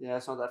 Yeah,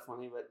 it's not that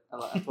funny, but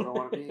that's what I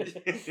want to be.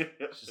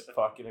 Just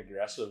fucking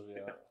aggressive,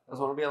 yeah. I just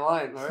want to be a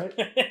lion, all right?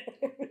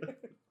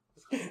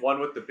 One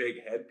with the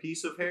big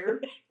headpiece of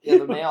hair. Yeah,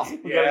 the male.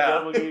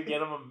 We're gonna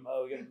get him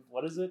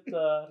what is it?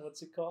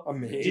 What's it called? A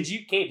mane. Did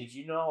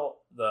you know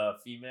the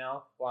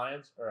female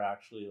lions are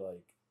actually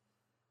like,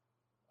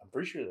 I'm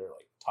pretty sure they're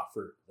like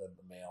tougher than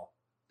the male.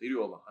 They do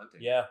all the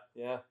hunting. Yeah.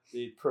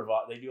 They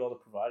do all the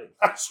providing.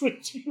 That's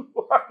what you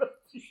want to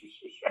be.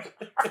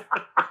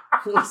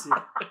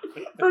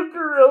 A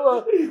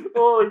gorilla.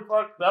 Holy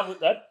fuck!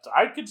 That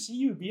I could see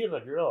you being a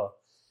gorilla.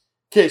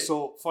 Okay,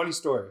 so funny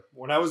story.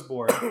 When I was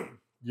born,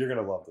 you're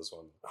gonna love this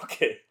one.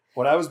 Okay.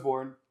 When I was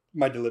born,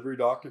 my delivery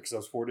doctor, because I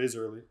was 4 days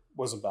early,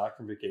 wasn't back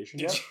from vacation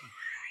yet.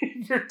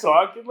 You're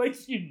talking like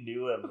you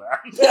knew him,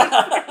 man.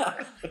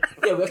 Yeah,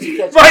 we have to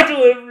catch My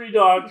delivery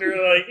doctor,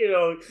 like,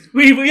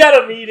 we had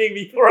a meeting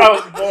before I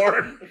was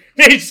born.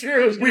 Made sure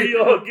it was gonna be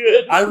all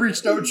good. I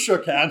reached out and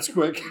shook hands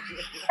quick.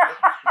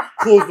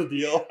 Closed the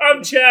deal.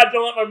 I'm Chad.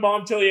 Don't let my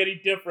mom tell you any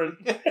different.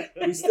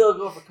 We still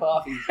go for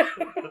coffee.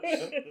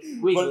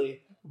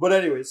 Weekly. But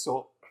anyway,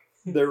 so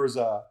there was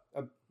a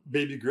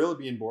baby gorilla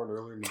being born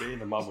earlier in the day,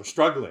 and the mom was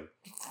struggling.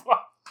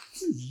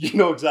 You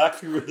know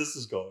exactly where this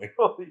is going.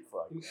 Holy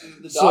fuck.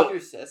 The doctor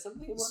says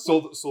something about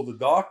So the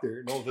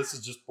doctor, no, this is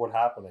just what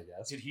happened, I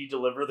guess. Did he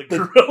deliver the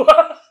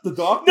gorilla? The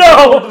doctor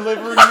No!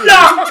 delivered me.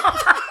 No!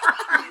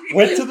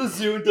 Went to the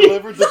zoo and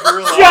delivered the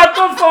gorilla. Shut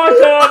the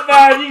fuck up,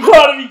 man. You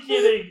gotta be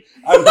kidding.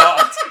 I'm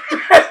not.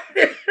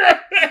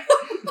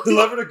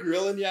 Delivered a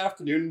gorilla in the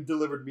afternoon and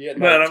delivered me at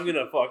night. Man, I'm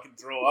gonna fucking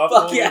throw up.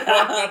 Fuck Holy yeah.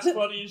 fuck, that's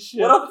funny as shit.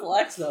 What a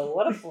flex, though.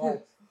 What a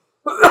flex.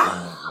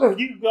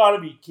 You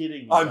gotta be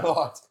kidding me. I'm man.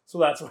 not. So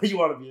that's why you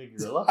want to be a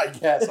gorilla? I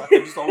guess. I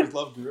just always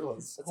loved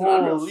gorillas. That's an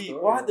unreal Holy,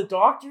 story. what? The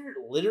doctor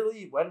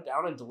literally went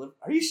down and delivered.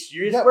 Are you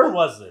serious? Yeah, Where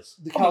well, was this?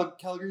 The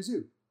Calgary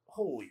Zoo.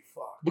 Holy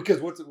fuck.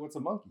 Because what's a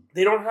monkey?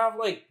 They don't have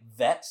like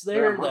vets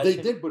there? Yeah, that They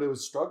can- did, but it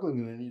was struggling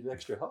and they needed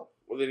extra help.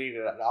 Well, they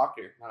needed a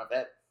doctor, not a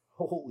vet.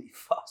 Holy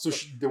fuck. So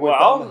they went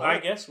down Well, the I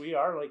hill. guess we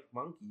are like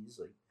monkeys.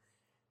 Like,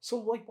 so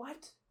like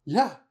what?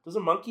 Yeah. Does a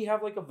monkey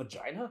have like a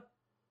vagina?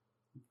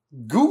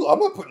 Google. I'm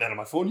not putting that on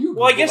my phone. You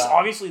Well, I Google guess that.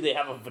 obviously they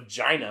have a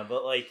vagina,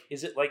 but like,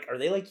 is it like, are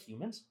they like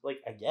humans?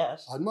 Like, I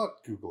guess. I'm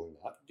not Googling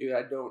that. Dude,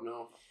 I don't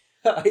know.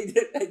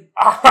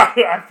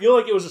 I feel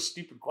like it was a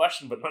stupid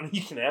question, but none of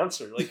you can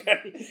answer. Like,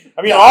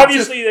 I mean, Yeah,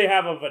 obviously they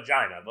have a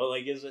vagina, but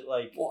like, is it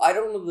like? Well, I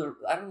don't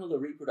know the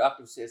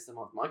reproductive system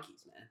of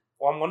monkeys, man.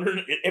 Well, I'm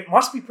wondering, it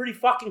must be pretty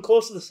fucking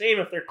close to the same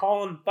if they're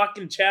calling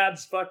fucking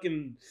Chad's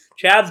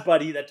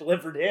buddy that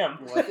delivered him.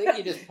 Well, I think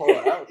you just pull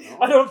it out. No?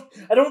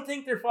 I don't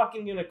think they're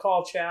fucking gonna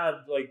call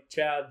Chad's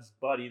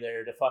buddy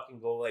there to fucking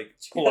go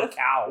pull a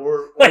cow.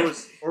 Or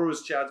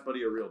was Chad's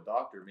buddy a real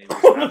doctor?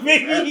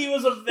 Maybe he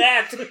was a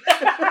vet.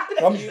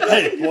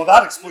 Hey, well,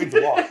 that explains a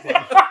lot.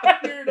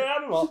 You're an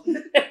animal.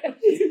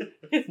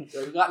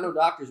 We got no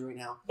doctors right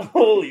now.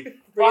 Holy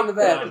Bring in the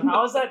fuck, vet. man.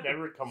 How has that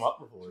never come up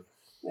before?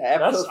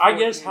 Yeah, I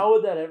guess, how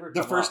would that ever come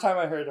The first up? time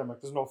I heard it, I'm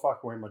like, there's no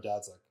fucking way. My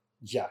dad's like,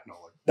 yeah, no,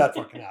 that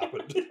fucking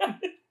happened.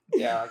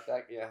 Yeah, like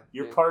that. Yeah,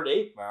 You're part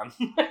 8, man.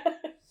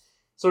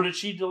 So did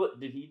he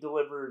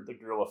deliver the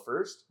gorilla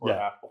first? Or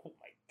Yeah. Oh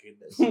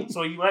my goodness.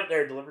 So he went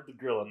there, delivered the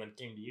gorilla, and then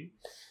came to you?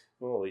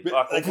 Holy But,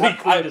 fuck. like, He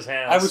cleaned his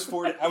hands. I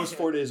was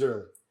 4 days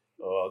early.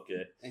 Oh,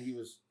 okay. and he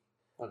was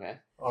okay.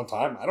 On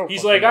time. I don't.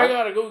 He's fucking like, I know.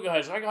 gotta go,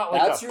 guys. I got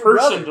That's a your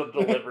person brother.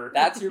 to deliver.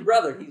 That's your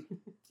brother.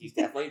 He's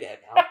definitely dead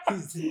now.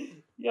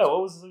 Yeah,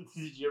 what was it?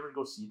 Did you ever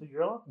go see the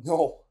gorilla?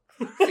 No.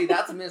 See,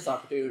 that's a missed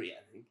opportunity,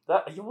 I think.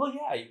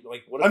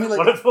 What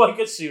if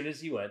as soon as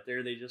he went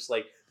there, they just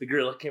the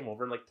gorilla came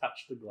over and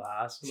touched the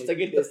glass? It's like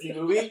a Disney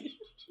movie.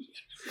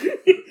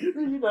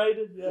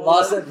 Reunited, yeah.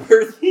 Lost at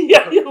birth.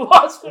 Yeah, you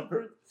lost at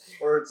birth.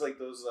 Or it's like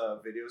those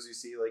videos you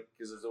see,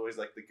 because there's always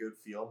the good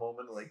feel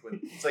moment, when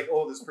it's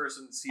oh, this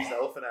person sees an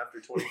elephant after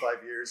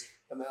 25 years,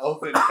 and the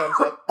elephant comes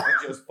up and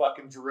just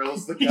fucking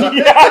drills the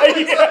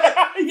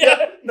guy.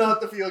 Yeah. Not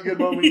the feel good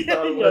moment you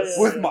thought it was.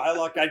 With my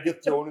luck, I'd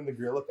get thrown in the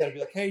gorilla pen and be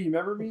like, hey, you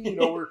remember me? You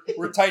know,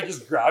 we're tight,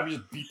 just grab you,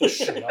 just beat the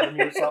shit out of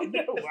me or something.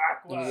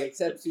 Whack, And he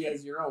accepts you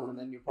as your own, and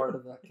then you're part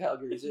of the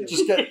Calgary Zoo.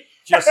 Just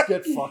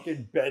get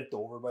fucking bent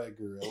over by a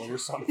gorilla or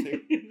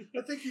something.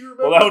 I think you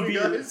remember Well, that would me, be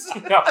guys.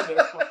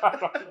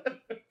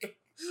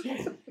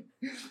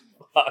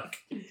 Fuck.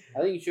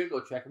 I think you should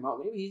go check him out.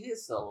 Maybe he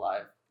is still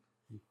alive.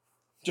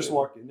 Just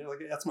walk in there like,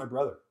 that's my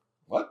brother.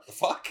 What the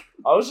fuck?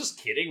 I was just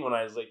kidding when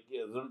I was like,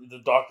 yeah, the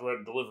doctor went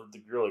and delivered the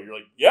gorilla. You're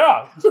like,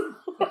 yeah.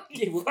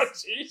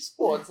 Jeez.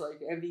 Well, it's like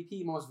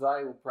MVP most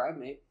valuable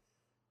primate.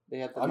 They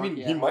had the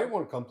monkey he at might home.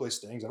 want to come play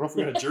Stings. I don't know if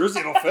we got a jersey,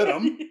 it'll fit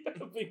him.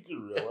 A big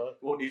gorilla.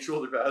 Won't need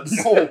shoulder pads.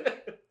 No.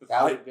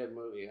 That was a good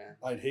movie, man.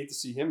 I'd hate to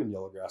see him in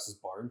Yellowgrass's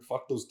barn.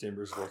 Fuck those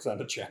timbers, don't stand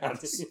a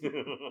chance.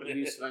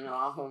 You swinging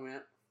off him,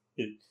 man.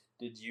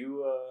 Did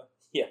you,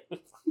 yeah,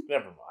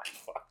 never mind.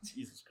 Fuck,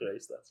 Jesus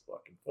Christ, that's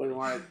fucking We funny.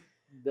 want to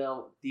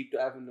delve deep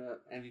dive into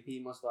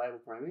MVP most valuable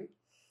primate.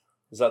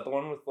 Is that the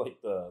one with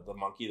the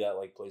monkey that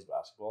plays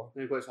basketball?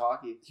 Then he plays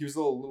hockey. He was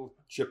a little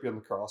chippy on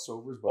the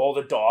crossovers, but Oh,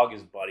 the dog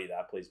is Buddy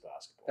that plays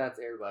basketball. That's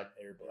Airbud.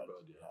 Airbud,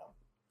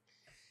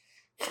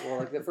 yeah.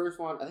 Well, the first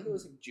one, I think it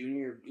was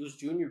junior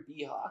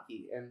B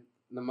hockey, and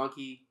the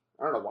monkey.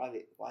 I don't know why they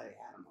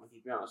had a monkey.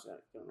 To be honest, I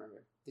don't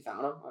remember. They found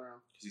him. I don't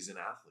know. Because he's an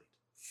athlete.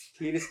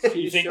 He just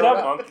You think showed that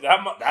up. monkey?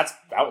 That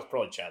was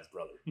probably Chad's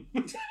brother.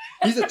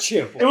 he's a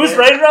chip. It was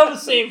right around the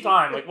same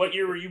time. What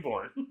year were you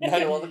born?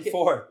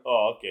 94.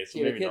 Oh, okay, so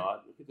See, maybe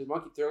not. The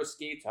monkey throws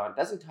skates on.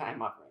 Doesn't tie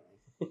him up or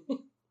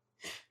anything.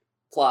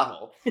 Plot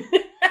hole.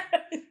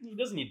 He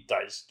doesn't need to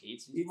tie his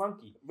skates. He's a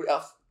monkey. What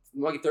else?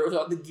 The monkey throws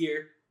on the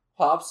gear,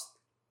 hops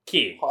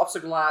the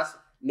glass.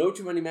 No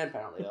too many men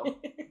penalty though.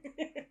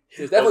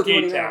 There's definitely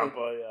Okay, too many men.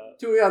 Tampa, yeah.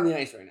 Too many on the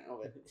ice right now.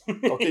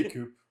 But Okay,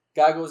 Coop.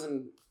 guy goes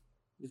and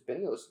just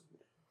bangos.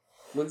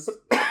 Wins.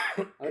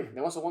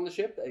 They must have won the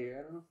ship that year.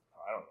 I don't know.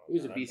 I don't know. He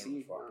was a man.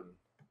 BC.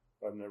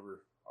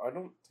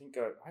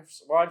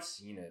 I've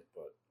seen it,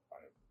 but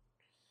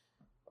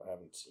I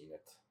haven't seen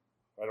it.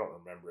 I don't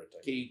remember it.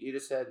 Okay, you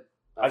just said.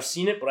 I've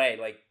seen it, but I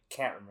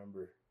can't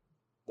remember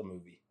the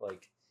movie.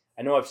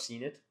 I know I've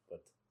seen it,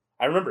 but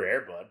I remember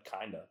Airbud,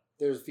 kinda.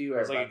 There's a few It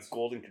was like Airbuds. a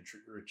golden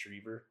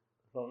retriever. or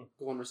something.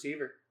 Golden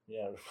receiver.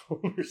 Yeah,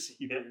 golden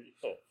receiver.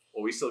 Yeah.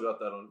 Well, we still got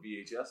that on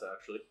VHS,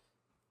 actually.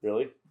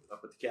 Really?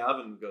 Up at the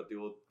cabin, we got the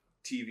old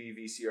TV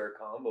VCR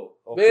combo.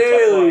 Oh,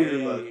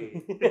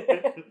 Bailey!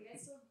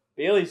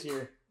 Bailey's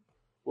here.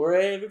 Where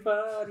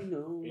everybody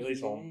knows Bailey's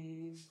your home.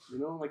 name. You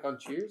know, like on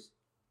Cheers?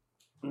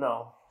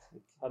 No,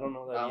 I don't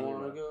know that I either.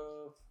 want to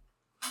go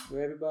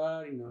where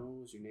everybody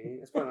knows your name.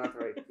 That's probably not the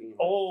right theme.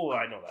 Oh,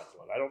 I know that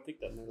one. I don't think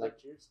that's And like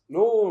Cheers.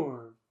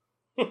 Norm.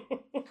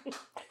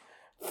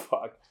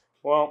 Fuck.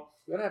 Well,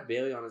 We gotta have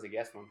Bailey on as a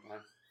guest one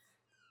time.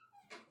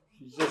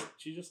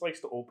 she just likes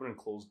to open and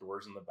close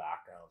doors in the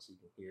background so you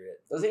can hear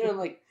it. Doesn't even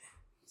like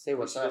say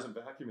what's She up. doesn't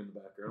vacuum in the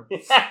background.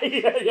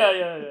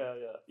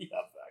 Yeah.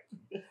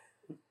 Back.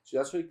 She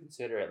doesn't really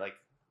consider it like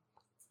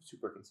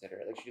super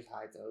considerate. Like she just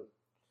hides out.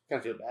 Kind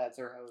of feel bad. It's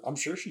her house. I'm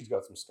sure she's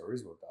got some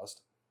stories about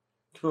Dustin.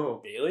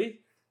 Oh, Bailey?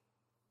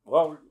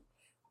 Well,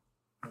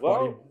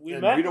 Buddy, we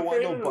and met. we don't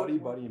want no Craven.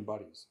 buddy and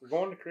buddies. We're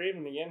going to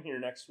Craven again here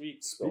next week.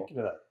 So. Speaking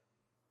of that,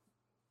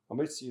 I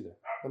might see you there.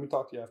 Let me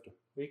talk to you after.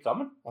 Are you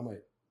coming? I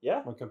might.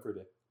 Yeah. I might come for a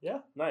day. Yeah.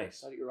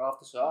 Nice. Thought you were off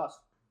the sauce.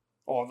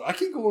 Oh, I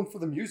can go in for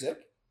the music.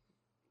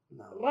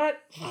 No. What?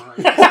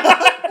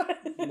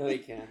 No, you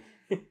can't.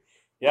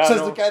 Yeah.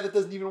 Says no. the guy that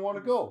doesn't even want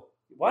to go.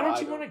 Why No, don't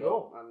I you want to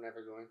go? I'm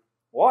never going.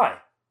 Why?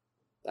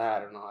 I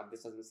don't know.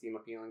 This doesn't seem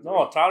appealing. To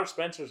No, me. Tyler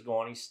Spencer's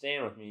going. He's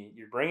staying with me.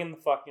 You're bringing the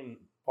fucking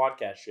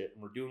podcast shit,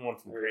 and we're doing one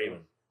from Craven.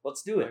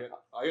 Let's do it.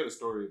 I got a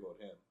story about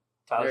him.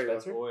 Tyler There you go.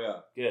 Spencer? Oh yeah,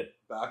 Good.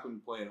 back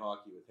when playing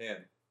hockey with him,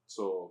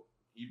 so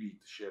he beat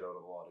the shit out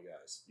of a lot of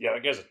guys. Yeah,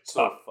 that guy's a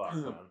So- tough fuck,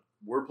 man.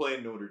 We're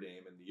playing Notre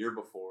Dame, and the year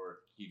before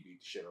he beat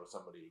the shit out of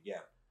somebody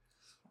again.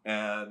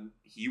 And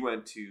he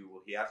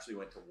actually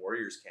went to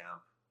Warriors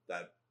camp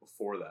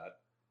before that,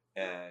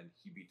 and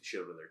he beat the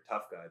shit out of their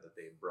tough guy that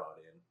they brought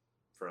in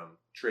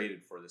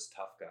traded for this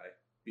tough guy,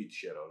 beat the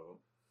shit out of him.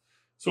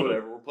 So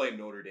whatever, we're playing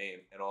Notre Dame,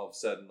 and all of a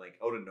sudden, like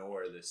out of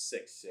nowhere, this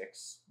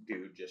 6'6"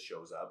 dude just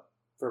shows up,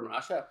 From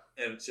Russia.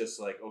 and it's just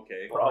like,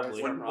 okay,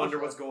 Probably. wonder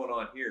what's going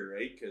on here,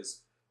 right?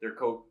 Because their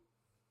coach,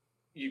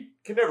 you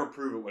can never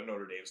prove it what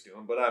Notre Dame's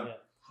doing, but I'm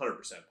 100%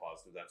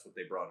 positive that's what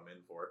they brought him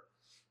in for.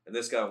 And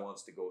this guy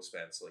wants to go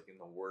Spence like in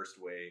the worst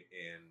way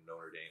in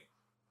Notre Dame.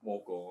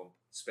 Won't go him.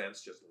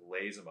 Spence just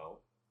lays him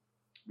out.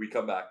 We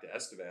come back to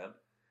Estevan,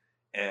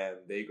 and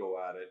they go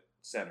at it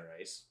center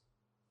ice,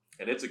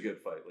 and it's a good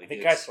fight. Like, I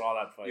think I saw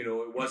that fight. You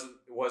know, it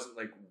wasn't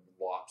like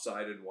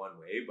lopsided one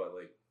way, but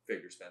like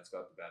figure Spence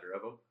got the better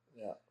of him.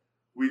 Yeah.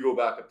 We go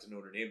back up to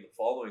Notre Dame the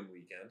following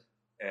weekend,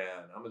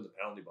 and I'm in the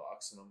penalty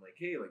box, and I'm like,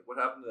 hey, like what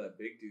happened to that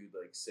big dude,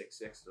 like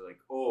 6'6"? They're like,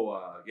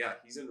 yeah,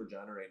 he's in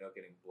Regina right now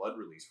getting blood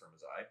released from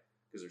his eye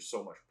because there's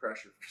so much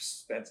pressure for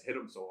Spence hit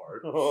him so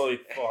hard. Holy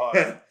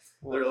fuck.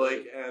 They're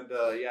like, and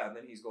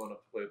then he's going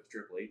up to play with the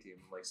AAA team.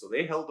 I'm like, so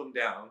they held him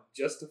down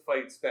just to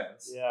fight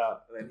Spence. Yeah.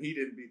 And then he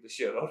didn't beat the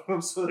shit out of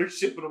him, so they're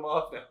shipping him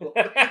off now.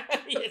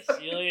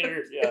 See you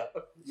later. Yeah.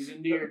 You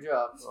didn't do your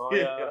job. Oh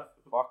yeah.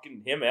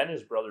 Fucking him and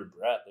his brother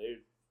Brett.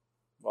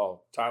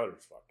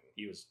 Tyler's fucking.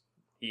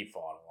 He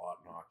fought a lot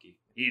in hockey.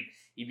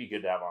 He'd be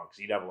good to have on because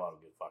he'd have a lot of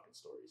good fucking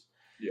stories.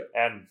 Yeah.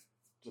 And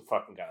the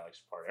fucking guy likes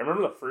to party. I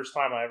remember the first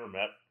time I ever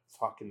met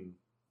fucking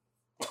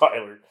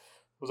Tyler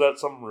was at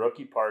some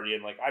rookie party,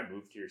 and like I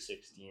moved here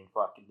 16,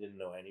 fucking didn't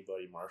know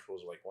anybody. Marshall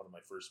was like one of my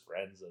first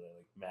friends that I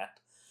like met,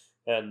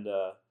 and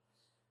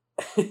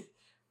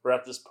we're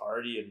at this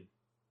party, and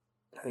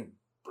I think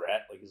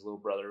Brett, like his little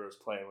brother, was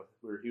playing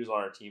with. He was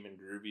on our team in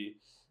Groovy,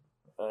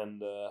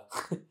 and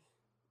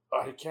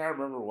I can't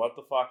remember what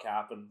the fuck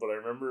happened, but I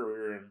remember we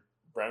were in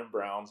Brent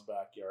Brown's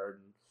backyard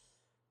and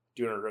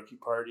doing a rookie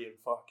party, and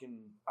fucking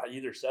I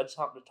either said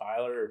something to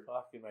Tyler or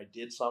fucking I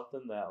did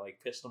something that like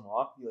pissed him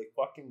off. He like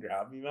fucking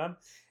grabbed me, man,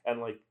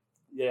 and like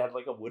they had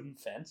like a wooden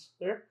fence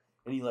there,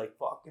 and he like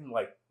fucking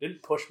like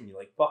didn't push me,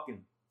 like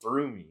fucking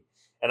threw me,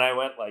 and I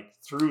went like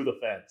through the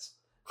fence.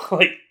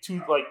 Like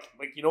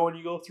you know when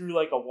you go through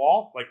like a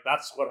wall, like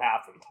that's what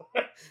happened.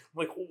 I'm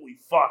like, holy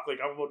fuck, like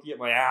I'm about to get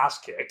my ass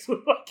kicked.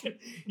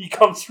 He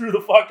comes through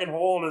the fucking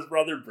hole, and his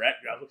brother Brett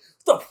grabs him.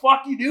 What the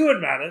fuck you doing,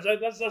 man?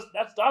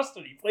 That's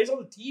Dustin. He plays on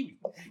the team.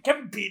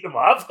 Can't be beating him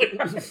up. I'm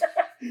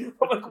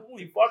like,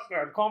 holy fuck,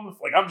 man, calm the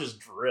like I'm just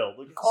drilled.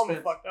 Like, calm the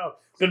fuck down.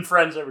 Been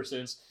friends ever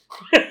since.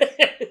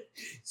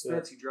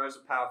 Spence, he drives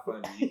a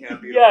Pathfinder. You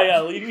can't be.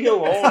 Yeah, leave me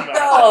alone, man.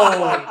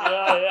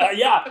 No.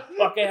 Yeah.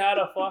 Fuck, I had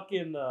a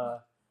fucking.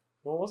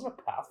 No, it wasn't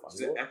a Pathfinder.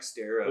 It's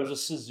an Xterra. It was a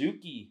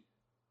Suzuki.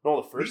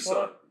 No, the first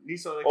one.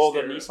 Nissan Xterra. Oh,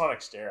 the Nissan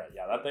Xterra.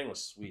 Yeah, that thing was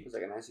It sweet. was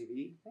like an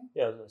SUV thing.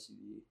 Yeah, it was an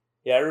SUV.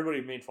 Yeah,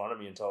 everybody made fun of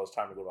me until it was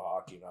time to go to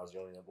hockey, and I was the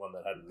only one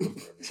that had room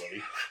for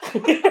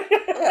everybody.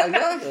 Yeah,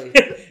 exactly.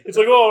 It's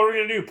like, oh, what are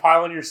we gonna do?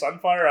 Pile on your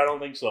Sunfire? I don't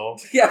think so.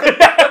 Yeah.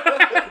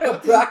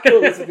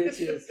 Practical as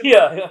bitches.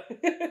 Yeah.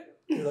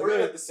 We're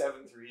at the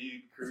 7.3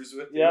 cruise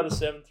with. Yeah, the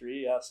 7.3.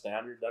 Yeah,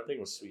 standard. That thing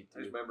was sweet I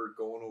too. remember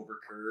going over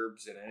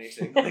curbs and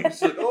anything. Like,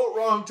 it's like, oh,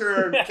 wrong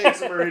turn.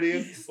 Takes a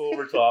meridian.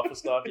 Over top of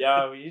stuff.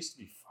 Yeah, we used to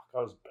be. Fuck,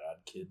 I was a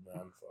bad kid,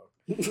 man.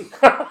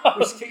 Fuck.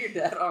 We should get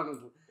your dad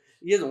on.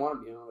 He doesn't want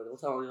to be on, but he'll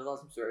tell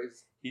some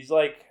stories. He's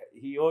like,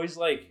 he'll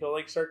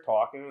start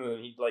talking, and then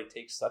he'd like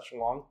take such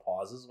long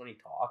pauses when he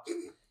talks.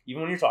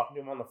 Even when you're talking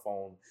to him on the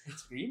phone,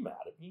 it's like, are you mad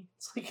at me?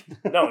 It's like,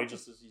 no, he's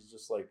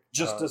just like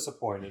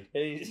disappointed.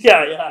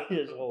 Yeah,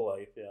 his whole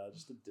life,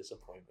 just a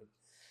disappointment.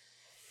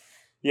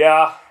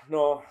 Yeah,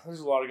 no, there's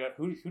a lot of guys.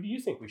 Who do you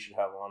think we should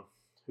have on?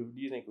 Who do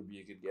you think would be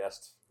a good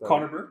guest?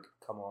 Connor Burke?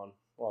 Come on.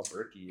 Well,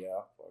 Berkey,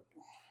 yeah. Fuck.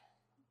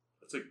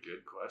 That's a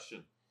good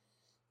question.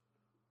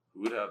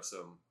 Who would have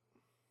some?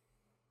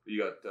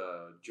 You got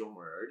Joe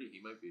Moriarty. He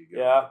might be a good.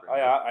 Yeah, one to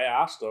bring up. I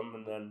asked him,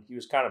 and then he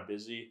was kind of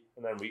busy,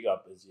 and then we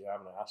got busy. I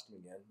haven't asked him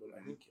again, but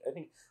I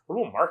think. What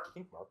about Mark? You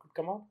think Mark would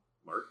come on?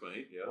 Mark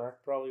might. Yeah.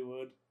 Mark probably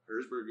would.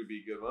 Herzberg would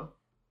be a good one.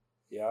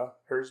 Yeah,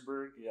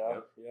 Herzberg. Yeah,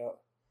 Yep.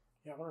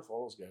 yeah. I wonder if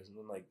all those guys. And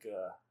then I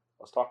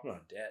was talking to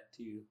Odette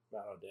too.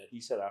 Matt Odette. He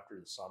said after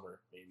the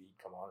summer maybe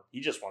he'd come on. He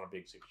just won a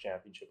Big Six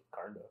championship with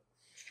Carnda.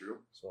 It's true.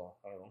 So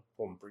I don't know.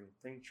 Told him bring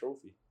the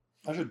trophy.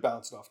 I should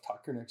bounce it off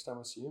Tucker next time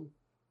I see him.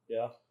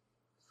 Yeah.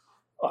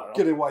 I don't know.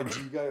 Get a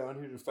YG guy on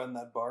here to defend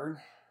that barn.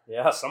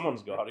 Yeah,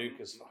 someo's got to,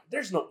 because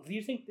there's no. Do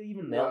you think they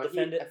even they'll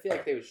defend it? I feel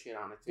like they would shit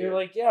on it too. They're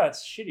like, yeah,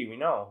 it's shitty, we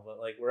know, but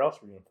like, where else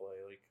are we gonna play?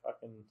 Like,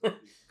 fucking.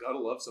 Gotta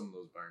love some of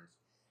those barns.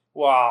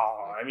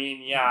 Wow, I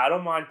mean, yeah, I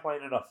don't mind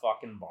playing in a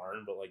fucking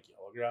barn, but like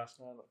yellow grass,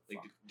 man.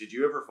 Like, did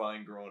you ever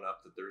find growing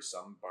up that there's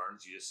some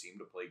barns you just seem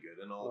to play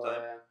good in all the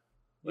time?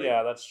 Like,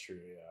 yeah, that's true.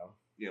 Yeah,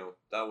 you know,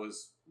 that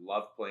was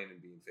loved playing in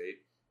Bean Fate,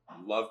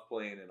 loved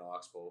playing in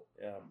Oxbow,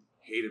 yeah.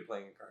 hated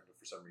playing in Cardiff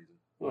for some reason.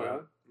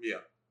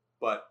 Yeah.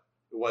 But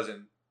it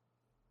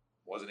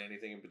wasn't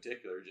anything in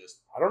particular. Just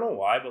I don't know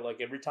why, but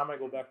like every time I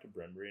go back to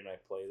Brenbury and I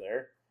play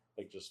there,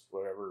 like just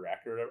whatever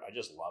record, I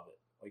just love it.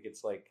 Like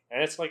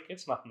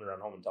it's nothing to run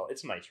home and tell.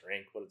 It's a nice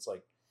rink, but it's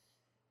like,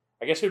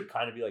 I guess it would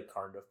kind of be like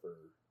Cardiff or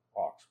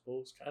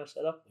Oxbow's kind of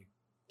setup, like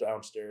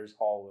downstairs,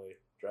 hallway,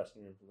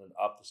 dressing room, and then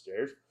up the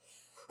stairs.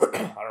 I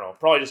don't know,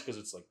 probably just because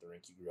it's like the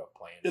rink you grew up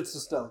playing. It's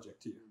nostalgic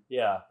to you.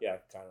 Yeah,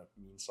 kind of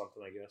means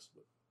something, I guess.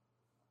 But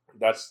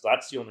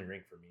that's the only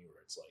rink for me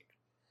where it's like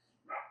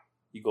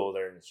you go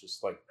there and it's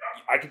just like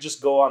I could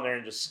just go on there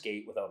and just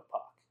skate without a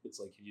puck. It's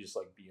like you just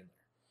like be in there.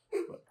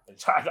 But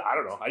I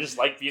don't know. I just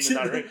like being in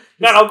that rink.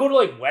 Man, I'll go to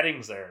like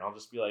weddings there and I'll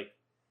just be like,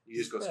 you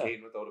just go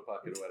skating without a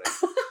puck at a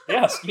wedding.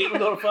 Yeah, skating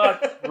without a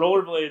puck,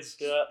 rollerblades.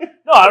 Yeah.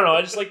 No, I don't know.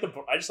 I just like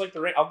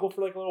the rink. I'll go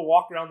for like a little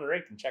walk around the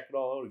rink and check it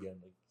all out again.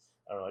 Like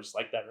I don't know. I just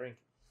like that rink.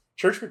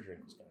 Churchford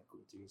rink was kind of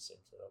cool too. Same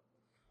setup.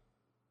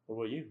 What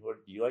about you?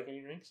 Do you like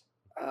any rinks?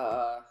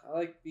 I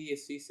like the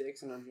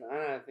C6 in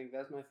Regina. I think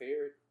that's my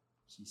favorite.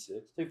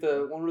 C6. Like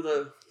the one where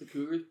the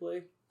Cougars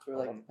play, where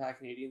like the Pac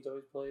Canadians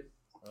always played.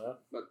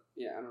 But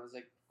yeah, I don't know. It's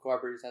like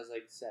Cooperators has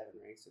like 7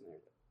 rinks in there.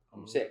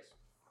 But 6.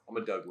 I'm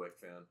a Doug Wick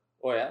fan.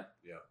 Oh yeah.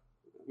 Yeah.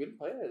 We didn't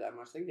play there that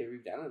much. I think they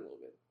moved down a little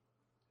bit.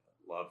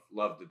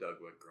 Loved the Doug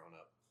Wick growing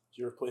up.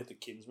 Did you ever play at the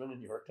Kinsman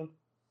in Yorkton?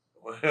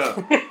 Well, yeah.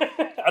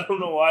 I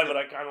don't know why, but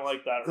I kind of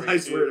like that. I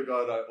swear to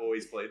God, I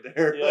always played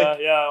there.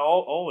 Yeah,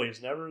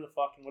 always. Never the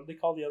fucking. What do they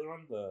call the other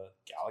one? The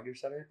Gallagher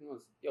Center. It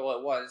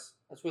was.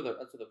 That's where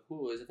the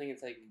pool is. I think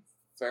it's like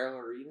Farrell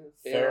Arena.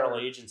 Farrell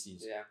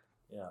Agencies. Yeah.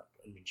 Yeah,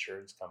 an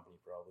insurance company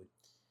probably.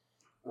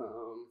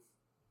 Um.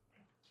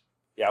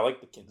 Yeah, I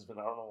like the Kinsman.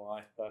 I don't know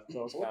why.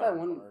 That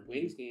one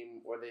Wings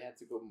game where they had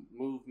to go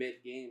move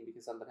mid game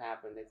because something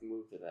happened. They had to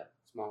move to that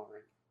smaller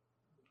rink.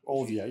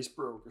 Oh, the ice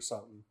broke or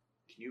something.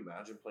 Can you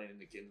imagine playing in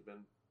the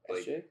Kinsman?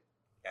 SJ?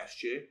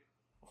 SJ?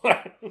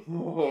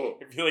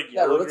 If you like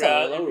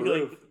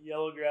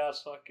yellow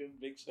grass, fucking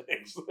big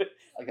six.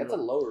 Like that's a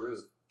low roof.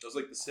 It was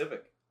like the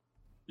Civic.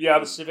 Yeah,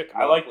 the Civic.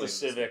 I like the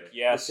Civic.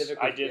 Yes, the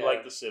Civic I did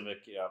like the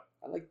Civic. Yeah,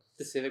 I like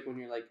the Civic when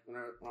you're like.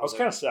 I was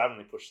kind of sad when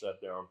they pushed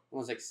that down. When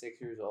I was like 6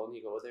 years old, and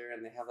you go there,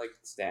 and they have like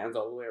stands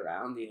all the way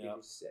around. You think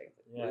you're sick.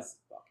 Yeah. This is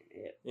fucking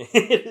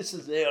it. This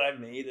is it. I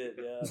made it.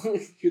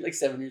 Yeah. You're like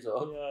 7 years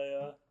old.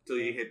 Yeah.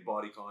 Until you hit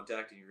body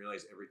contact, and you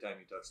realize every time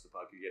you touch the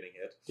puck, you're getting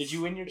hit. Did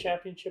you win your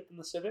championship in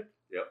the Civic?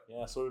 Yep.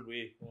 Yeah, so did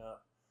we. Yeah.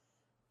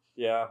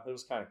 Yeah,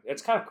 it's kind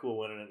of cool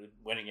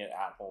winning it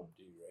at home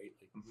too, right?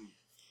 Like,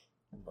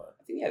 but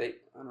I think I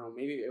don't know.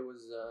 Maybe it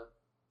was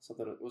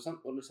something. Was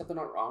something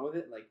not wrong with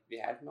it? Like they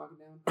had to knock it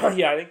down.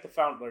 Yeah, I think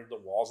the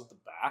walls at the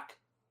back.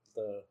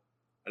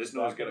 I just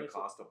know it's gonna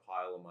cost a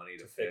pile of money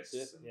to fix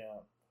it. And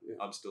yeah,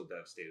 I'm still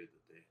devastated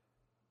that they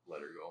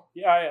let her go.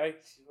 Yeah, I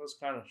was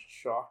kind of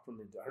shocked when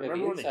they did. I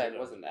remember when they did it.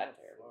 Wasn't that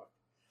terrible.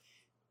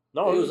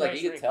 No, it was like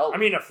nice you rink. could tell. I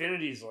mean,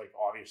 Affinity's like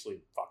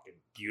obviously fucking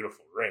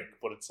beautiful rink,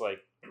 but it's like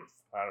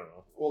I don't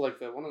know. Well, like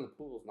the one in the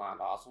pool is not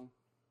awesome.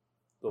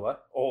 The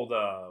what? Oh,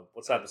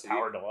 what's that? LMC? The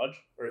Tower Dodge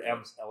or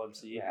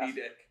LMC? Yeah.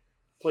 E-Dick.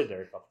 Played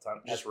there a couple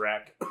times. Just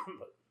rack.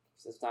 But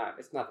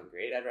It's nothing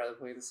great. I'd rather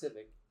play the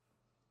Civic.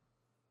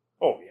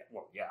 oh yeah,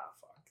 well yeah.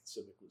 Fuck,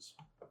 Civic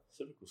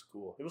was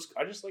cool. It was.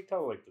 I just liked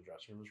how like the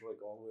dressing rooms were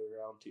like all the way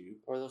around too.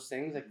 Or those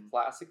things like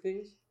plastic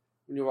things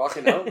when you're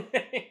walking out.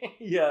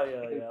 yeah.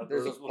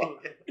 There's those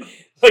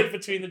like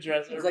between the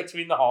dressing, like,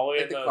 between the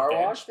hallway like and the the car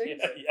bench. wash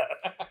things.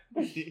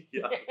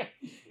 Yeah.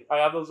 I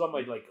have those on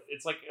my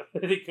it's like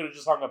they could have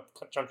just hung a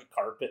chunk of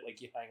carpet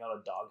like you hang on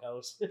a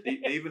doghouse.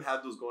 They even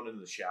had those going into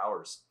the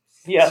showers.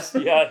 Yes,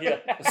 yeah.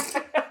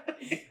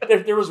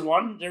 there was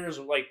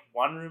like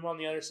one room on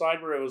the other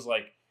side where it was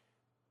like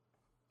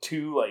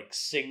 2 like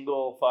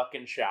single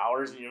fucking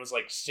showers, and it was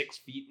like 6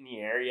 feet in the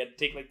air. You had to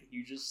take like the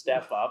hugest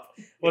step up.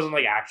 It wasn't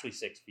like actually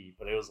 6 feet,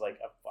 but it was like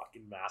a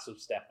fucking massive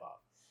step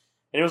up.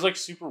 And it was like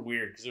super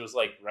weird because it was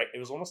like it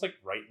was almost like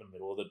right in the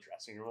middle of the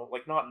dressing room.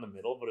 Like not in the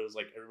middle, but it was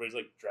like everybody's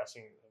like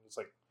dressing. And it's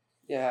like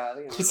I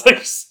think it's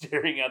like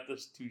staring at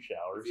this 2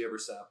 showers. If you ever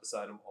sat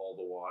beside them, all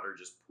the water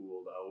just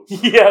pooled out.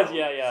 Yeah.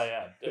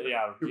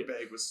 Your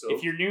bag was soaked.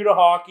 If you're new to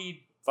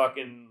hockey,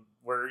 fucking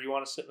where you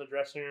want to sit in the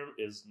dressing room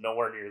is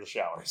nowhere near the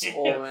showers.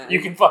 Oh, man.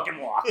 You can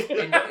fucking walk. in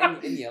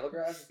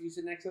Yellowgrass, if you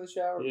sit next to the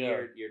shower,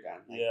 you're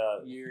done. Like,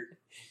 you're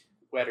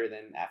wetter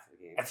than after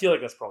the game. I feel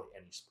like that's probably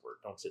any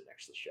sport. Don't sit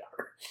next to the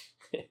shower.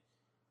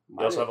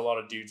 They also have a lot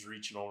of dudes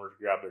reaching over to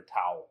grab their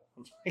towel.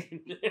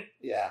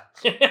 Yeah.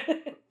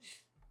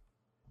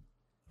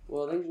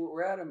 Well, I think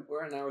we're at an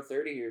hour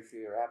 30 here. If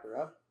you wrap her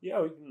up.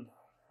 Yeah, we can.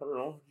 I don't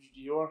know. Did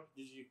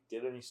you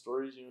get any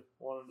stories you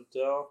wanted to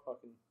tell? I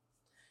think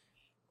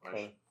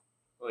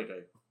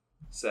I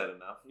said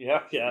enough.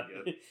 Yeah. Yeah,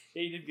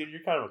 you did good.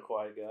 You're kind of a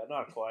quiet guy.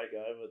 Not a quiet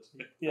guy, but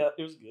yeah,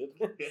 it was good.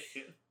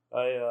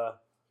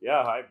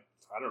 I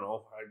don't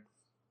know.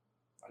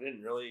 I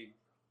didn't really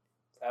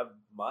have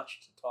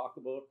much to talk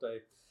about.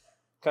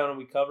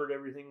 We covered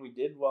everything we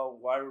did while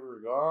we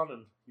were gone,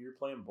 and you were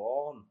playing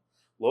ball, and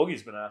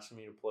Logie's been asking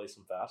me to play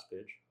some fast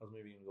pitch. I was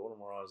maybe gonna go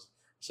tomorrow. I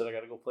said I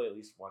got to go play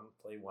one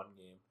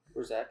game.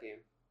 Where's that game?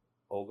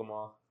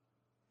 Ogama.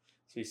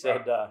 So he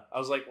said, I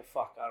was like, well,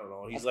 fuck, I don't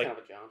know. He's That's like, kind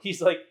of a jump.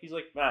 he's like,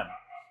 man,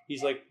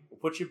 he's like,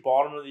 put you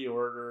bottom of the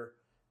order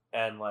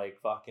and like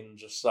fucking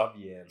just sub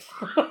you in.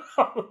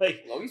 I'm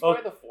like, Logie's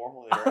probably the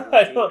formal there on the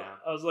I team now.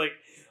 was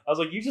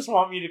like, you just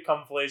want me to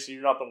come play so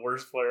you're not the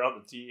worst player on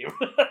the team.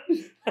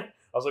 I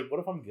was like, what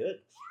if I'm good?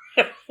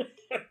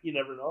 You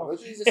never know. What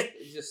if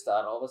he's just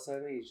stud all of a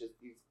sudden? He's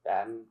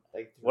batting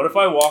like. What if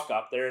I walk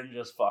up there and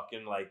just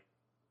fucking like,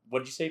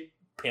 what'd you say,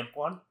 pimp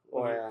one?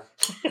 Oh yeah.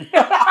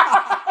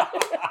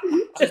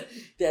 Just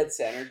dead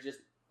center, just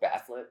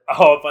baffle it.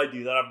 Oh, if I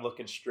do that, I'm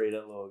looking straight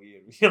at Logie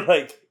and be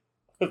like,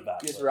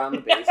 just around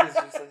the bases.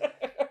 Just like,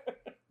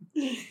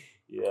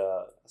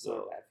 yeah. that's not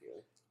a bad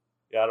feeling.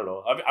 Yeah, I don't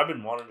know. I've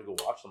been wanting to go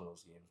watch some of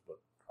those games, but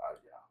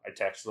I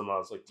texted them. I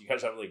was like, "Do you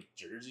guys have like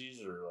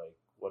jerseys or like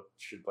what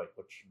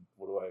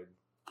do I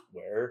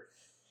wear?"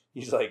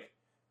 He's like,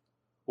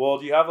 "Well,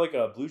 do you have like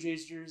a Blue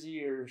Jays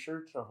jersey or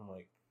shirt?" And I'm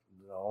like,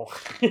 "No."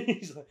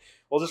 He's like,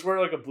 "Well, just wear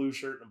like a blue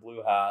shirt and a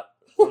blue hat."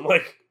 I'm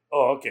like,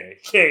 "Oh, okay,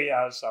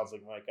 yeah, that sounds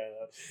like my kind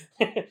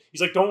of."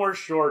 He's like, "Don't wear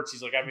shorts."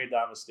 He's like, "I made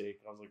that mistake."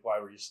 And I was like, "Why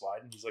were you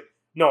sliding?" He's like,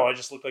 "No, I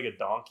just look like a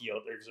donkey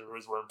out there because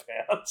everybody's wearing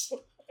pants."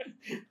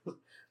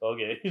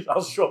 Okay,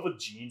 I'll show up with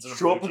jeans and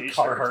Show up with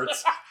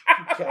Carhartts.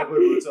 Cowboy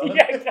boots on.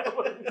 Yeah,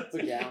 cowboy boots.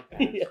 Pajama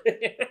pants.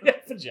 Yeah.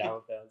 Pajama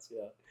pants,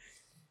 yeah.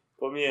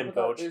 Put me in,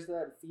 coach. There's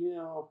that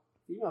female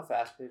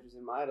fast pitchers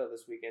in Mida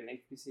this weekend.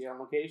 HPC on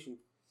location.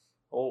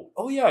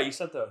 Oh yeah, you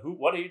sent the who?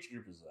 What age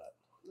group is that?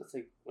 That's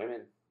like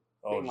women.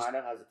 I Oh, think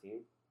Mida has a team.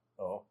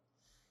 oh,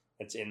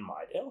 it's in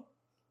Mydale.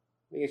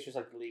 I think it's just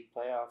like the league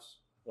playoffs.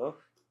 Oh,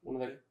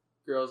 One of the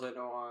girls I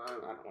know on, I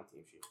don't know what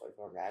team she plays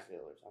for, Radville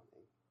or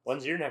something.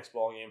 when's your next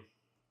ball game?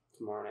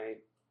 Tomorrow night.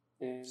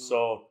 And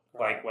So,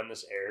 like when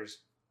this airs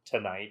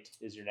tonight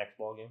is your next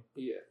ball game.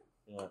 yeah,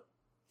 Yeah.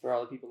 for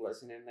all the people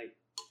listening, like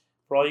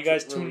For all you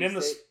guys Release tuned in,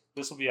 date?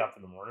 this will be up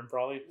in the morning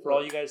probably. For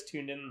all you guys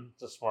tuned in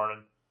this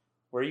morning,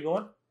 where are you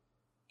going?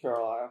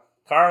 Carlisle,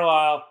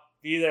 Carlisle.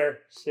 Be there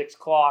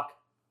 6:00.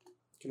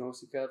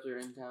 Kenosha Cubs are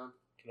in town.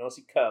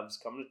 Kenosha Cubs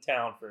coming to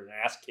town for an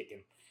ass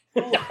kicking.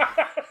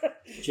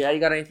 Chad, you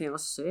got anything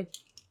else to say?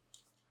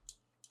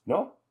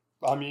 No,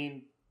 I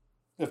mean,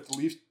 if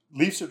the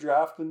Leafs are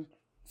drafting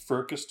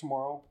Furcus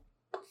tomorrow,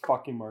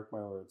 fucking mark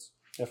my words.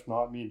 If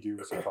not, me and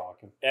Dubas are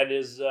talking. And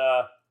is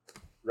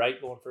Wright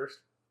going first?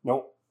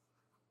 Nope.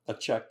 A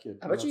Czech kid.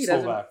 I bet you he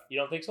Slovak. You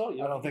don't think so?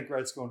 I don't think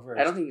Wright's going first.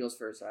 I don't think he goes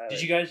first either.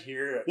 Did you guys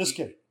hear This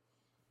kid.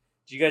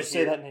 Did you guys Say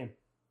hear that name.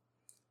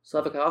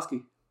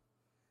 Slavkovsky.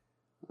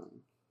 Oh,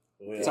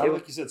 It yeah. sounded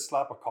like you said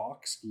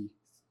Slapakowski.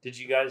 Did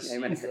you guys Yeah, see he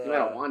might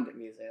have wanted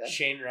me to say that.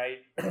 Shane Wright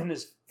and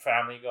his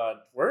family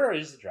got... Where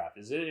is the draft?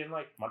 Is it in,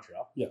 like,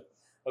 Montreal? Yeah.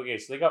 Okay,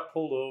 so they got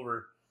pulled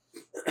over.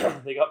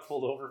 They got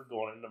pulled over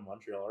going into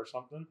Montreal or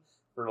something.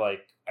 For,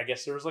 like, I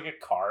guess there was, like,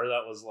 a car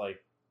that was, like,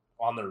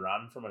 on the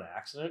run from an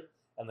accident.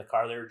 And the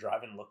car they were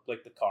driving looked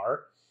like the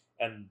car.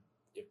 And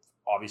it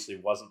obviously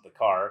wasn't the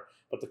car.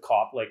 But the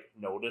cop, like,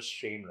 noticed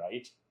Shane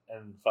Wright.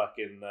 And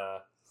fucking,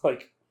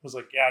 was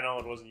like, yeah, no,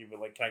 it wasn't you, but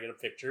like, can I get a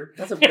picture?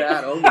 That's a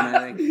bad omen,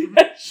 I think.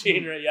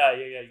 Shane, yeah,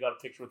 you got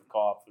a picture with the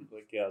cop. And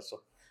like, yeah,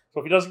 so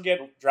if he doesn't get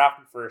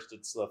drafted first,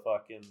 it's the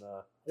fucking,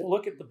 oh,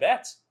 look at the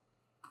bets.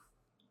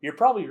 You're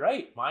probably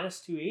right, minus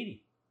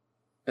 280.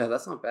 Yeah,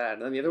 that's not bad.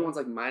 And then the other one's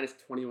like minus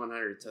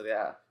 2,100. So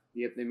yeah,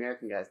 the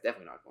American guy's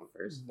definitely not going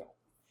first. No.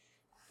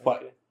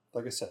 But,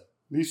 like I said,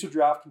 Leafs are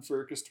drafting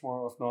Furcus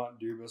tomorrow. If not,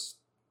 Dubas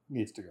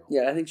needs to go.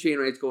 Yeah, I think Shane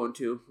Wright's going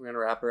too. We're going to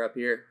wrap her up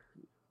here.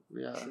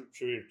 Yeah.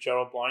 Should we shout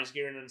out Blondie's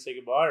gear and then say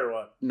goodbye or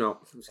what? No,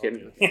 I'm just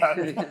kidding. Okay. Yeah.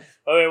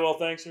 Okay, well,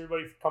 thanks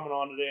everybody for coming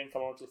on today and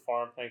coming out to the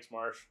farm. Thanks,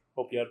 Marsh.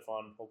 Hope you had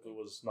fun. Hope it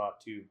was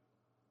not too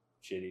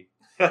shitty.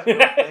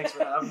 Thanks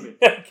for having me.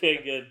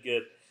 Okay,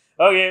 good.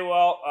 Okay,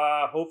 well,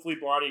 hopefully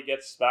Blondie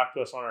gets back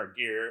to us on our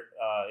gear.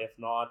 If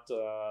not,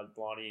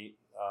 Blondie,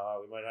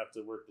 we might have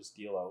to work this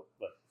deal out.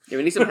 But Yeah,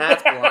 we need some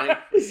hats,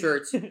 Blondie.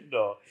 Shirts.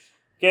 No.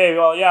 Okay,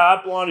 well, yeah,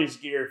 at Blondie's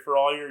Gear for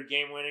all your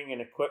game winning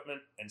and equipment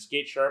and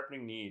skate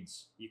sharpening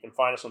needs. You can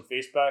find us on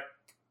Facebook,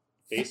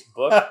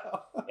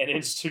 and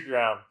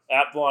Instagram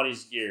at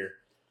Blondie's Gear.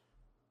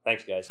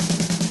 Thanks, guys.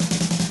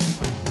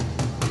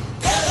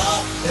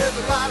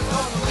 Everybody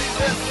gonna leave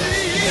their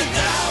seat. Get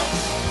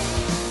down.